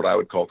what I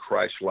would call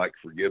Christ-like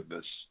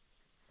forgiveness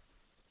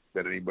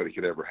that anybody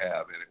could ever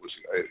have. And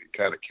it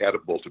kind of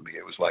catapulted me.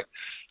 It was like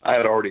I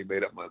had already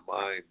made up my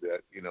mind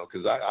that,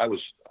 because I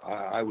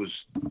was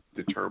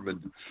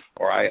determined,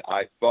 or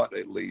I thought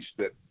at least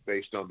that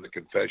based on the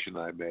confession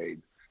I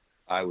made,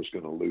 I was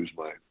going to lose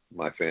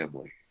my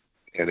family.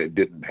 And it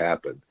didn't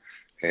happen.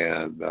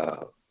 And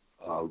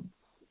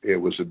it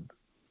was a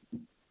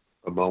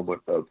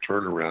moment of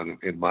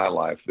turnaround in my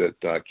life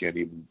that I can't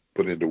even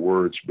put into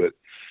words, but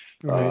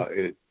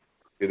it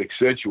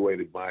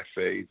accentuated my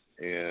faith,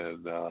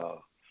 and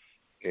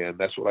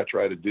that's what I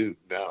try to do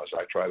now. Is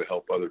I try to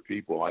help other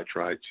people. I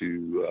try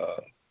to,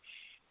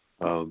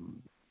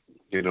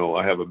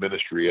 I have a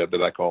ministry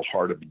that I call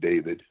Heart of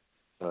David.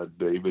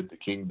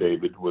 King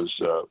David was,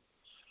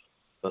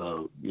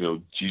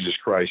 Jesus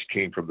Christ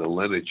came from the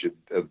lineage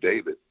of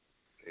David,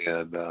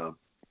 and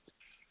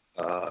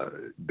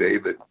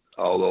David,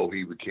 although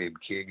he became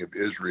king of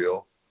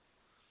Israel,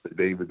 the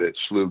David that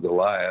slew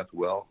Goliath,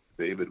 well,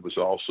 David was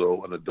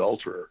also an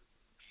adulterer.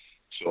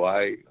 So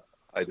I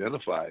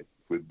identified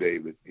with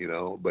David,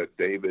 but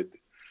David,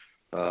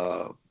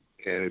 and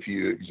if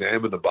you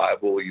examine the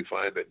Bible, you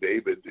find that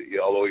David,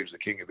 although he was the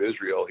king of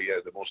Israel, he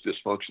had the most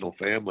dysfunctional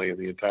family in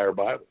the entire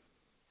Bible.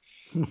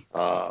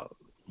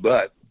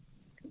 But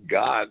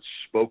God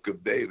spoke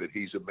of David,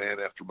 he's a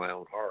man after my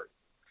own heart.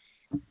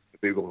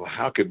 People go,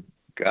 how could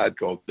God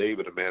called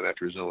David a man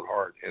after his own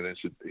heart? And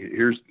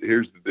here's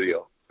the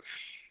deal.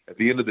 At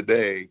the end of the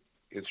day,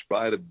 in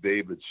spite of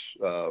David's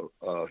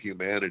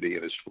humanity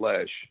and his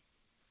flesh,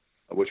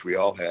 which we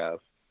all have,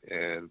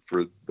 and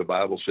for the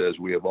Bible says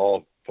we have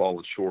all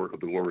fallen short of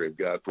the glory of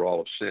God, for all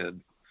have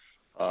sinned.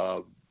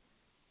 God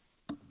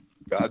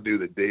knew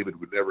that David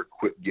would never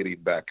quit getting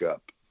back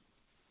up.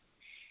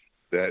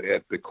 That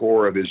at the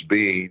core of his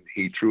being,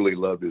 he truly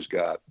loved his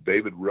God.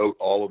 David wrote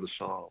all of the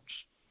Psalms.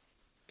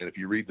 And if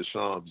you read the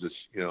Psalms,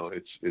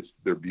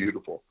 they're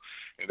beautiful.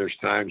 And there's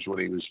times when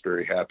he was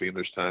very happy, and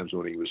there's times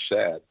when he was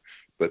sad.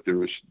 But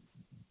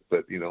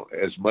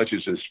as much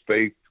as his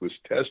faith was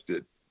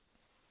tested,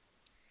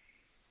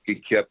 he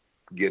kept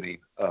getting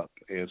up.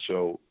 And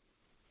so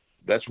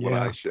that's what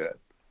I said.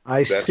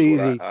 I see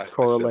the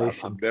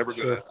correlation. I'm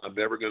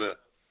never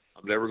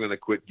gonna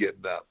quit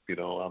getting up.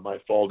 I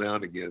might fall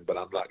down again, but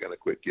I'm not gonna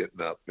quit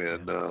getting up.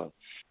 And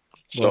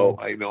so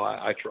I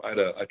try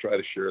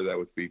to share that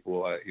with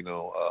people. I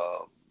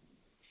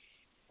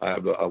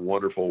have a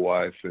wonderful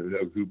wife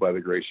who, by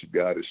the grace of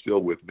God, is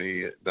still with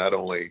me, not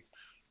only,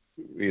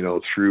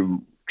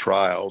 through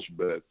trials,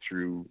 but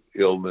through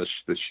illness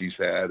that she's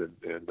had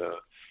and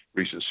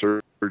recent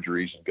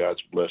surgeries. And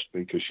God's blessed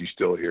me because she's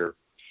still here.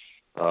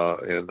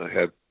 and I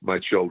had my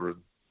children.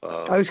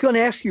 I was going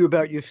to ask you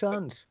about your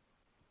sons.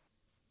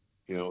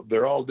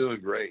 They're all doing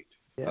great.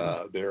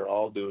 Yeah. They're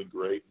all doing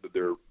great.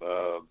 They're,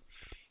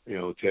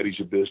 Teddy's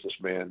a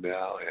businessman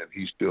now, and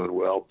he's doing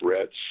well.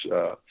 Brett's,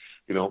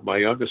 my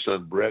youngest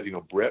son, Brett,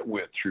 Brett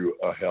went through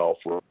a hell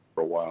for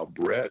a while.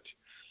 Brett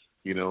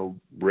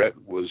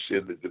was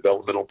in the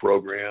developmental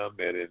program,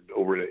 and in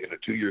a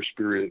 2-year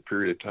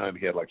period of time,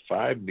 he had like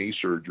 5 knee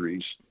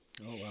surgeries.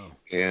 Oh, wow.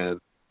 And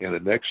a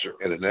neck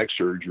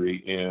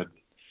surgery. And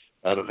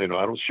I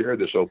don't share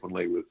this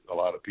openly with a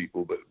lot of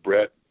people, but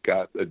Brett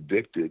got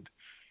addicted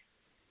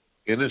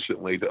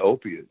innocently to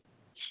opiates.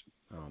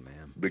 Oh,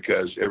 man.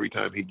 Because every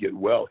time he'd get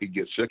well, he'd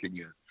get sick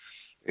again.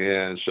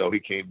 And so he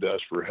came to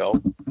us for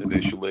help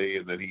initially,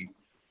 and then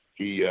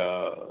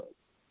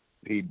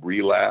he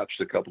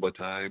relapsed a couple of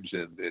times,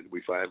 and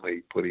we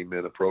finally put him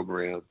in a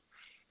program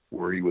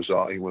where he went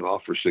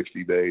off for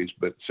 60 days.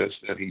 But since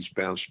then, he's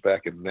bounced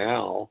back, and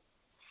now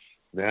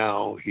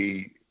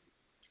he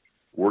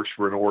works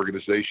for an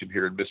organization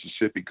here in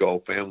Mississippi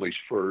called Families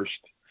First,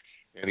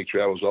 and he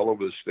travels all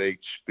over the state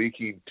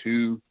speaking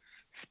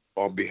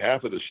on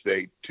behalf of the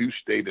state to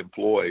state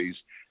employees,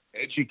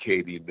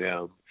 educating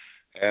them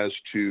as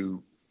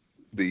to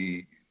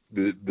the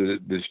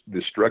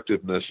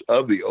destructiveness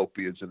of the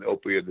opiates and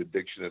opiate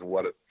addiction and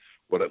what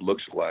it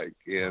looks like.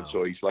 And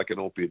so he's like an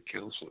opiate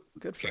counselor.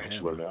 Good for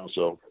him now.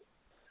 So.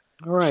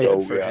 All right. So,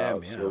 Good for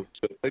him, yeah. So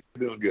they're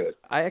doing good.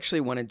 I actually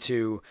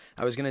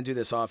I was going to do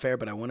this off air,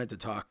 but I wanted to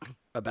talk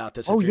about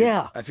this.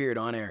 I figured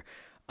on air.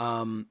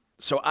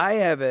 So I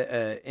have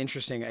a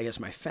interesting, I guess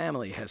my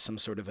family has some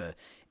sort of a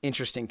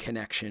interesting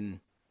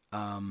connection.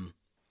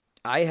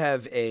 I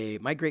have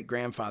my great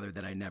grandfather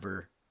that I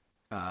never,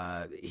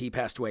 he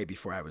passed away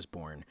before I was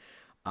born.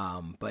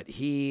 But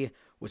he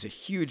was a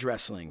huge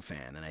wrestling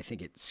fan, and I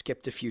think it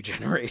skipped a few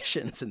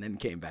generations and then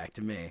came back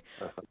to me.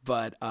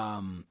 But,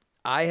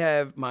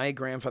 my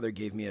grandfather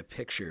gave me a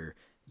picture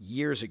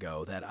years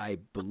ago that I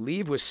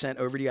believe was sent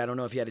over to you. I don't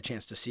know if you had a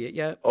chance to see it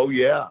yet. Oh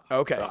yeah.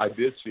 Okay. I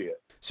did see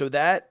it. So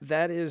that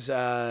is,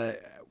 that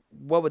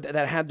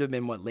had to have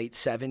been late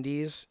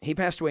 70s. He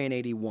passed away in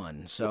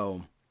 81.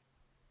 So.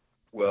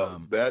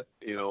 Well,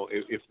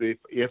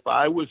 if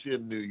I was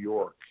in New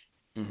York,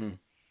 mm-hmm.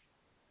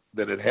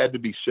 then it had to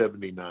be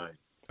 79.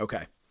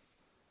 Okay.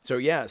 So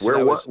yeah.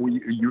 So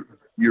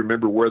you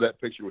remember where that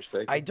picture was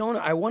taken?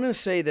 I want to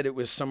say that it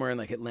was somewhere in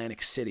like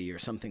Atlantic City or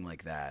something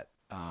like that.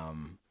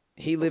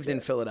 He lived in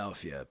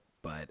Philadelphia,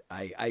 but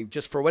I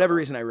just, for whatever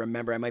reason, I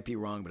remember, I might be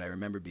wrong, but I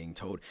remember being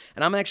told,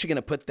 and I'm actually going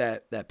to put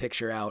that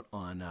picture out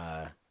on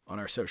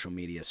our social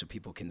media so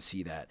people can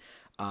see that.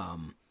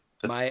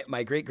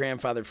 My great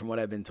grandfather, from what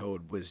I've been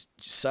told, was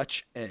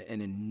such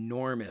an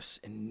enormous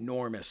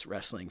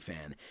wrestling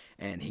fan,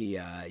 and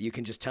you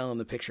can just tell in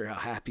the picture how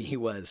happy he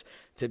was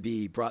to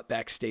be brought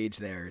backstage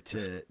there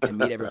to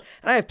meet everyone.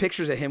 And I have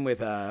pictures of him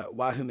with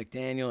Wahoo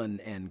McDaniel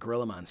and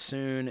Gorilla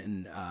Monsoon,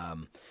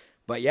 and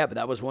but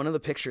that was one of the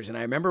pictures. And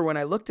I remember when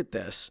I looked at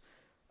this,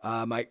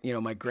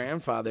 my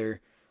grandfather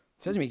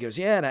says to me, he goes,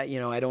 yeah, and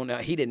I don't know.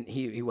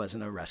 He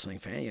wasn't a wrestling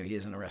fan. He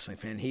isn't a wrestling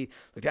fan. He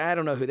looked, I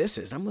don't know who this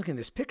is. I'm looking at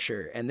this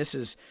picture, and this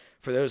is,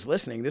 for those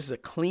listening, this is a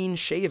clean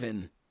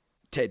shaven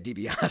Ted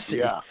DiBiase.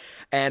 Yeah.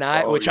 And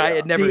I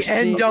had never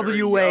seen. The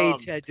NWA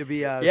Ted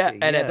DiBiase. Yeah.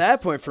 And at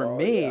that point for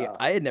me,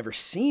 I had never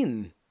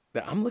seen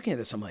that. I'm looking at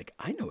this. I'm like,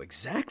 I know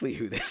exactly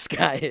who this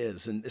guy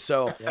is. And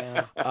so,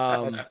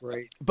 that's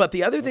great. But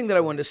the other thing that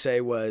I wanted to say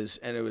was,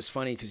 and it was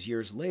funny because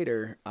years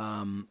later,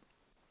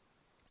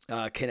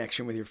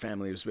 connection with your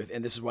family was with,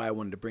 and this is why I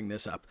wanted to bring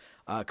this up,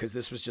 because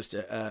this was just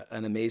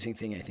an amazing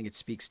thing. I think it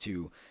speaks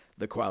to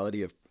the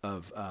quality of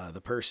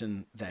the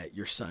person that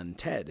your son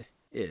Ted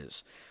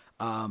is.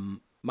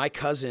 My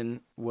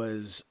cousin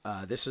was,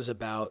 this was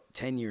about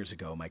 10 years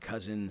ago. My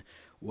cousin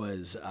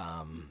was,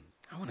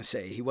 I want to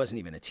say he wasn't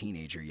even a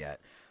teenager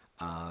yet.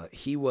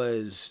 He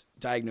was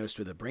diagnosed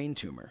with a brain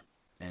tumor,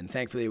 and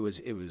thankfully it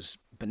was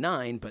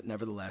benign, but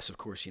nevertheless, of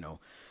course,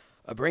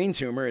 a brain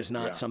tumor is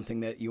not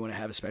something that you want to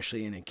have,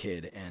 especially in a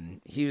kid.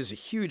 And he was a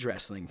huge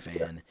wrestling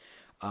fan.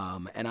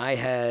 And I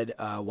had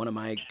one of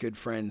my good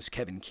friends,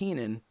 Kevin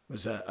Keenan,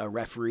 was a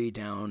referee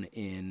down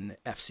in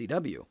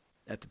FCW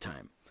at the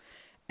time.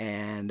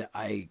 And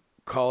I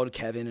called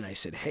Kevin and I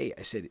said, hey,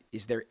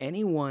 is there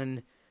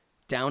anyone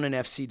down in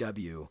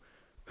FCW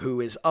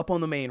who is up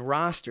on the main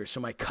roster so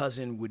my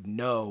cousin would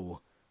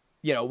know,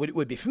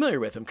 would be familiar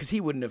with him, because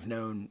he wouldn't have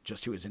known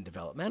just who was in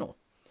developmental.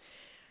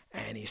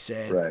 And he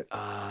said,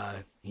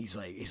 he's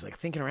like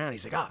thinking around.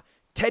 He's like,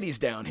 Teddy's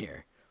down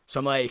here. So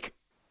I'm like,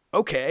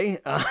 okay.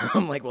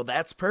 I'm like, well,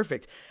 that's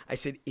perfect. I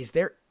said, is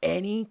there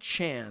any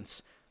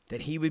chance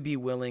that he would be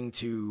willing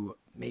to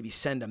maybe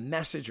send a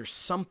message or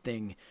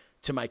something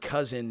to my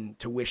cousin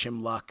to wish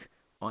him luck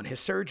on his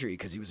surgery?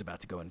 Because he was about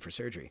to go in for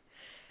surgery.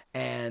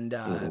 And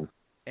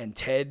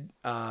Ted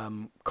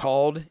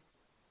called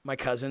my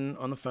cousin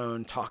on the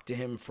phone, talked to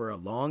him for a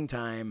long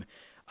time,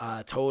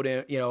 told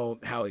him,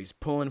 how he's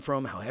pulling for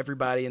him, how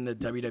everybody in the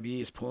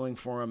WWE is pulling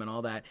for him and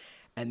all that.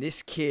 And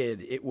this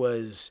kid, it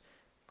was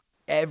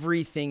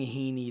everything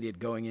he needed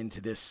going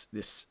into this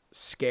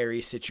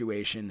scary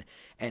situation,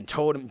 and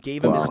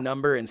gave him his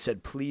number and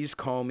said, please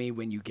call me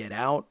when you get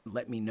out.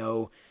 Let me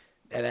know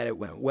that it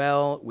went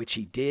well, which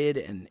he did.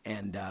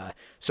 And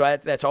so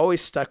that's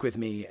always stuck with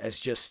me as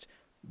just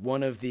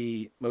one of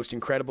the most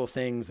incredible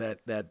things that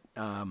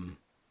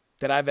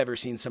I've ever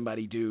seen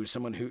somebody do,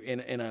 someone who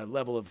in a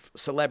level of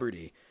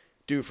celebrity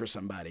do for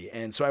somebody.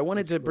 And so I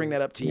wanted to bring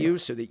that up to you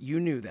so that you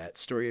knew that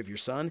story of your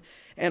son,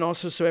 and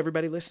also so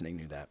everybody listening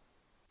knew that.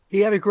 He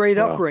had a great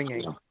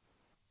upbringing.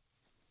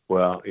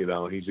 Well,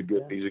 he's a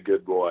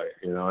good boy,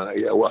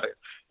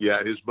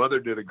 and his mother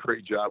did a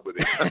great job with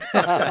him.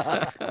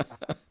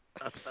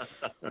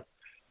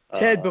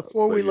 Ted,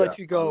 before we let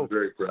you go, I'm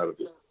very proud of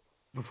you.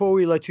 Before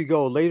we let you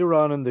go, later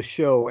on in the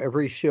show,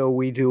 every show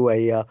we do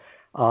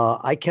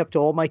I kept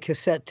all my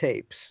cassette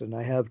tapes, and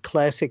I have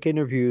classic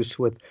interviews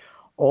with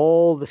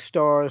all the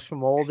stars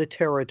from all the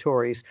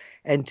territories.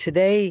 And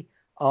today,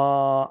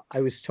 I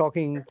was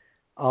talking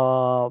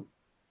on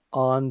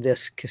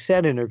this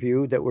cassette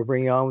interview that we're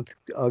bringing on with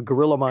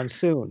Gorilla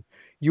Monsoon.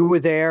 You were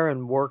there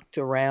and were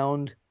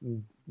around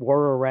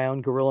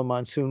Gorilla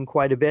Monsoon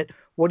quite a bit.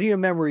 What are your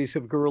memories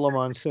of Gorilla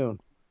Monsoon?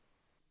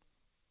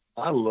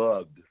 I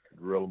loved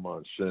Gorilla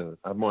Monsoon.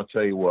 I'm going to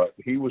tell you what,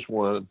 he was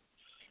one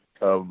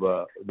of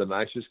the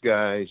nicest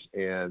guys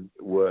and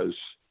was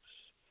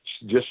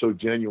just so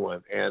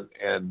genuine.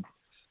 And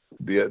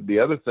the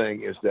other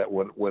thing is that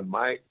when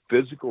my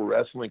physical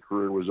wrestling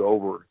career was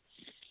over,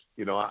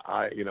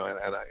 I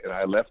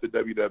left the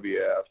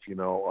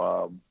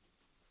WWF,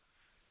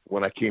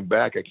 when I came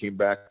back as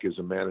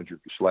a manager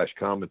 /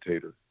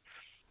 commentator.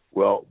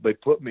 Well, they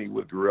put me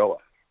with Gorilla,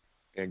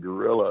 and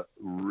Gorilla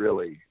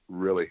really,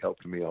 really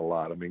helped me a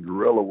lot. I mean,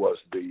 Gorilla was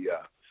the,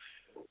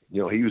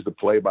 he was the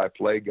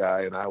play-by-play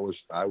guy, and I was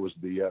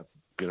the,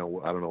 I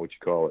don't know what you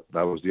call it.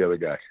 I was the other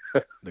guy.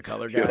 The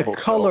color guy. The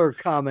color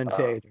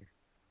commentator.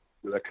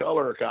 The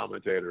color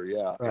commentator,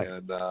 yeah. Right.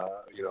 And,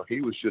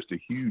 he was just a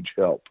huge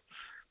help.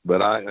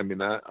 But I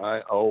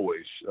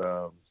always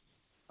loved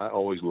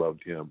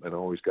him and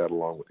always got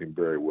along with him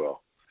very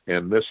well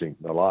and miss him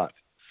a lot.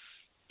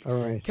 All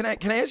right. Can I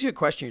ask you a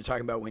question? You're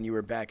talking about when you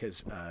were back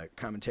as a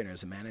commentator,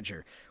 as a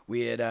manager.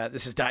 We had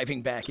this is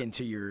diving back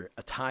into your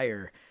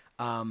attire.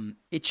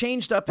 It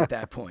changed up at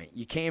that point.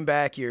 You came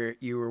back.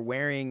 You were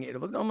wearing. It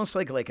looked almost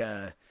like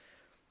a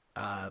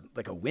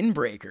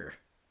windbreaker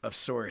of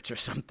sorts or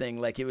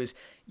something. Like it was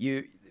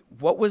you.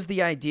 What was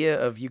the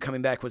idea of you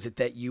coming back? Was it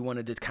that you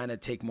wanted to kind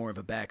of take more of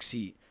a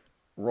backseat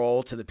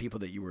role to the people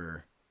that you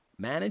were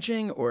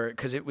managing, or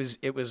because it was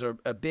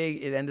a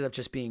big, it ended up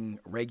just being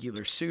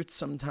regular suits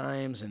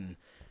sometimes, and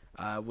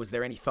was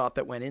there any thought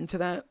that went into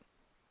that?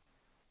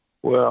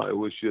 Well, it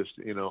was just,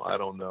 I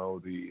don't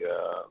know,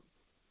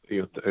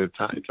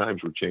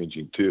 times were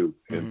changing too,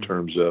 in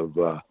terms of,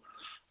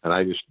 and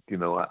I just,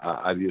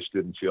 I just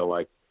didn't feel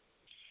like,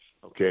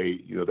 okay,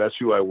 that's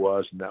who I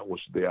was, and that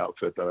was the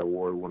outfit that I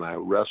wore when I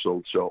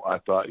wrestled. So I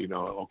thought,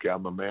 okay,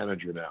 I'm a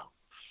manager now.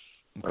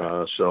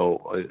 Okay.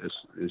 So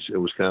it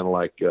was kind of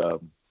like,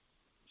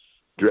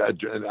 I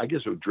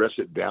guess it would dress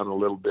it down a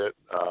little bit,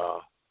 I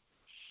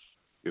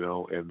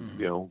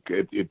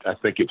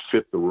think it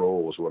fit the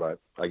role is what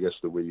I guess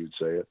the way you'd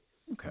say it.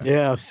 Okay.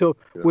 Yeah. So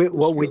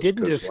what we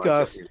didn't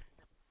discuss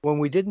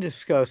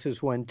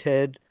is when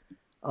Ted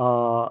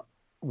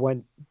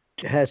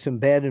had some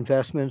bad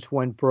investments,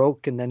 went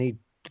broke, and then he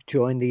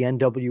joined the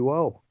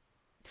NWO.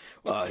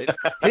 Well, he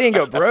didn't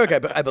go broke.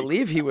 I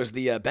believe he was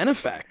the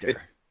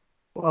benefactor.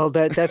 Well,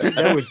 that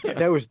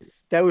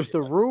was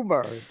the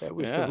rumor. That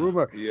was the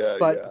rumor. Yeah.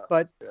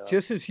 But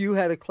just as you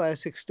had a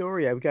classic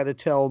story, I've got to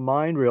tell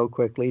mine real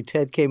quickly.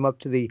 Ted came up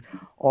to the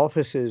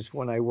offices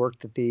when I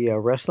worked at the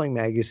wrestling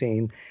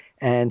magazine,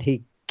 and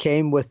he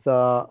came with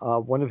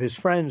one of his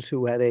friends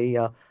who had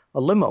a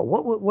limo.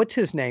 What's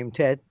his name,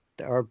 Ted?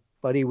 Our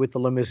buddy with the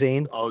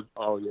limousine.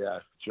 Oh yeah,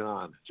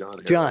 John.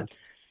 John.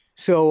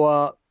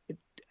 So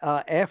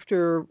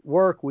after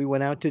work, we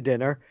went out to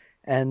dinner,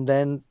 and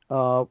then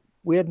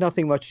we had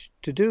nothing much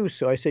to do.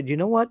 So I said, you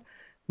know what?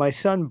 My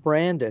son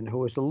Brandon, who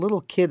was a little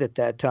kid at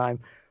that time,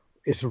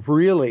 is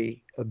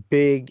really a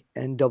big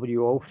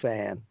NWO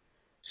fan.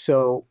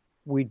 So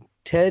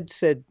Ted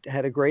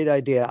had a great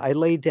idea. I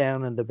laid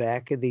down in the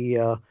back of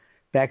the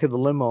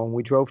limo, and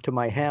we drove to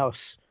my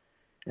house.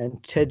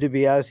 And Ted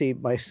DiBiase,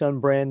 my son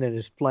Brandon,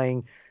 is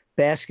playing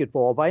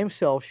basketball by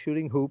himself,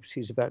 shooting hoops.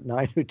 He's about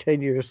 9 or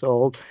 10 years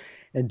old.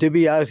 And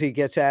DiBiase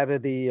gets out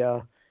of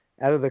the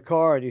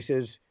car, and he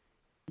says,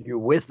 "You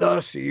with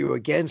us or you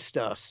against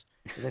us?"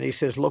 And then he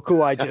says, "Look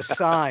who I just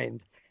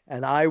signed."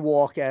 And I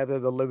walk out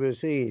of the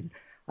limousine.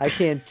 I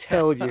can't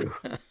tell you.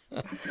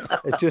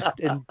 It's just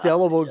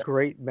indelible,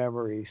 great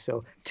memory.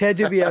 So Ted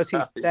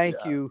DiBiase,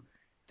 thank you.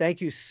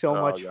 Thank you so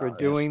much for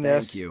doing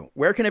this. Thank you.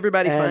 Where can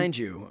everybody find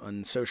you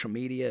on social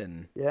media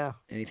and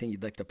anything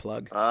you'd like to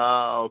plug?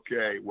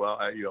 Okay. Well,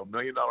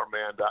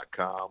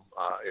 $1,000,000man.com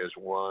is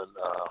one.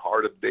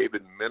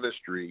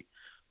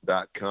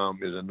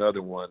 Heartofdavidministry.com is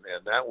another one.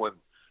 And that one,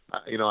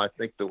 I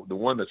think the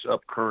one that's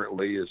up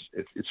currently is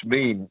it's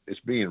being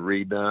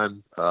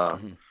redone.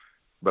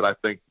 But I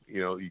think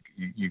you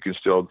can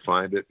still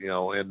find it.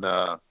 And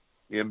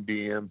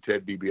MDM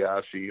Ted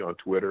DiBiase on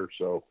Twitter.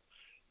 So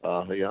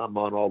I'm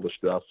on all the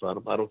stuff. I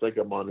don't think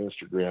I'm on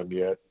Instagram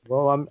yet.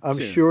 Well, I'm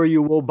sure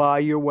you will buy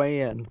your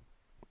way in.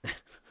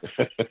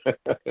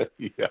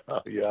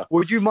 Yeah.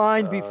 Would you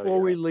mind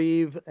before we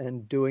leave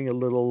and doing a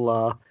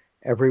little?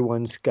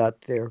 Everyone's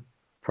got their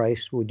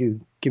price. Would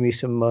you give me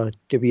some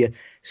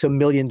 $1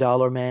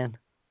 million man?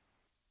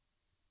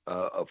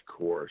 Of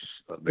course.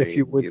 I mean, if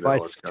you would buy.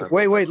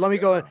 Wait. Let me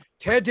go in.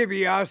 Ted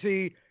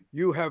DiBiase,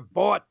 you have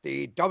bought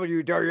the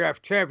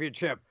WWF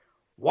Championship.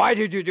 Why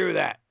did you do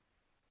that?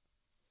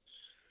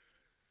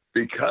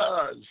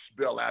 Because,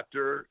 Bill,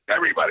 after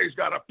everybody's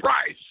got a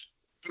price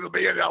to the $1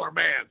 million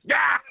man. Yeah.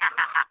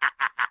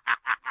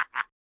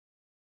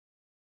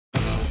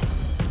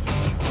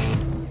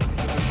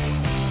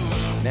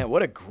 Man,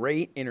 what a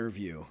great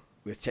interview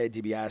with Ted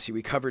DiBiase.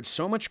 We covered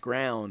so much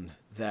ground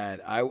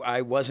that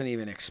I wasn't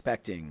even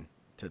expecting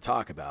to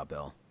talk about,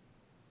 Bill.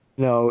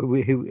 No,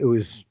 it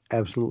was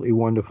absolutely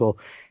wonderful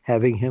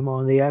having him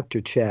on the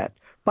After Chat.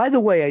 By the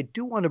way, I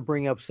do want to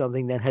bring up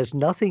something that has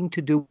nothing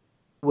to do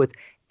with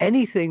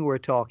anything we're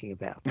talking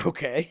about.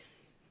 Okay.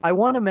 I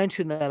want to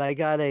mention that I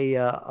got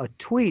a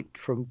tweet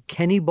from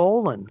Kenny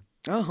Bolin,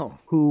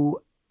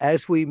 who,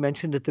 as we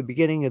mentioned at the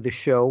beginning of the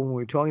show when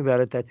we were talking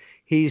about it, that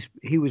he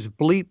was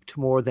bleeped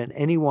more than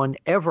anyone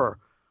ever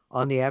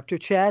on the After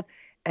Chat,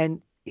 and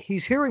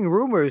he's hearing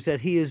rumors that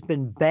he has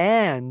been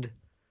banned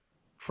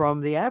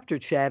from the After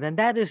Chat, and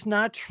that is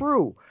not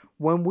true.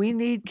 When we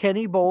need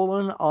Kenny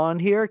Bolin on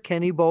here,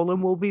 Kenny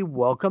Bolin will be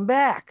welcome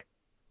back.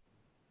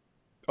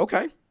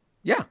 Okay.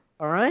 Yeah.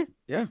 All right?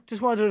 Yeah.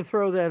 Just wanted to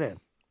throw that in.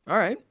 All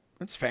right.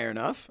 That's fair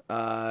enough.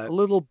 A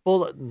little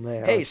bulletin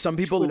there. Hey, some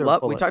people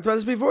we talked about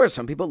this before.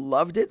 Some people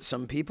loved it.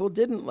 Some people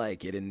didn't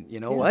like it. And you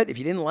know what? If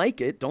you didn't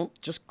like it, don't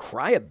just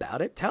cry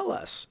about it. Tell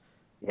us.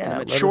 Yeah, in a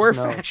mature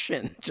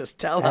fashion. Just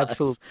tell us.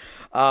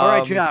 All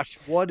right, Josh,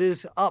 what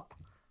is up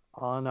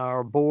on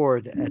our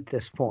board at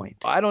this point?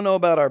 I don't know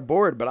about our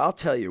board, but I'll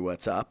tell you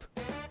what's up.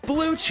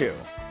 Blue Chew.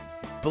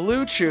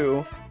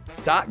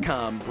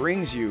 BlueChew.com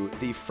brings you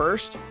the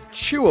first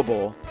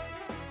chewable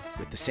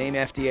with the same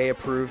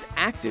FDA-approved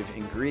active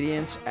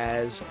ingredients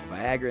as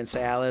Viagra and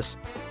Cialis,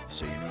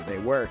 so you know they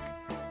work.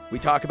 We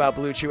talk about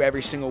Blue Chew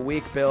every single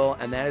week, Bill,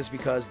 and that is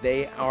because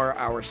they are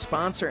our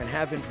sponsor and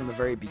have been from the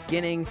very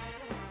beginning.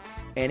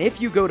 And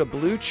if you go to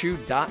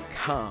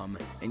BlueChew.com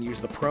and use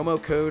the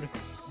promo code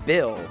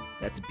BILL,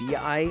 that's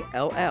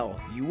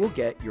BILL, you will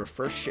get your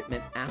first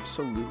shipment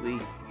absolutely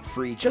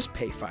free. Just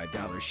pay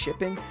 $5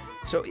 shipping.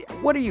 So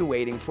what are you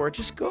waiting for?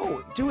 Just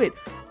go do it.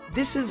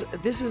 This is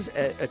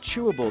a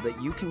chewable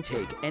that you can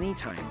take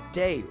anytime,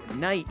 day or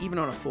night, even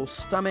on a full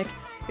stomach.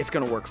 It's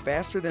going to work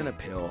faster than a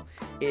pill.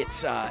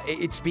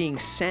 It's being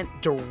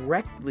sent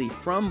directly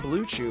from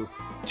Blue Chew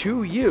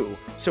to you,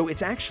 so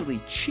it's actually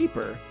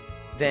cheaper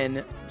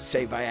than,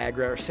 say,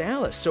 Viagra or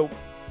Cialis. So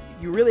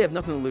you really have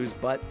nothing to lose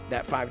but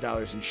that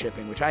 $5 in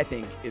shipping, which I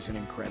think is an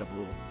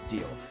incredible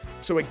deal.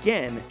 So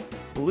again,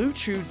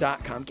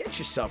 BlueChew.com. Get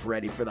yourself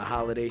ready for the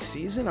holiday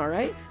season, all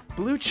right?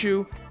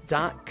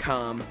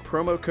 BlueChew.com,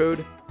 promo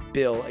code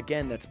BILL.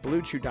 Again, that's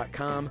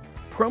BlueChew.com,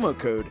 promo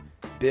code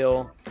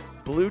BILL.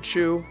 Blue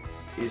Chew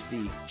is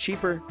the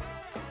cheaper,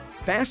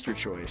 faster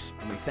choice,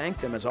 and we thank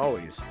them, as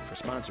always, for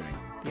sponsoring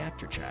the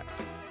After Chat.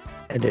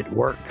 And it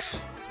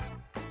works.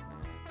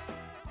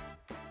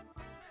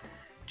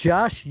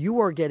 Josh, you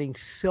are getting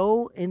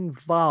so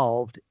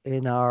involved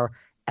in our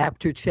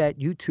After Chat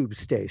YouTube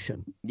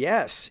station.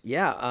 Yes.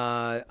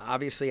 Yeah.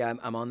 Obviously,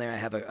 I'm on there. I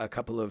have a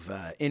couple of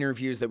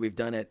interviews that we've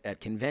done at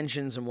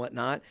conventions and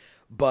whatnot.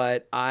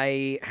 But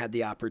I had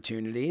the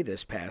opportunity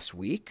this past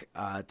week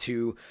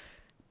to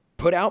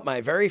put out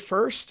my very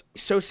first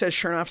So Says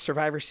Chernoff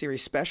Survivor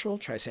Series special.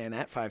 Try saying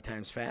that 5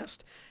 times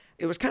fast.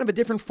 It was kind of a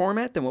different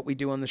format than what we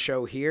do on the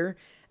show here,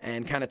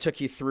 and kind of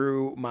took you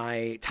through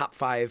my top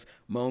 5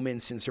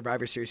 moments in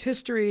Survivor Series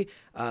history,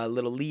 a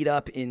little lead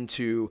up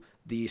into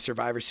the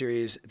Survivor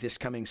Series this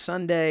coming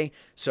Sunday.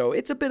 So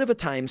it's a bit of a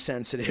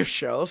time-sensitive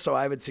show, so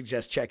I would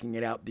suggest checking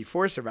it out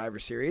before Survivor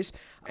Series.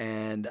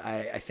 And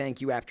I thank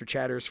you, After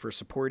Chatters, for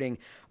supporting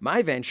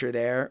my venture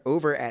there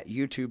over at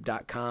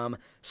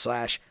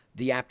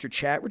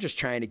youtube.com/theafterchat. We're just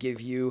trying to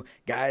give you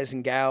guys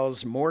and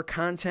gals more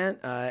content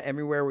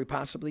everywhere we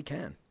possibly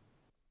can.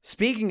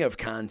 Speaking of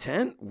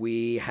content,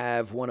 we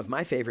have one of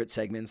my favorite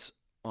segments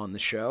on the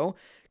show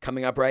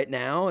coming up right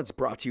now. It's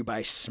brought to you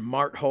by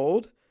Smart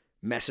Hold,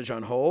 Message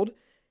on Hold,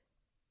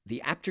 the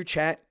After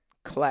Chat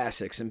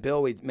Classics. And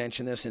Bill, we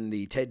mentioned this in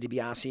the Ted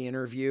DiBiase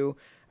interview.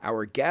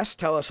 Our guests,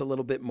 tell us a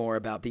little bit more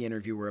about the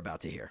interview we're about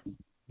to hear.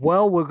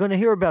 Well, we're going to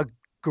hear about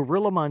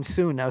Gorilla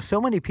Monsoon. Now,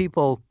 so many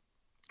people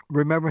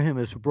remember him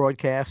as a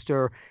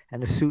broadcaster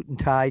and a suit and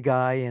tie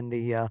guy in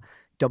the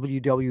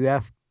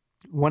WWF.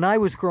 When I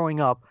was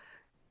growing up,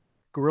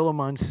 Gorilla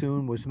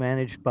Monsoon was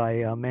managed by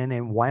a man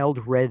named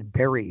Wild Red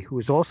Berry, who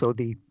was also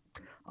the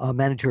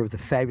manager of the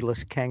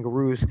fabulous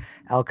Kangaroos,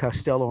 Al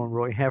Costello and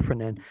Roy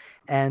Heffernan.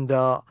 And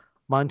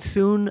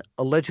Monsoon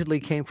allegedly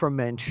came from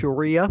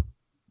Manchuria,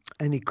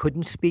 and he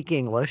couldn't speak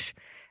English.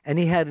 And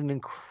he had an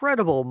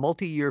incredible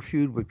multi-year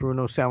feud with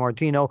Bruno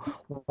Sammartino.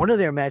 One of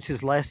their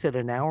matches lasted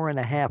an hour and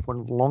a half, one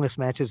of the longest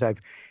matches I've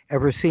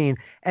ever seen.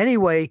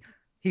 Anyway,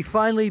 he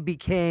finally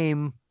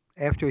became,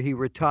 after he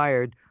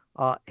retired,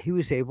 he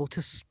was able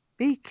to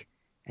speak.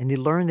 And he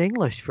learned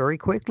English very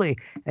quickly.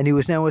 And he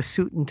was now a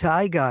suit and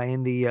tie guy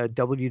in the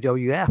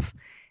WWF.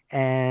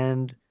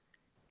 And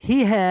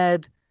he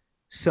had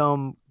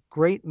some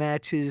great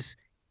matches.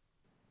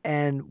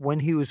 And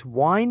when he was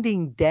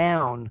winding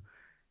down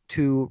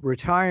to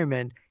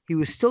retirement, he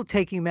was still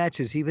taking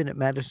matches, even at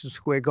Madison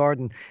Square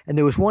Garden. And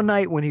there was one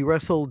night when he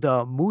wrestled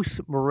Moose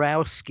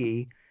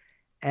Murawski.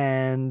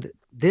 And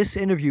this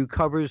interview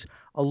covers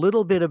a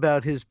little bit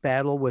about his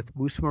battle with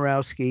Moose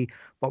Murawski,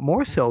 but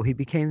more so, he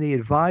became the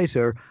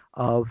advisor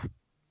of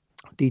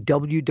the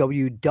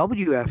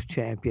WWF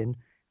champion,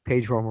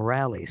 Pedro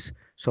Morales.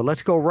 So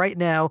let's go right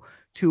now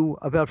to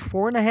about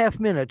 4.5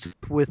 minutes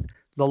with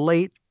the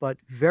late but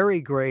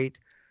very great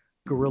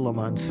Gorilla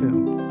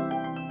Monsoon.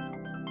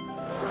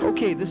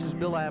 Okay, this is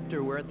Bill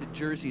Apter. We're at the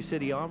Jersey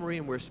City Armory,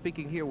 and we're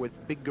speaking here with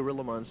Big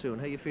Gorilla Monsoon.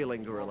 How you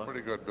feeling, Gorilla? Pretty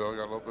good, Bill.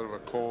 Got a little bit of a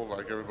cold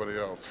like everybody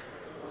else.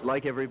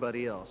 Like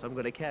everybody else. I'm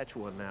going to catch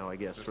one now, I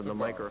guess, from the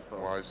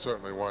microphone. Why,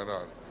 certainly, why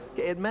not?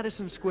 Okay, at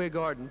Madison Square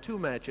Garden, 2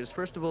 matches.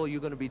 First of all, you're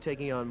going to be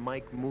taking on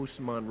Mike Moose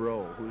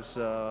Monroe, who's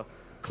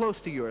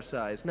close to your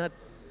size, not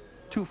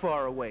too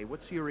far away.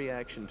 What's your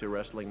reaction to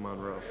wrestling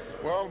Monroe?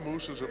 Well,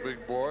 Moose is a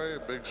big boy, a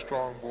big,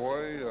 strong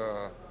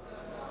boy.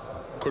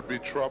 Could be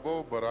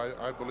trouble, but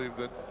I believe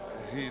that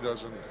he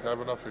doesn't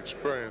have enough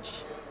experience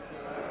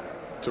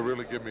to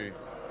really give me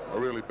a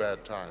really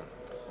bad time.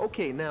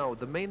 Okay, now,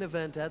 the main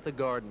event at the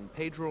Garden,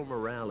 Pedro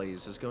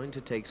Morales is going to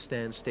take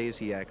Stan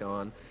Stasiak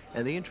on,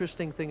 and the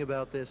interesting thing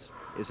about this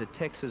is a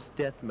Texas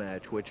death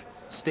match, which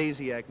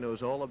Stasiak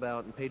knows all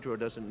about and Pedro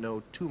doesn't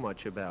know too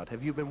much about.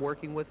 Have you been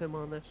working with him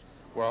on this?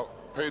 Well,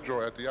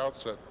 Pedro at the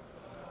outset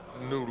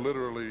knew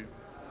literally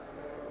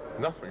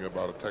nothing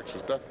about a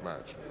Texas death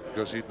match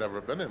because he'd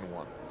never been in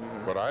one.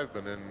 Mm-hmm. But I've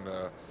been in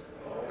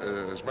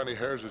as many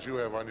hairs as you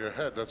have on your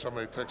head. That's how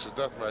many Texas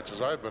death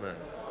matches I've been in.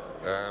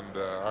 And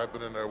I've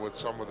been in there with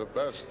some of the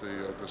best,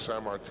 the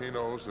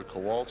Sammartinos, the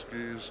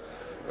Kowalskis,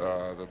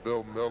 the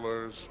Bill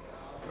Millers,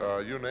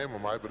 you name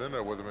them. I've been in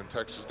there with them in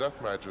Texas death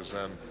matches.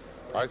 And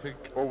I think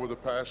over the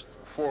past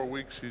 4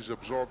 weeks, he's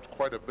absorbed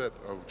quite a bit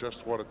of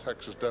just what a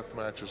Texas death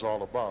match is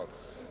all about.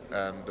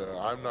 And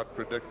I'm not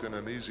predicting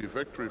an easy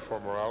victory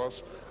for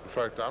Morales. In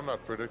fact, I'm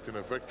not predicting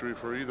a victory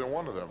for either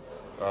one of them.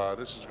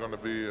 This is going to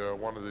be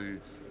one of the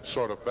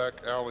sort of back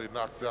alley,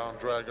 knockdown,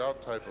 drag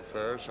out type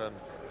affairs. And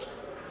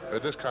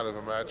at this kind of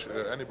a match,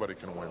 anybody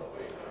can win.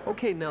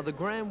 Okay, now the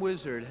Grand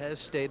Wizard has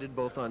stated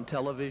both on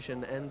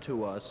television and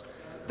to us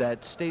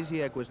that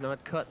Stasiak was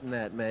not cut in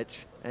that match,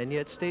 and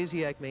yet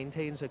Stasiak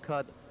maintains a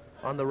cut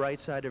on the right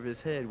side of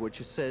his head,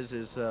 which it says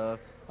is a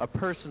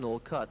personal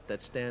cut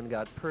that Stan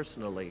got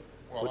personally.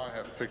 Well, I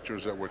have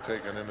pictures that were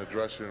taken in the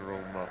dressing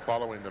room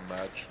following the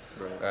match,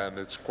 right. And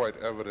it's quite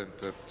evident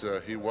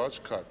that he was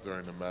cut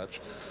during the match.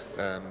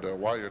 And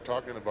while you're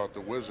talking about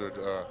the Wizard,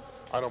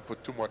 I don't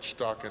put too much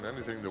stock in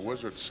anything the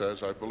Wizard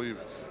says. I believe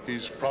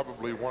he's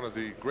probably one of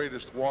the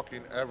greatest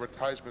walking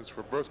advertisements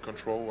for birth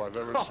control I've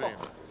ever seen.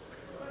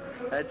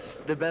 That's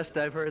the best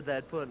I've heard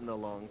that put in a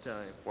long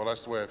time. Well,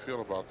 that's the way I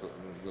feel about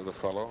the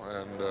fellow,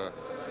 and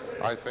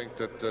I think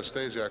that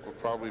Stasiak would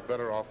probably be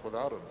better off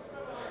without him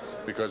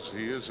because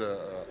he is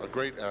a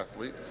great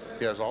athlete.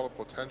 He has all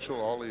the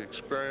potential, all the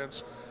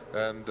experience,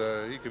 and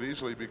he could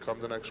easily become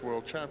the next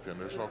world champion.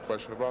 There's no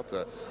question about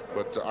that.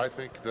 But I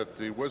think that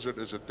the Wizard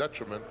is a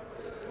detriment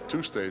to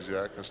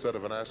Stasiak instead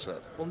of an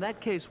asset. Well, in that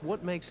case,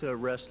 what makes a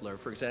wrestler,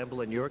 for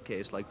example, in your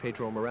case, like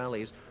Pedro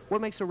Morales, what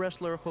makes a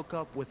wrestler hook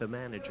up with a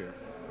manager?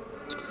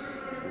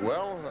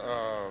 Well,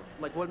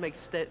 like what made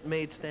Stan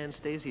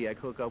Stasiak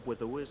hook up with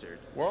the Wizard?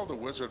 Well, the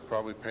Wizard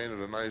probably painted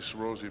a nice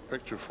rosy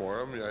picture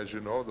for him. As you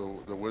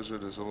know, the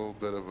Wizard is a little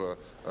bit of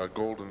a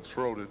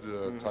golden-throated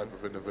type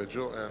of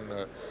individual,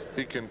 and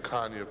he can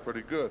con you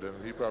pretty good,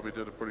 and he probably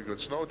did a pretty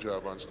good snow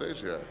job on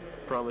Stasiak.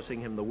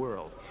 Promising him the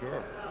world.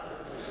 Sure.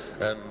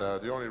 And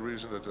the only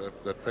reason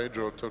that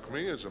Pedro took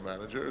me as a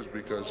manager is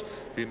because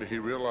he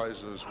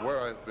realizes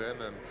where I've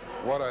been and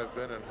what I've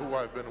been and who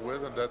I've been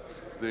with, and that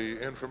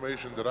the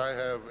information that I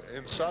have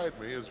inside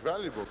me is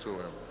valuable to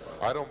him.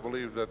 I don't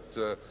believe that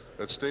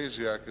that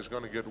Stasiak is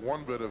going to get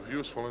one bit of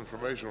useful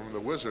information from the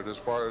Wizard as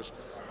far as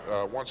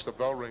once the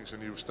bell rings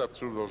and you've stepped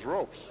through those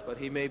ropes. But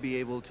he may be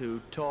able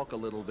to talk a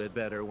little bit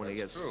better when he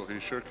gets... True. He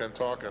sure can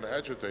talk and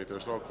agitate.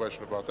 There's no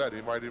question about that.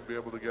 He might even be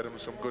able to get him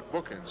some good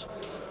bookings.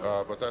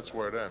 But that's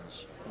where it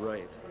ends.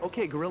 Right.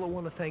 Okay, Gorilla, I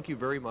want to thank you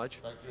very much.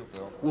 Thank you,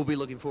 Bill. We'll be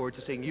looking forward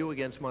to seeing you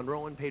against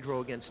Monroe and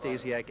Pedro against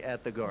Stasiak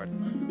at the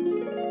Garden.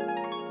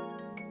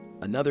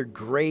 Another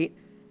great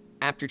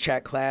After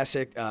Chat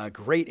classic,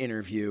 great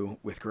interview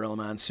with Gorilla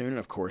Monsoon, and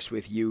of course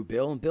with you,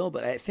 Bill. Bill,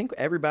 but I think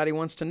everybody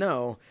wants to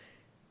know,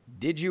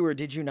 Did you or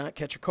did you not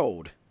catch a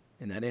cold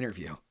in that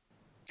interview?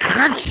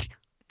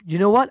 You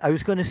know what? I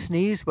was going to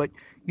sneeze, but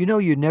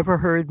you never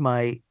heard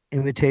my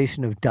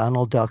imitation of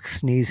Donald Duck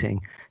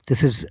sneezing.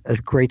 This is a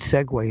great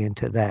segue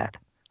into that.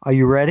 Are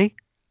you ready?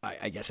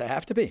 I guess I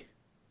have to be.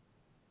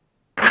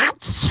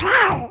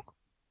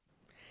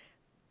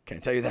 Can I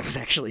tell you that was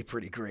actually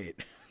pretty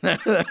great?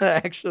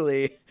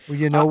 Actually, well,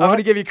 you know I'm what? going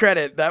to give you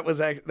credit. That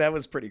was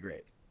pretty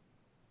great.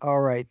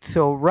 All right.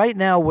 So right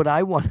now, what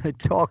I want to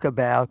talk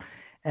about,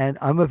 and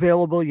I'm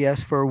available,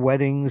 yes, for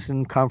weddings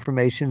and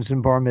confirmations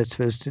and bar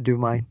mitzvahs to do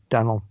my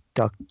Donald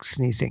Duck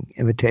sneezing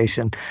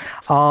imitation.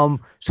 So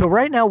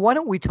right now, why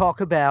don't we talk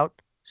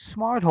about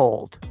Smart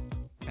Hold?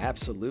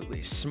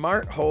 Absolutely.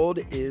 Smart Hold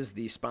is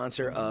the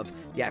sponsor of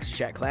the Apps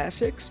Chat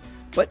Classics.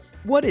 But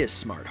what is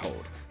Smart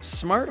Hold?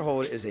 Smart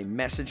Hold is a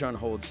message on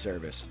hold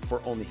service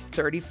for only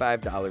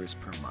 $35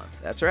 per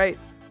month. That's right,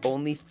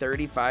 only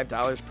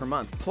 $35 per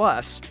month.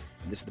 Plus,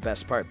 and this is the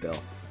best part,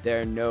 Bill,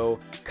 there are no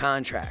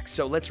contracts.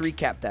 So let's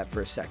recap that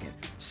for a second.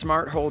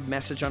 Smart Hold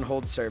message on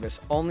hold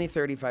service, only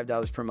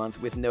 $35 per month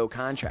with no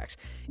contracts.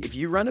 If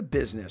you run a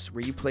business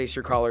where you place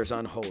your callers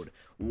on hold,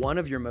 one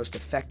of your most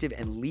effective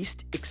and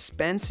least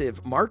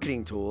expensive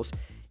marketing tools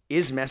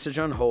is message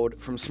on hold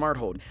from Smart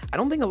Hold. I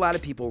don't think a lot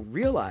of people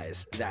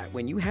realize that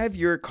when you have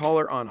your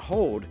caller on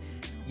hold,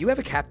 you have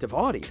a captive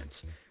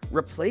audience.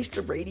 Replace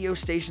the radio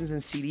stations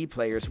and CD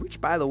players, which,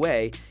 by the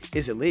way,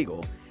 is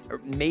illegal. Or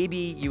maybe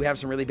you have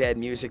some really bad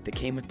music that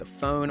came with the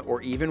phone,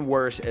 or even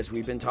worse, as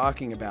we've been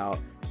talking about,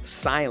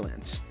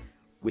 silence.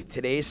 With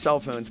today's cell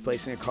phones,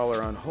 placing a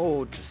caller on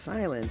hold to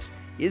silence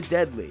is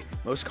deadly.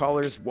 Most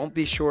callers won't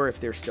be sure if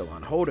they're still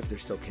on hold, if they're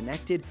still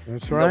connected.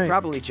 That's right. They'll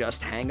probably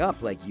just hang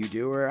up like you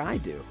do or I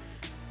do.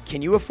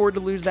 Can you afford to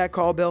lose that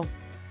call, Bill?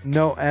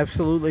 No,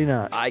 absolutely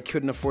not. I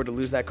couldn't afford to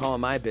lose that call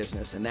in my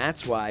business, and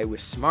that's why with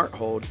Smart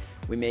Hold,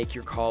 we make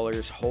your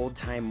caller's hold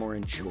time more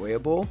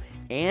enjoyable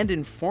and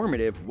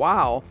informative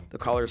while the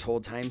caller's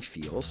hold time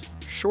feels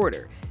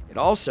shorter. It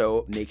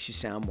also makes you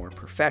sound more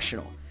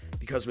professional.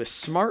 Because with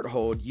Smart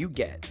Hold, you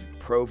get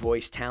pro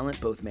voice talent,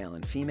 both male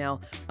and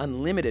female,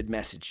 unlimited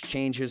message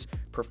changes,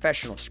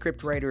 professional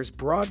script writers,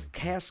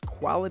 broadcast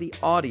quality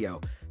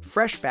audio,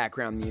 fresh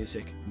background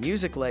music,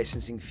 music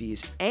licensing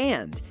fees,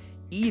 and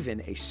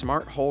even a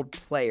Smart Hold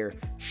player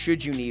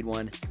should you need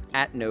one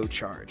at no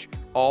charge.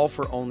 All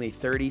for only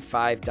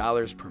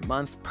 $35 per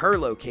month per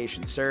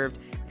location served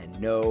and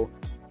no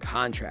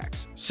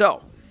contracts.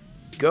 So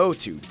go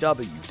to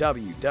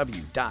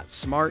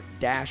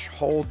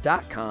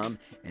www.smart-hold.com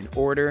and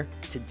order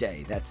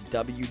today. That's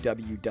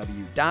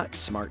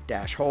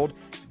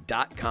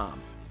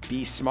www.smart-hold.com.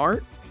 Be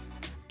smart,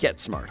 get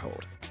Smart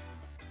Hold.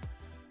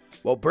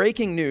 Well,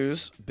 breaking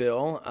news,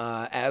 Bill,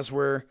 as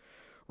we're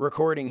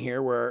recording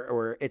here,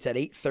 it's at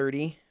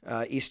 8:30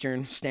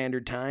 Eastern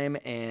Standard Time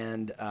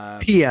and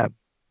PM.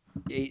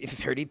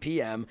 8:30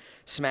 p.m.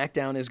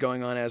 SmackDown is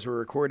going on as we're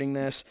recording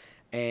this,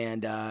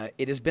 and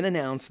it has been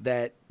announced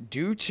that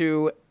due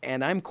to,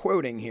 and I'm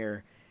quoting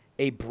here,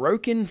 a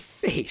broken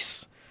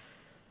face.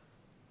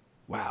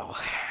 Wow,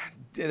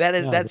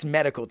 that's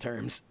medical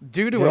terms.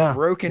 Due to a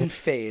broken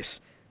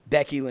face,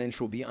 Becky Lynch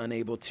will be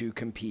unable to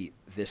compete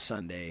this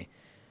Sunday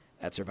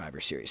at Survivor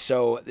Series.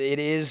 So it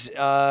is,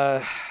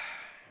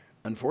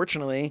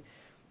 unfortunately,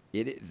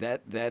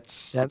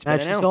 that's been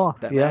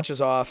announced. That match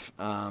is off.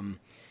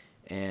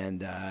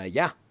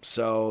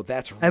 So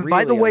that's and really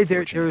by the way, there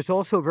unfortunate. is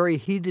also a very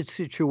heated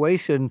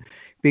situation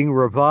being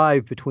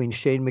revived between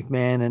Shane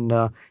McMahon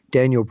and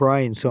Daniel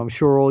Bryan. So I'm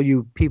sure all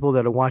you people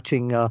that are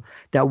watching,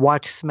 that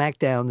watch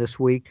SmackDown this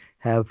week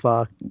have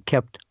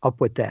kept up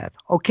with that.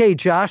 Okay,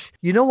 Josh,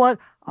 you know what?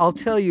 I'll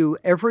tell you,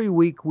 every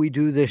week we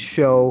do this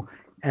show,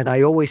 and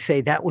I always say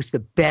that was the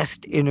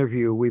best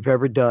interview we've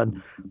ever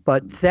done.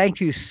 But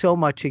thank you so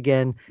much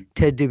again,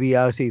 Ted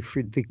DiBiase,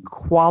 for the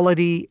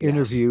quality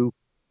interview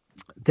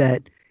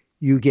that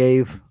you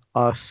gave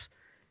us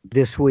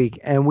this week.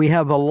 And we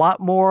have a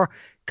lot more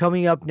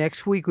coming up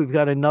next week. We've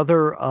got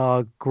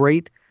another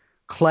great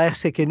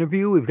classic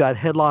interview. We've got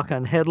Headlock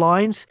on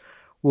Headlines.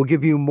 We'll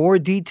give you more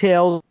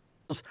details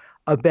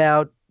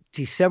about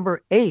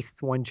December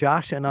 8th when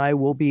Josh and I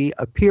will be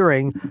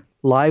appearing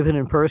live and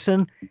in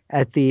person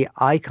at the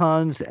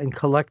Icons and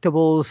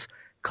Collectibles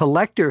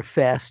Collector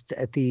Fest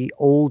at the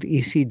old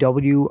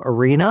ECW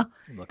Arena.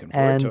 I'm looking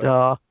forward to it.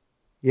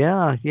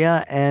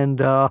 And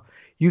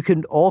you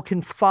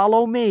can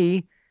follow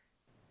me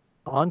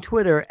on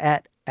Twitter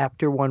at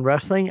After1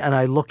 Wrestling, and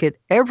I look at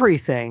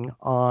everything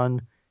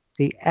on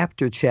the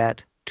After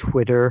Chat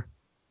Twitter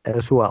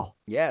as well.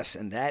 Yes,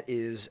 and that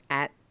is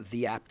at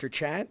the After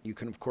Chat. You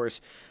can, of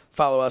course,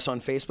 follow us on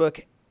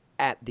Facebook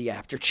at the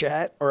After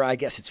Chat, or I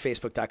guess it's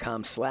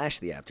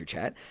facebook.com/the After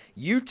Chat,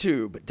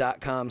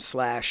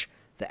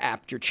 youtube.com/the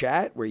After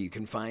Chat, where you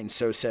can find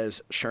So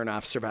Says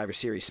Chernoff Survivor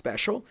Series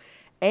Special,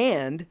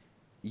 and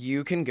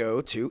you can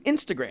go to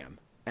Instagram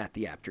at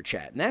the After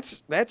Chat. And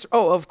that's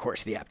of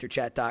course,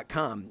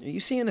 theafterchat.com. Are you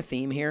seeing a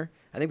theme here?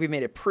 I think we've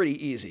made it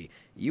pretty easy.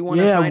 You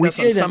want to find us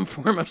on some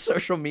form of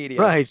social media.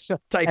 Right. So,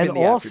 type and in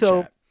the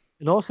also, After Chat.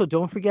 And also,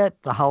 don't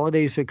forget, the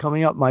holidays are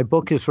coming up. My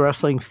book is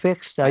Wrestling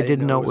Fixed. I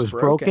didn't know it was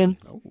broken.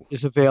 Oh.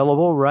 Is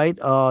available, right?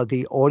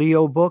 The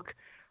audio book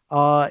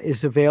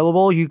is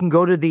available. You can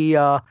go to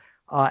the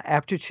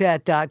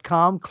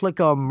afterchat.com, click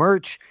on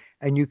merch,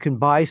 and you can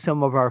buy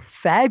some of our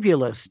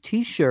fabulous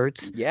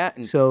T-shirts. Yeah,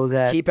 and so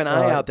that keep an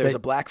eye out. There's a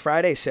Black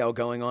Friday sale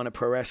going on at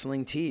Pro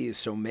Wrestling Tees,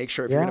 so make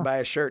sure if you're going to buy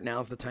a shirt,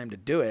 now's the time to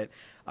do it.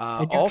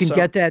 And you also, can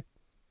get that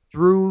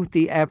through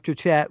the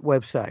AfterChat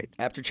website.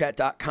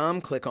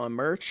 Afterchat.com, click on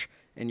merch,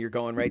 and you're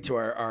going right to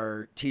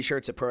our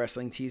T-shirts at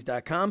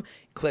ProWrestlingTees.com.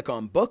 Click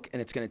on book,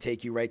 and it's going to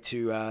take you right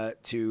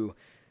to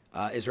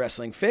Is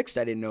Wrestling Fixed?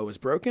 I Didn't Know It Was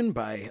Broken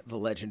by the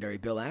legendary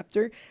Bill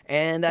Apter.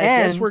 And I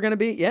guess we're going to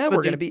be,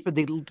 for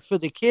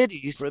the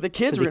kiddies. For the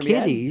kids, we're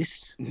going to be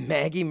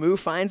Maggie Moo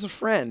Finds a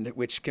Friend,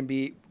 which can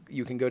be,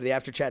 you can go to the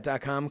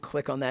afterchat.com,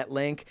 click on that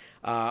link,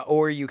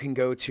 or you can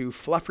go to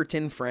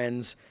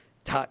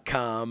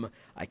fluffertonfriends.com.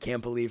 I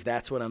can't believe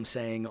that's what I'm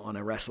saying on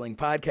a wrestling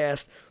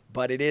podcast,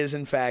 but it is,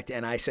 in fact,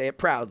 and I say it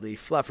proudly,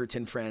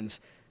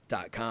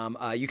 fluffertonfriends.com.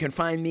 You can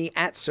find me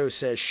at So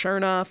Says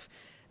Chernoff.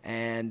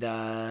 And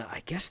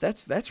I guess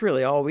that's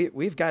really all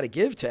we've got to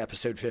give to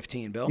episode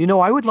 15, Bill. You know,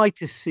 I would like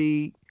to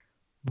see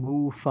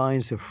Moo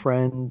Finds a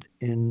Friend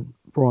in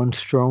Braun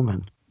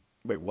Strowman.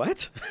 Wait,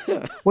 what?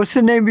 What's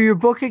the name of your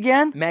book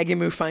again? Maggie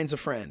Moo Finds a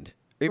Friend.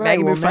 Right,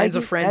 Maggie Moo Finds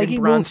a Friend in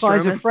Braun Strowman. Maggie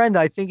Moo Finds a Friend.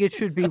 I think it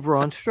should be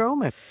Braun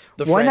Strowman.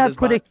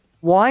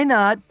 Why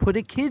not put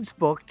a kid's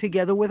book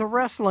together with a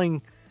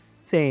wrestling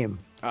theme?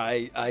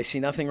 I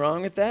see nothing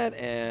wrong with that,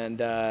 and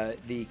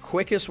the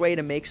quickest way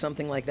to make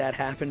something like that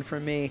happen for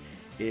me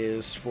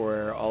is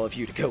for all of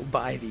you to go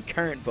buy the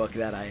current book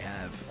that I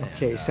have.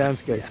 Okay,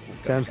 sounds good. Yeah,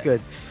 sounds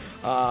good.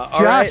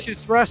 Josh, right.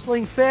 Is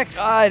Wrestling Fixed?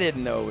 I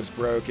didn't know it was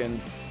broken.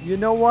 You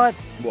know what?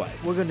 What?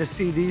 We're going to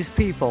see these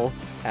people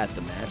at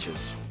the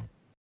matches.